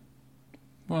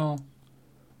 Well,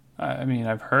 I mean,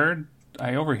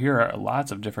 I overhear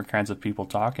lots of different kinds of people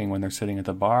talking when they're sitting at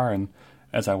the bar, and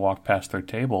as I walk past their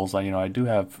tables, I do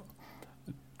have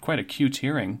quite acute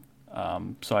hearing,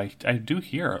 so I do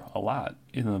hear a lot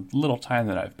in the little time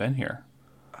that I've been here.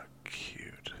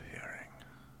 Acute hearing.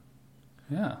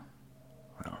 Yeah.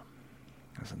 Well,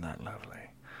 isn't that lovely?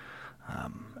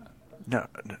 No.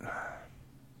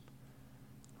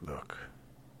 Look,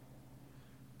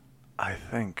 I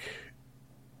think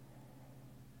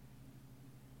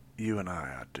you and I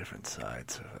are different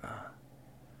sides of a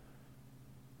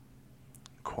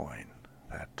coin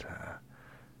that,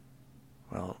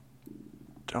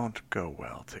 don't go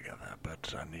well together,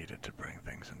 but are needed to bring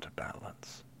things into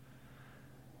balance.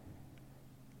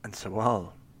 And so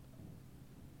while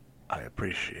I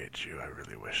appreciate you, I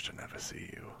really wish to never see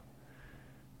you.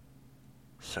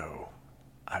 So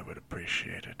I would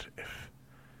appreciate it if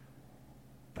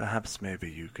perhaps maybe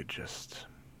you could just...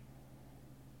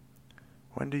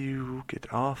 When do you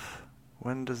get off?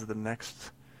 When does the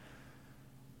next...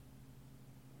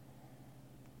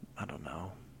 I don't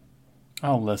know.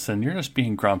 Oh, listen, you're just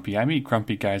being grumpy. I meet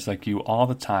grumpy guys like you all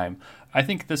the time. I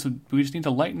think we just need to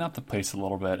lighten up the place a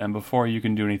little bit, and before you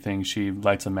can do anything, she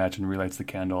lights a match and relights the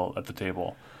candle at the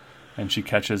table. And she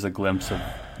catches a glimpse of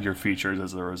your features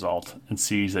as a result and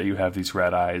sees that you have these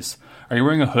red eyes. Are you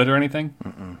wearing a hood or anything?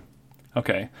 Mm-mm.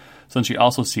 Okay. So then she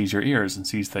also sees your ears and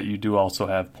sees that you do also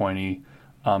have pointy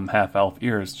half-elf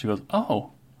ears. She goes,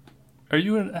 oh, are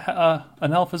you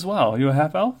an elf as well? Are you a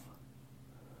half-elf?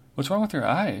 What's wrong with your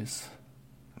eyes?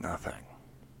 Nothing.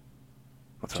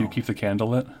 Do you keep the candle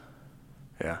lit?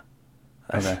 Yeah.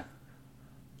 Okay.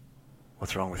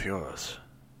 What's wrong with yours?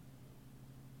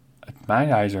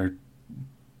 My eyes are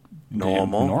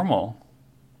normal. Normal.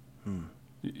 Hmm.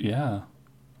 Yeah.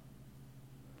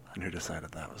 And who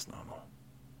decided that was normal?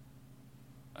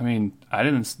 I mean,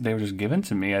 they were just given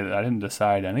to me. I didn't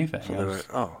decide anything.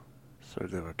 So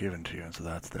they were given to you, and so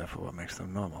that's therefore what makes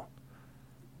them normal.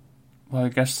 Well, I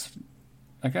guess,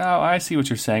 I see what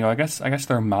you're saying. Well, I guess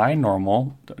they're my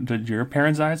normal. Did your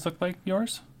parents' eyes look like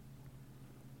yours?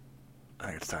 I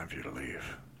think it's time for you to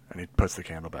leave. And he puts the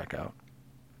candle back out.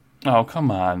 Oh, come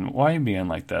on. Why are you being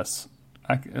like this?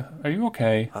 Are you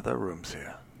okay? Other rooms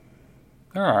here.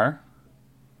 There are.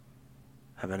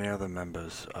 Have any other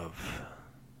members of...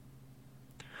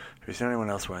 Have you seen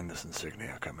anyone else wearing this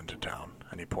insignia come into town?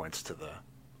 And he points to the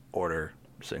order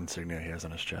insignia he has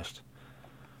on his chest.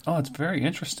 Oh, it's very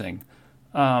interesting.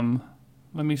 Let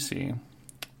me see.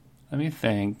 Let me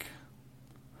think.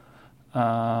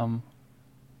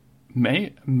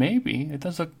 Maybe. It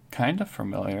does look kind of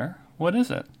familiar. What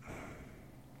is it?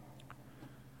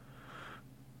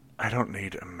 I don't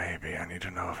need a maybe. I need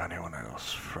to know if anyone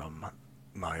else from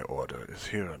my order is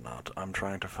here or not. I'm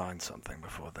trying to find something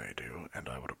before they do, and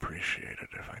I would appreciate it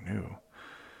if I knew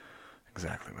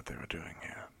exactly what they were doing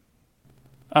here.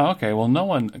 Oh, okay. Well, no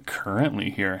one currently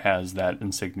here has that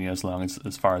insignia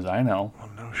as far as I know.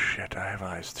 Well, no shit. I have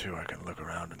eyes, too. I can look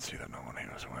around and see that no one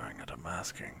here is wearing it. I'm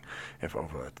asking if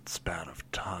over a span of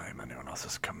time anyone else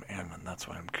has come in, and that's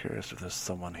why I'm curious if there's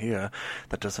someone here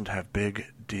that doesn't have big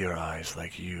deer eyes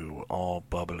like you, all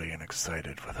bubbly and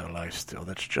excited with her life still,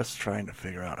 that's just trying to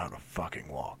figure out how to fucking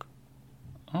walk.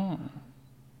 Oh.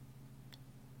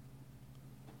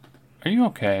 Are you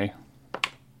okay?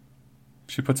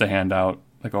 She puts a hand out,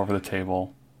 over the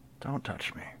table. Don't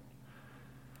touch me.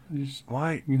 Just,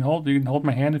 why? You can hold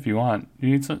my hand if you want.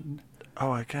 You need some.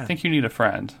 Oh, I can. I think you need a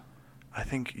friend. I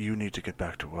think you need to get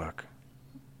back to work.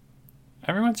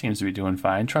 Everyone seems to be doing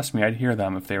fine. Trust me, I'd hear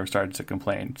them if they were starting to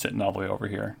complain, sitting all the way over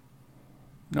here.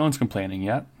 No one's complaining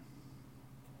yet.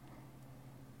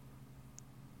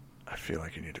 I feel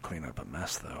like you need to clean up a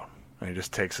mess, though. And he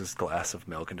just takes his glass of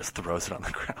milk and just throws it on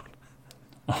the ground.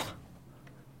 Oh.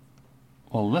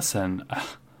 Well, listen,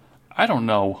 I don't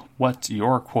know what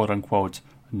your quote-unquote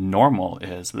normal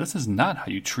is. This is not how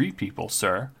you treat people,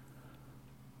 sir.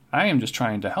 I am just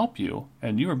trying to help you,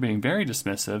 and you are being very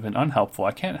dismissive and unhelpful.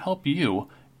 I can't help you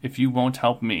if you won't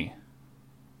help me.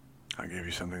 I gave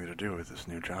you something to do with this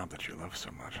new job that you love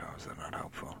so much. How is that not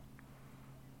helpful?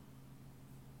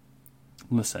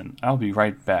 Listen, I'll be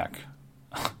right back.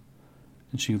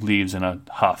 And she leaves in a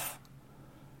huff.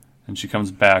 And she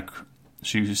comes back.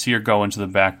 You see her go into the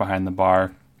back behind the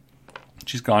bar.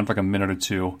 She's gone for like a minute or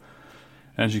two.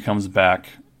 And she comes back,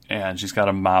 and she's got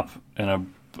a mop and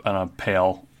a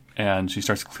pail. And she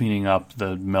starts cleaning up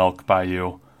the milk by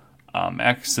you.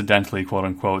 Accidentally, quote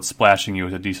unquote, splashing you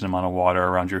with a decent amount of water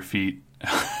around your feet.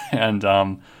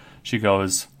 And she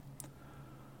goes,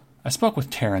 I spoke with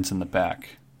Terrence in the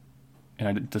back, and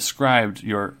I described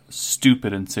your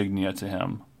stupid insignia to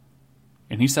him.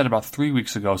 And he said about 3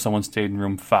 weeks ago someone stayed in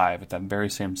room 5 at that very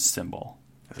same symbol.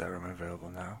 Is that room available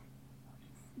now?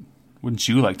 Wouldn't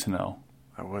you like to know?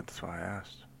 I would, that's why I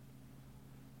asked.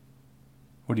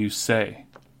 What do you say?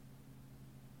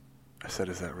 I said,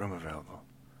 is that room available?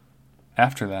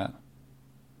 After that?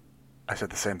 I said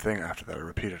the same thing after that. I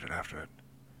repeated it after it.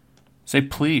 Say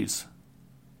please.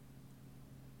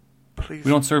 Please?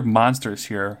 We don't serve monsters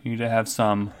here. You need to have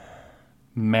some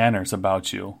manners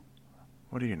about you.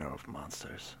 What do you know of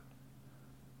monsters?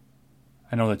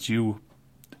 I know that you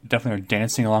definitely are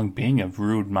dancing along being a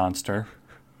rude monster.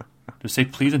 Just say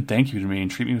please and thank you to me and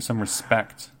treat me with some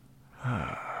respect.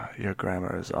 Your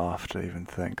grammar is off to even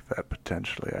think that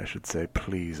potentially I should say,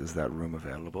 please, is that room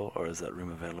available? Or is that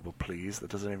room available, please? That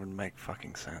doesn't even make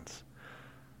fucking sense.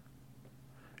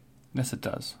 Yes, it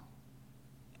does.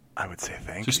 I would say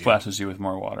thank She you. splashes you with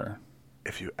more water.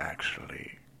 If you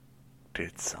actually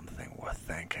did something worth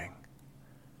thanking.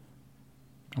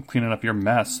 I'm cleaning up your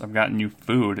mess. I've gotten you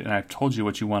food, and I've told you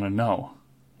what you want to know.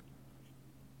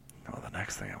 Well, the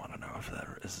next thing I want to know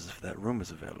is if that room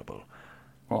is available.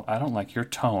 Well, I don't like your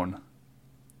tone.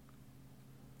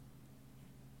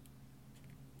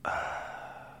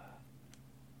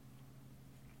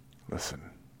 Listen,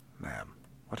 ma'am,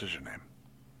 what is your name?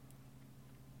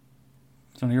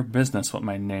 It's none of your business what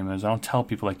my name is. I don't tell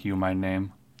people like you my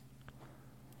name.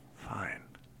 Fine.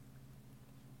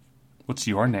 What's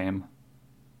your name?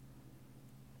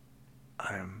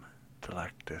 I'm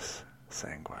Delectus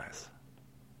Sanguise,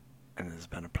 and it has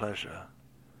been a pleasure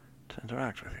to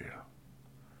interact with you.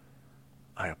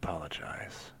 I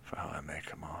apologize for how I may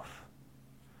come off,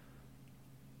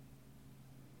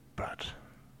 but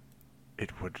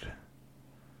it would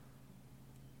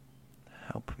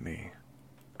help me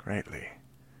greatly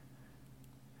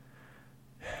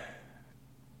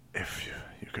if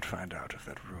you could find out if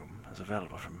that room is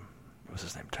available from, what was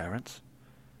his name, Terrence?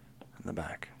 In the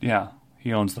back. Yeah,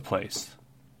 he owns the place.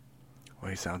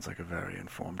 Well, he sounds like a very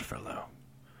informed fellow.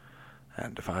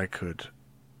 And if I could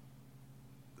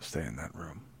stay in that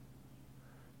room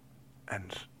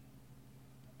and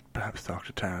perhaps talk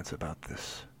to Terrence about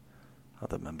this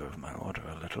other member of my order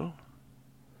a little,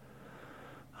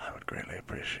 I would greatly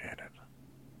appreciate it.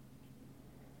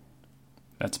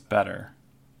 That's better.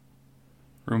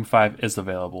 Room 5 is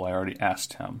available. I already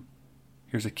asked him.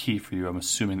 Here's a key for you. I'm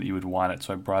assuming that you would want it,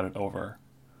 so I brought it over.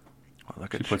 Well,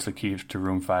 look She at puts you. the key to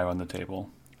room 5 on the table.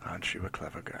 Aren't you a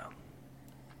clever girl?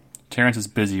 Terrence is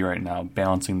busy right now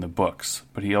balancing the books,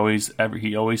 but he always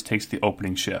takes the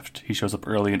opening shift. He shows up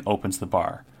early and opens the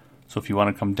bar. So if you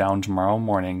want to come down tomorrow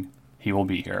morning, he will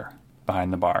be here,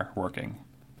 behind the bar, working.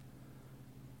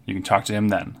 You can talk to him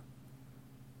then.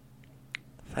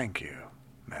 Thank you,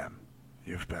 ma'am.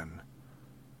 You've been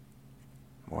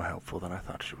more helpful than I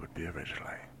thought you would be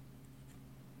originally.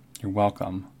 You're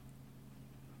welcome.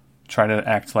 Try to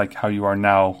act like how you are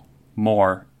now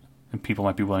more, and people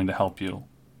might be willing to help you.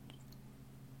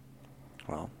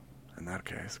 Well, in that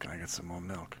case, can I get some more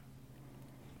milk?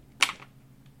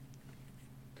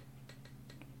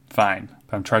 Fine,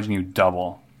 but I'm charging you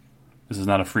double. This is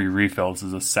not a free refill. This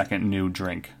is a second new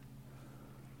drink.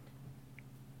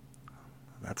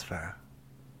 That's fair.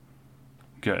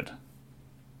 Good.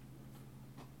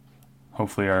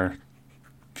 Hopefully our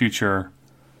future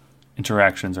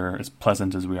interactions are as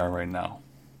pleasant as we are right now.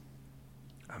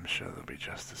 I'm sure they'll be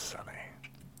just as sunny.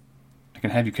 I can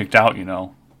have you kicked out, you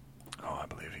know. Oh, I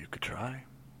believe you could try.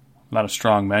 A lot of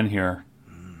strong men here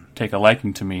take a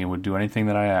liking to me and would do anything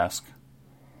that I ask.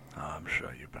 Oh, I'm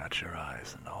sure you bat your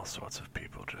eyes and all sorts of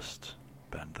people just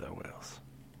bend their wills.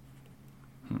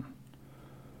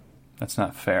 That's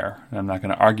not fair, and I'm not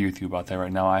going to argue with you about that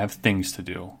right now. I have things to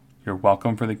do. You're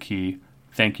welcome for the key.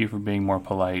 Thank you for being more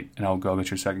polite, and I'll go get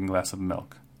your second glass of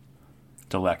milk.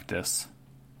 Delectus.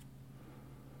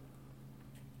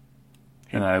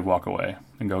 And then I walk away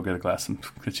and go get a glass and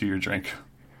get you your drink.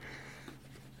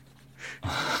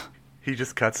 He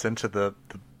just cuts into the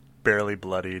barely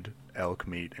bloodied elk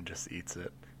meat and just eats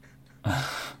it.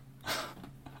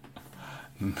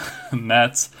 And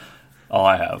that's all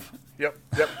I have. Yep.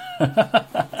 It's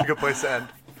a good place to end.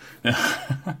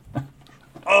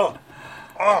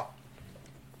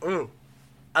 Ooh.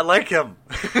 I like him.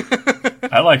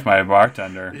 I like my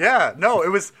bartender. Yeah, no, it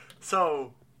was,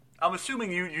 so, I'm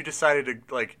assuming you decided to,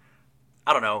 like,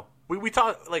 I don't know, we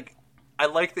talked, like, I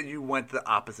like that you went the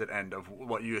opposite end of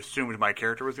what you assumed my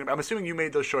character was going to be. I'm assuming you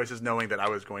made those choices knowing that I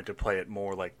was going to play it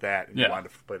more like that, and you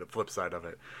wanted to play the flip side of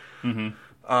it.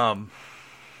 Mm-hmm.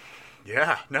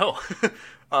 Yeah, no.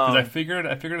 Because I figured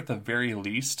at the very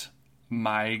least,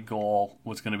 my goal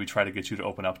was going to be try to get you to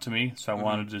open up to me. So I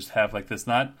wanted to just have like this,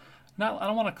 not I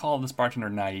don't want to call this bartender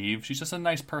naive. She's just a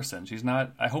nice person. She's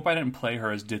not. I hope I didn't play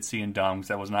her as ditzy and dumb because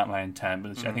that was not my intent.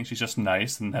 But I think she's just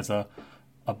nice and has a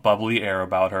bubbly air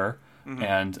about her. Mm-hmm.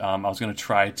 And I was going to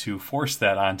try to force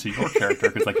that onto your character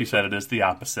because, like you said, it is the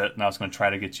opposite. And I was going to try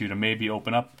to get you to maybe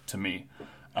open up to me.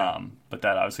 But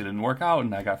that obviously didn't work out,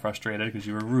 and I got frustrated because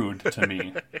you were rude to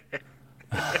me.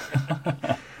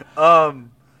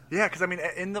 Yeah, because I mean,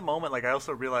 in the moment, like I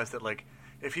also realized that like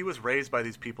if he was raised by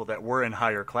these people that were in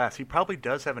higher class, he probably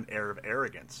does have an air of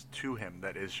arrogance to him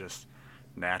that is just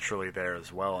naturally there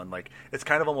as well, and like it's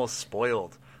kind of almost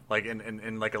spoiled, like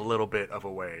in like a little bit of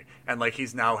a way, and like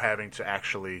he's now having to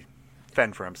actually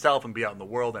fend for himself and be out in the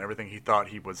world, and everything he thought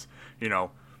he was, you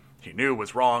know, he knew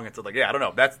was wrong. And so like, yeah, I don't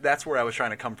know. That's where I was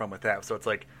trying to come from with that. So it's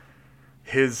like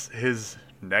his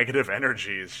negative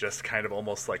energy is just kind of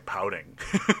almost like pouting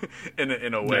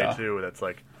in a way too. That's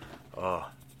like, oh.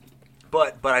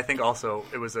 But I think also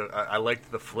it was I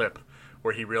liked the flip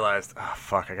where he realized,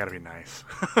 fuck, I gotta be nice.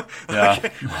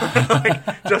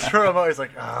 like, just for a moment, he's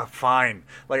like, fine.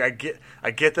 Like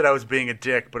I get that I was being a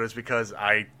dick, but it's because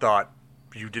I thought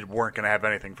you weren't gonna have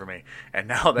anything for me, and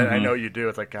now that I know you do,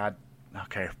 it's like, God,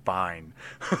 okay, fine.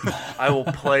 I will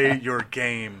play your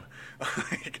game.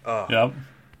 Like, Yep,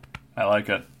 I like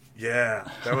it. Yeah,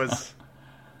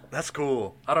 that's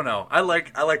cool. I don't know. I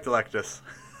like Delectus.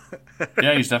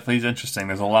 Yeah, he's interesting.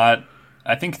 There's a lot.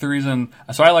 I think the reason...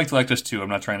 So I like Delectus too. I'm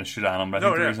not trying to shoot on him, but I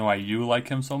think the reason why you like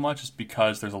him so much is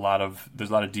because there's a lot of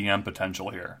DM potential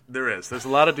here. There is. There's a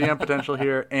lot of DM potential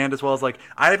here, and as well as, like,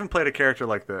 I haven't played a character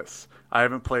like this. I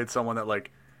haven't played someone that,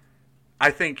 like...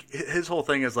 I think his whole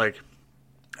thing is, like...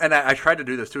 And I tried to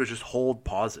do this too, is just hold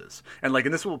pauses. And, like,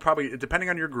 and this will probably... Depending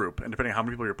on your group, and depending on how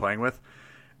many people you're playing with...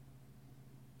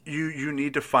 You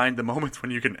need to find the moments when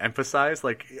you can emphasize.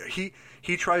 Like he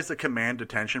tries to command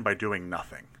attention by doing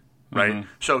nothing, right? Mm-hmm.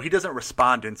 So he doesn't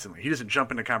respond instantly. He doesn't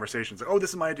jump into conversations like, "Oh, this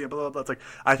is my idea." Blah blah blah. It's like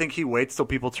I think he waits till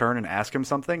people turn and ask him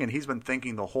something, and he's been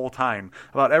thinking the whole time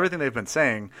about everything they've been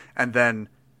saying, and then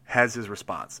has his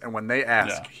response. And when they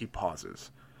ask, he pauses,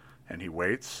 and he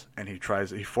waits, and he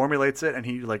formulates it, and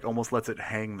he like almost lets it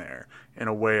hang there in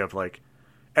a way of like.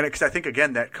 And because I think,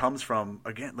 again, that comes from,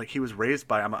 again, like he was raised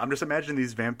by, I'm just imagining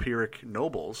these vampiric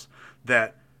nobles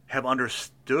that have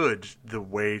understood the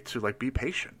way to, like, be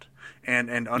patient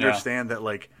and understand that,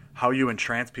 like, how you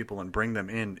entrance people and bring them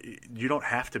in. You don't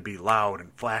have to be loud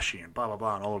and flashy and blah, blah,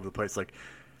 blah and all over the place. Like,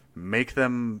 make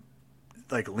them,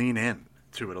 like, lean in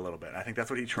to it a little bit. I think that's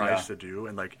what he tries to do.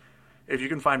 And, like, if you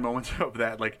can find moments of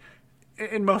that, like,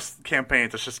 in most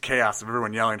campaigns, it's just chaos of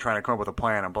everyone yelling, trying to come up with a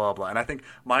plan, and blah blah. And I think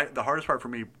the hardest part for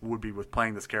me would be with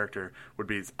playing this character would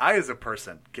be I, as a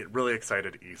person, get really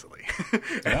excited easily,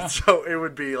 and so it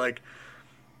would be like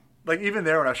even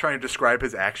there when I was trying to describe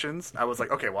his actions, I was like,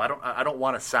 okay, well, I don't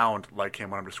want to sound like him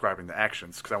when I'm describing the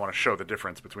actions because I want to show the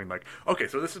difference between like, okay,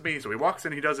 so this is me, so he walks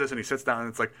in, he does this, and he sits down, and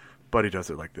it's like, but he does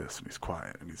it like this, and he's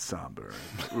quiet, and he's somber,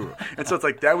 and so it's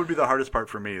like that would be the hardest part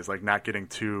for me is like not getting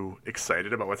too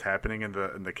excited about what's happening in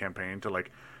the campaign to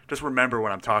like just remember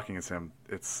when I'm talking as him,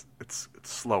 it's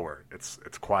slower, it's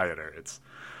quieter, it's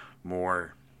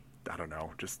more. I don't know,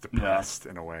 just depressed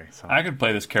in a way. So. I could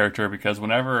play this character because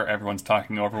whenever everyone's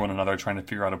talking over one another trying to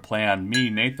figure out a plan, me,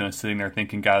 Nathan, is sitting there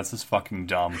thinking, God, this is fucking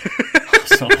dumb.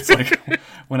 So it's like,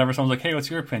 whenever someone's like, hey,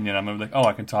 what's your opinion? I'm going to be like, oh,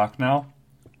 I can talk now?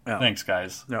 Yeah. Thanks,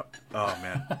 guys. No. Oh,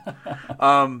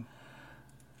 man.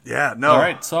 Yeah, no. All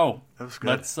right, so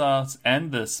let's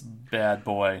end this bad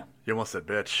boy. You almost said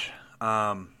bitch.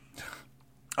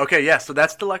 Okay, yeah, so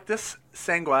that's Delectus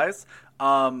Sanguis.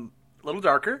 A little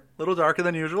darker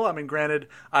than usual. I mean, granted,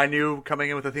 I knew coming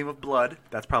in with a theme of blood,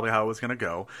 that's probably how it was going to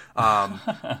go.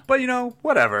 But, you know,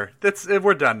 whatever.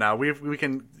 We're done now. We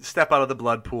can step out of the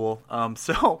blood pool.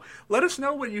 So let us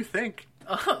know what you think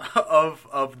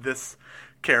of this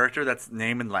character that's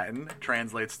name in Latin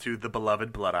translates to the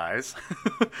beloved Blood Eyes,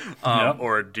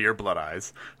 or Dear Blood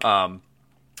Eyes.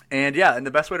 And yeah, and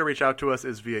the best way to reach out to us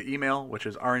is via email, which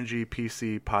is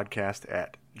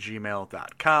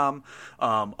rngpcpodcast@gmail.com.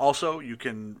 Also, you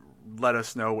can let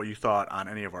us know what you thought on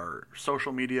any of our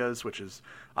social medias, which is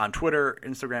on Twitter,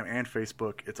 Instagram, and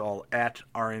Facebook. It's all at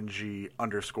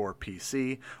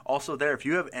RNG_PC. Also there, if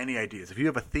you have any ideas, if you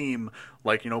have a theme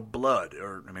like, blood,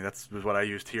 or, I mean, that's what I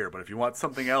used here, but if you want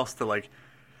something else to like,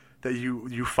 that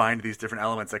you find these different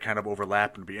elements that kind of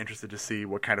overlap and be interested to see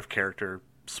what kind of character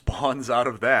spawns out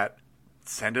of that,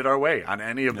 send it our way on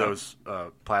any of those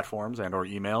platforms and or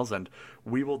emails, and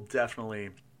we will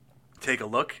definitely take a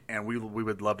look, and we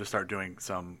would love to start doing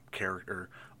some character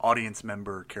audience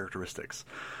member characteristics.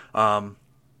 And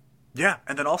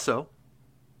then also,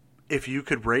 if you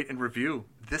could rate and review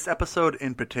this episode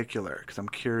in particular, because I'm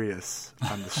curious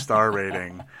on the star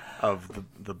rating of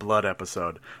the blood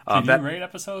episode. Can you rate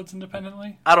episodes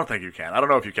independently? I don't think you can. I don't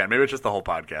know if you can. Maybe it's just the whole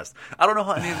podcast. I don't know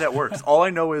how any of that works. All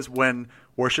I know is when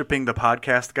worshiping the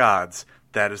podcast gods,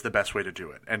 that is the best way to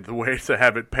do it, and the way to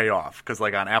have it pay off. Because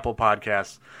like on Apple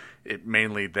Podcasts, it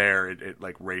mainly it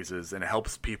like raises and it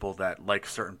helps people that like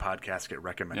certain podcasts get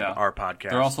recommended. Yeah. Our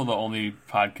podcast. They're also the only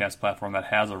podcast platform that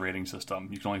has a rating system.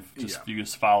 You can only you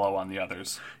just follow on the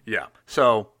others. Yeah.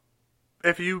 So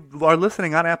if you are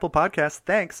listening on Apple Podcasts,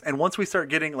 thanks. And once we start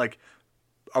getting like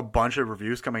a bunch of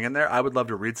reviews coming in there, I would love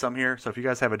to read some here. So if you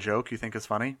guys have a joke you think is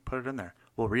funny, put it in there.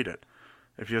 We'll read it.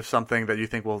 If you have something that you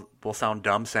think will sound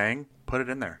dumb saying, put it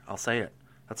in there. I'll say it.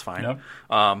 That's fine. Yep.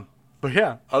 But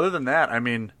yeah, other than that, I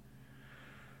mean,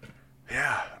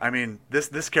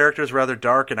 this character is rather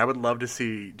dark, and I would love to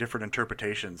see different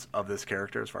interpretations of this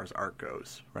character as far as art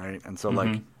goes, right? And so,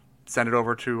 like, send it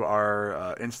over to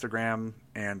our Instagram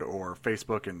and or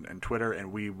Facebook and Twitter,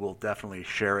 and we will definitely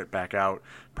share it back out,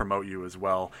 promote you as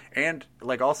well. And,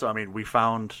 like, also, I mean, we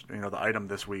found, the item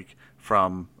this week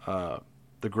from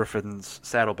the Griffin's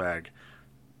saddlebag.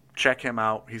 Check him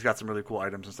out. He's got some really cool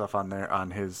items and stuff on there on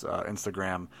his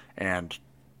Instagram, and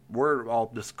we're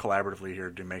all just collaboratively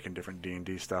here making different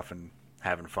D&D stuff and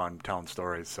having fun telling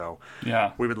stories. So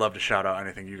yeah, we would love to shout out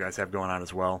anything you guys have going on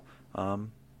as well.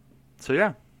 So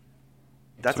yeah,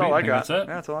 that's Sweet. all I got. That's it.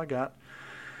 Yeah, that's all I got.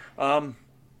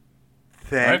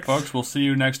 Thanks. All right, folks. We'll see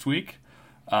you next week.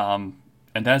 And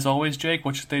as always, Jake,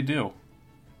 what should they do?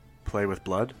 Play with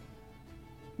blood?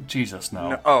 Jesus,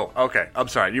 no. Oh, okay. I'm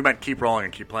sorry. You meant keep rolling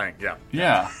and keep playing. Yeah.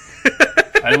 Yeah.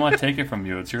 I didn't want to take it from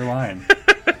you. It's your line.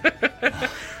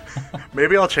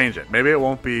 Maybe I'll change it. Maybe it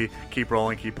won't be keep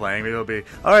rolling, keep playing. Maybe it'll be,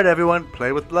 all right, everyone,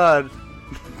 play with blood.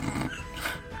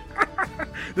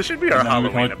 This should be our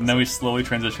Halloween episode. And then we slowly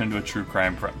transition into a true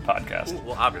crime podcast.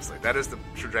 Well, obviously. That is the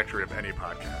trajectory of any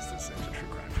podcast, is into true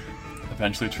crime.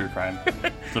 Eventually true crime.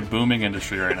 It's a booming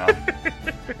industry right now.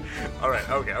 All right.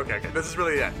 Okay. This is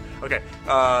really the end. Okay.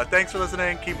 Thanks for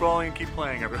listening. Keep rolling and keep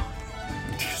playing, everyone.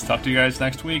 Talk to you guys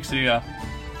next week. See ya.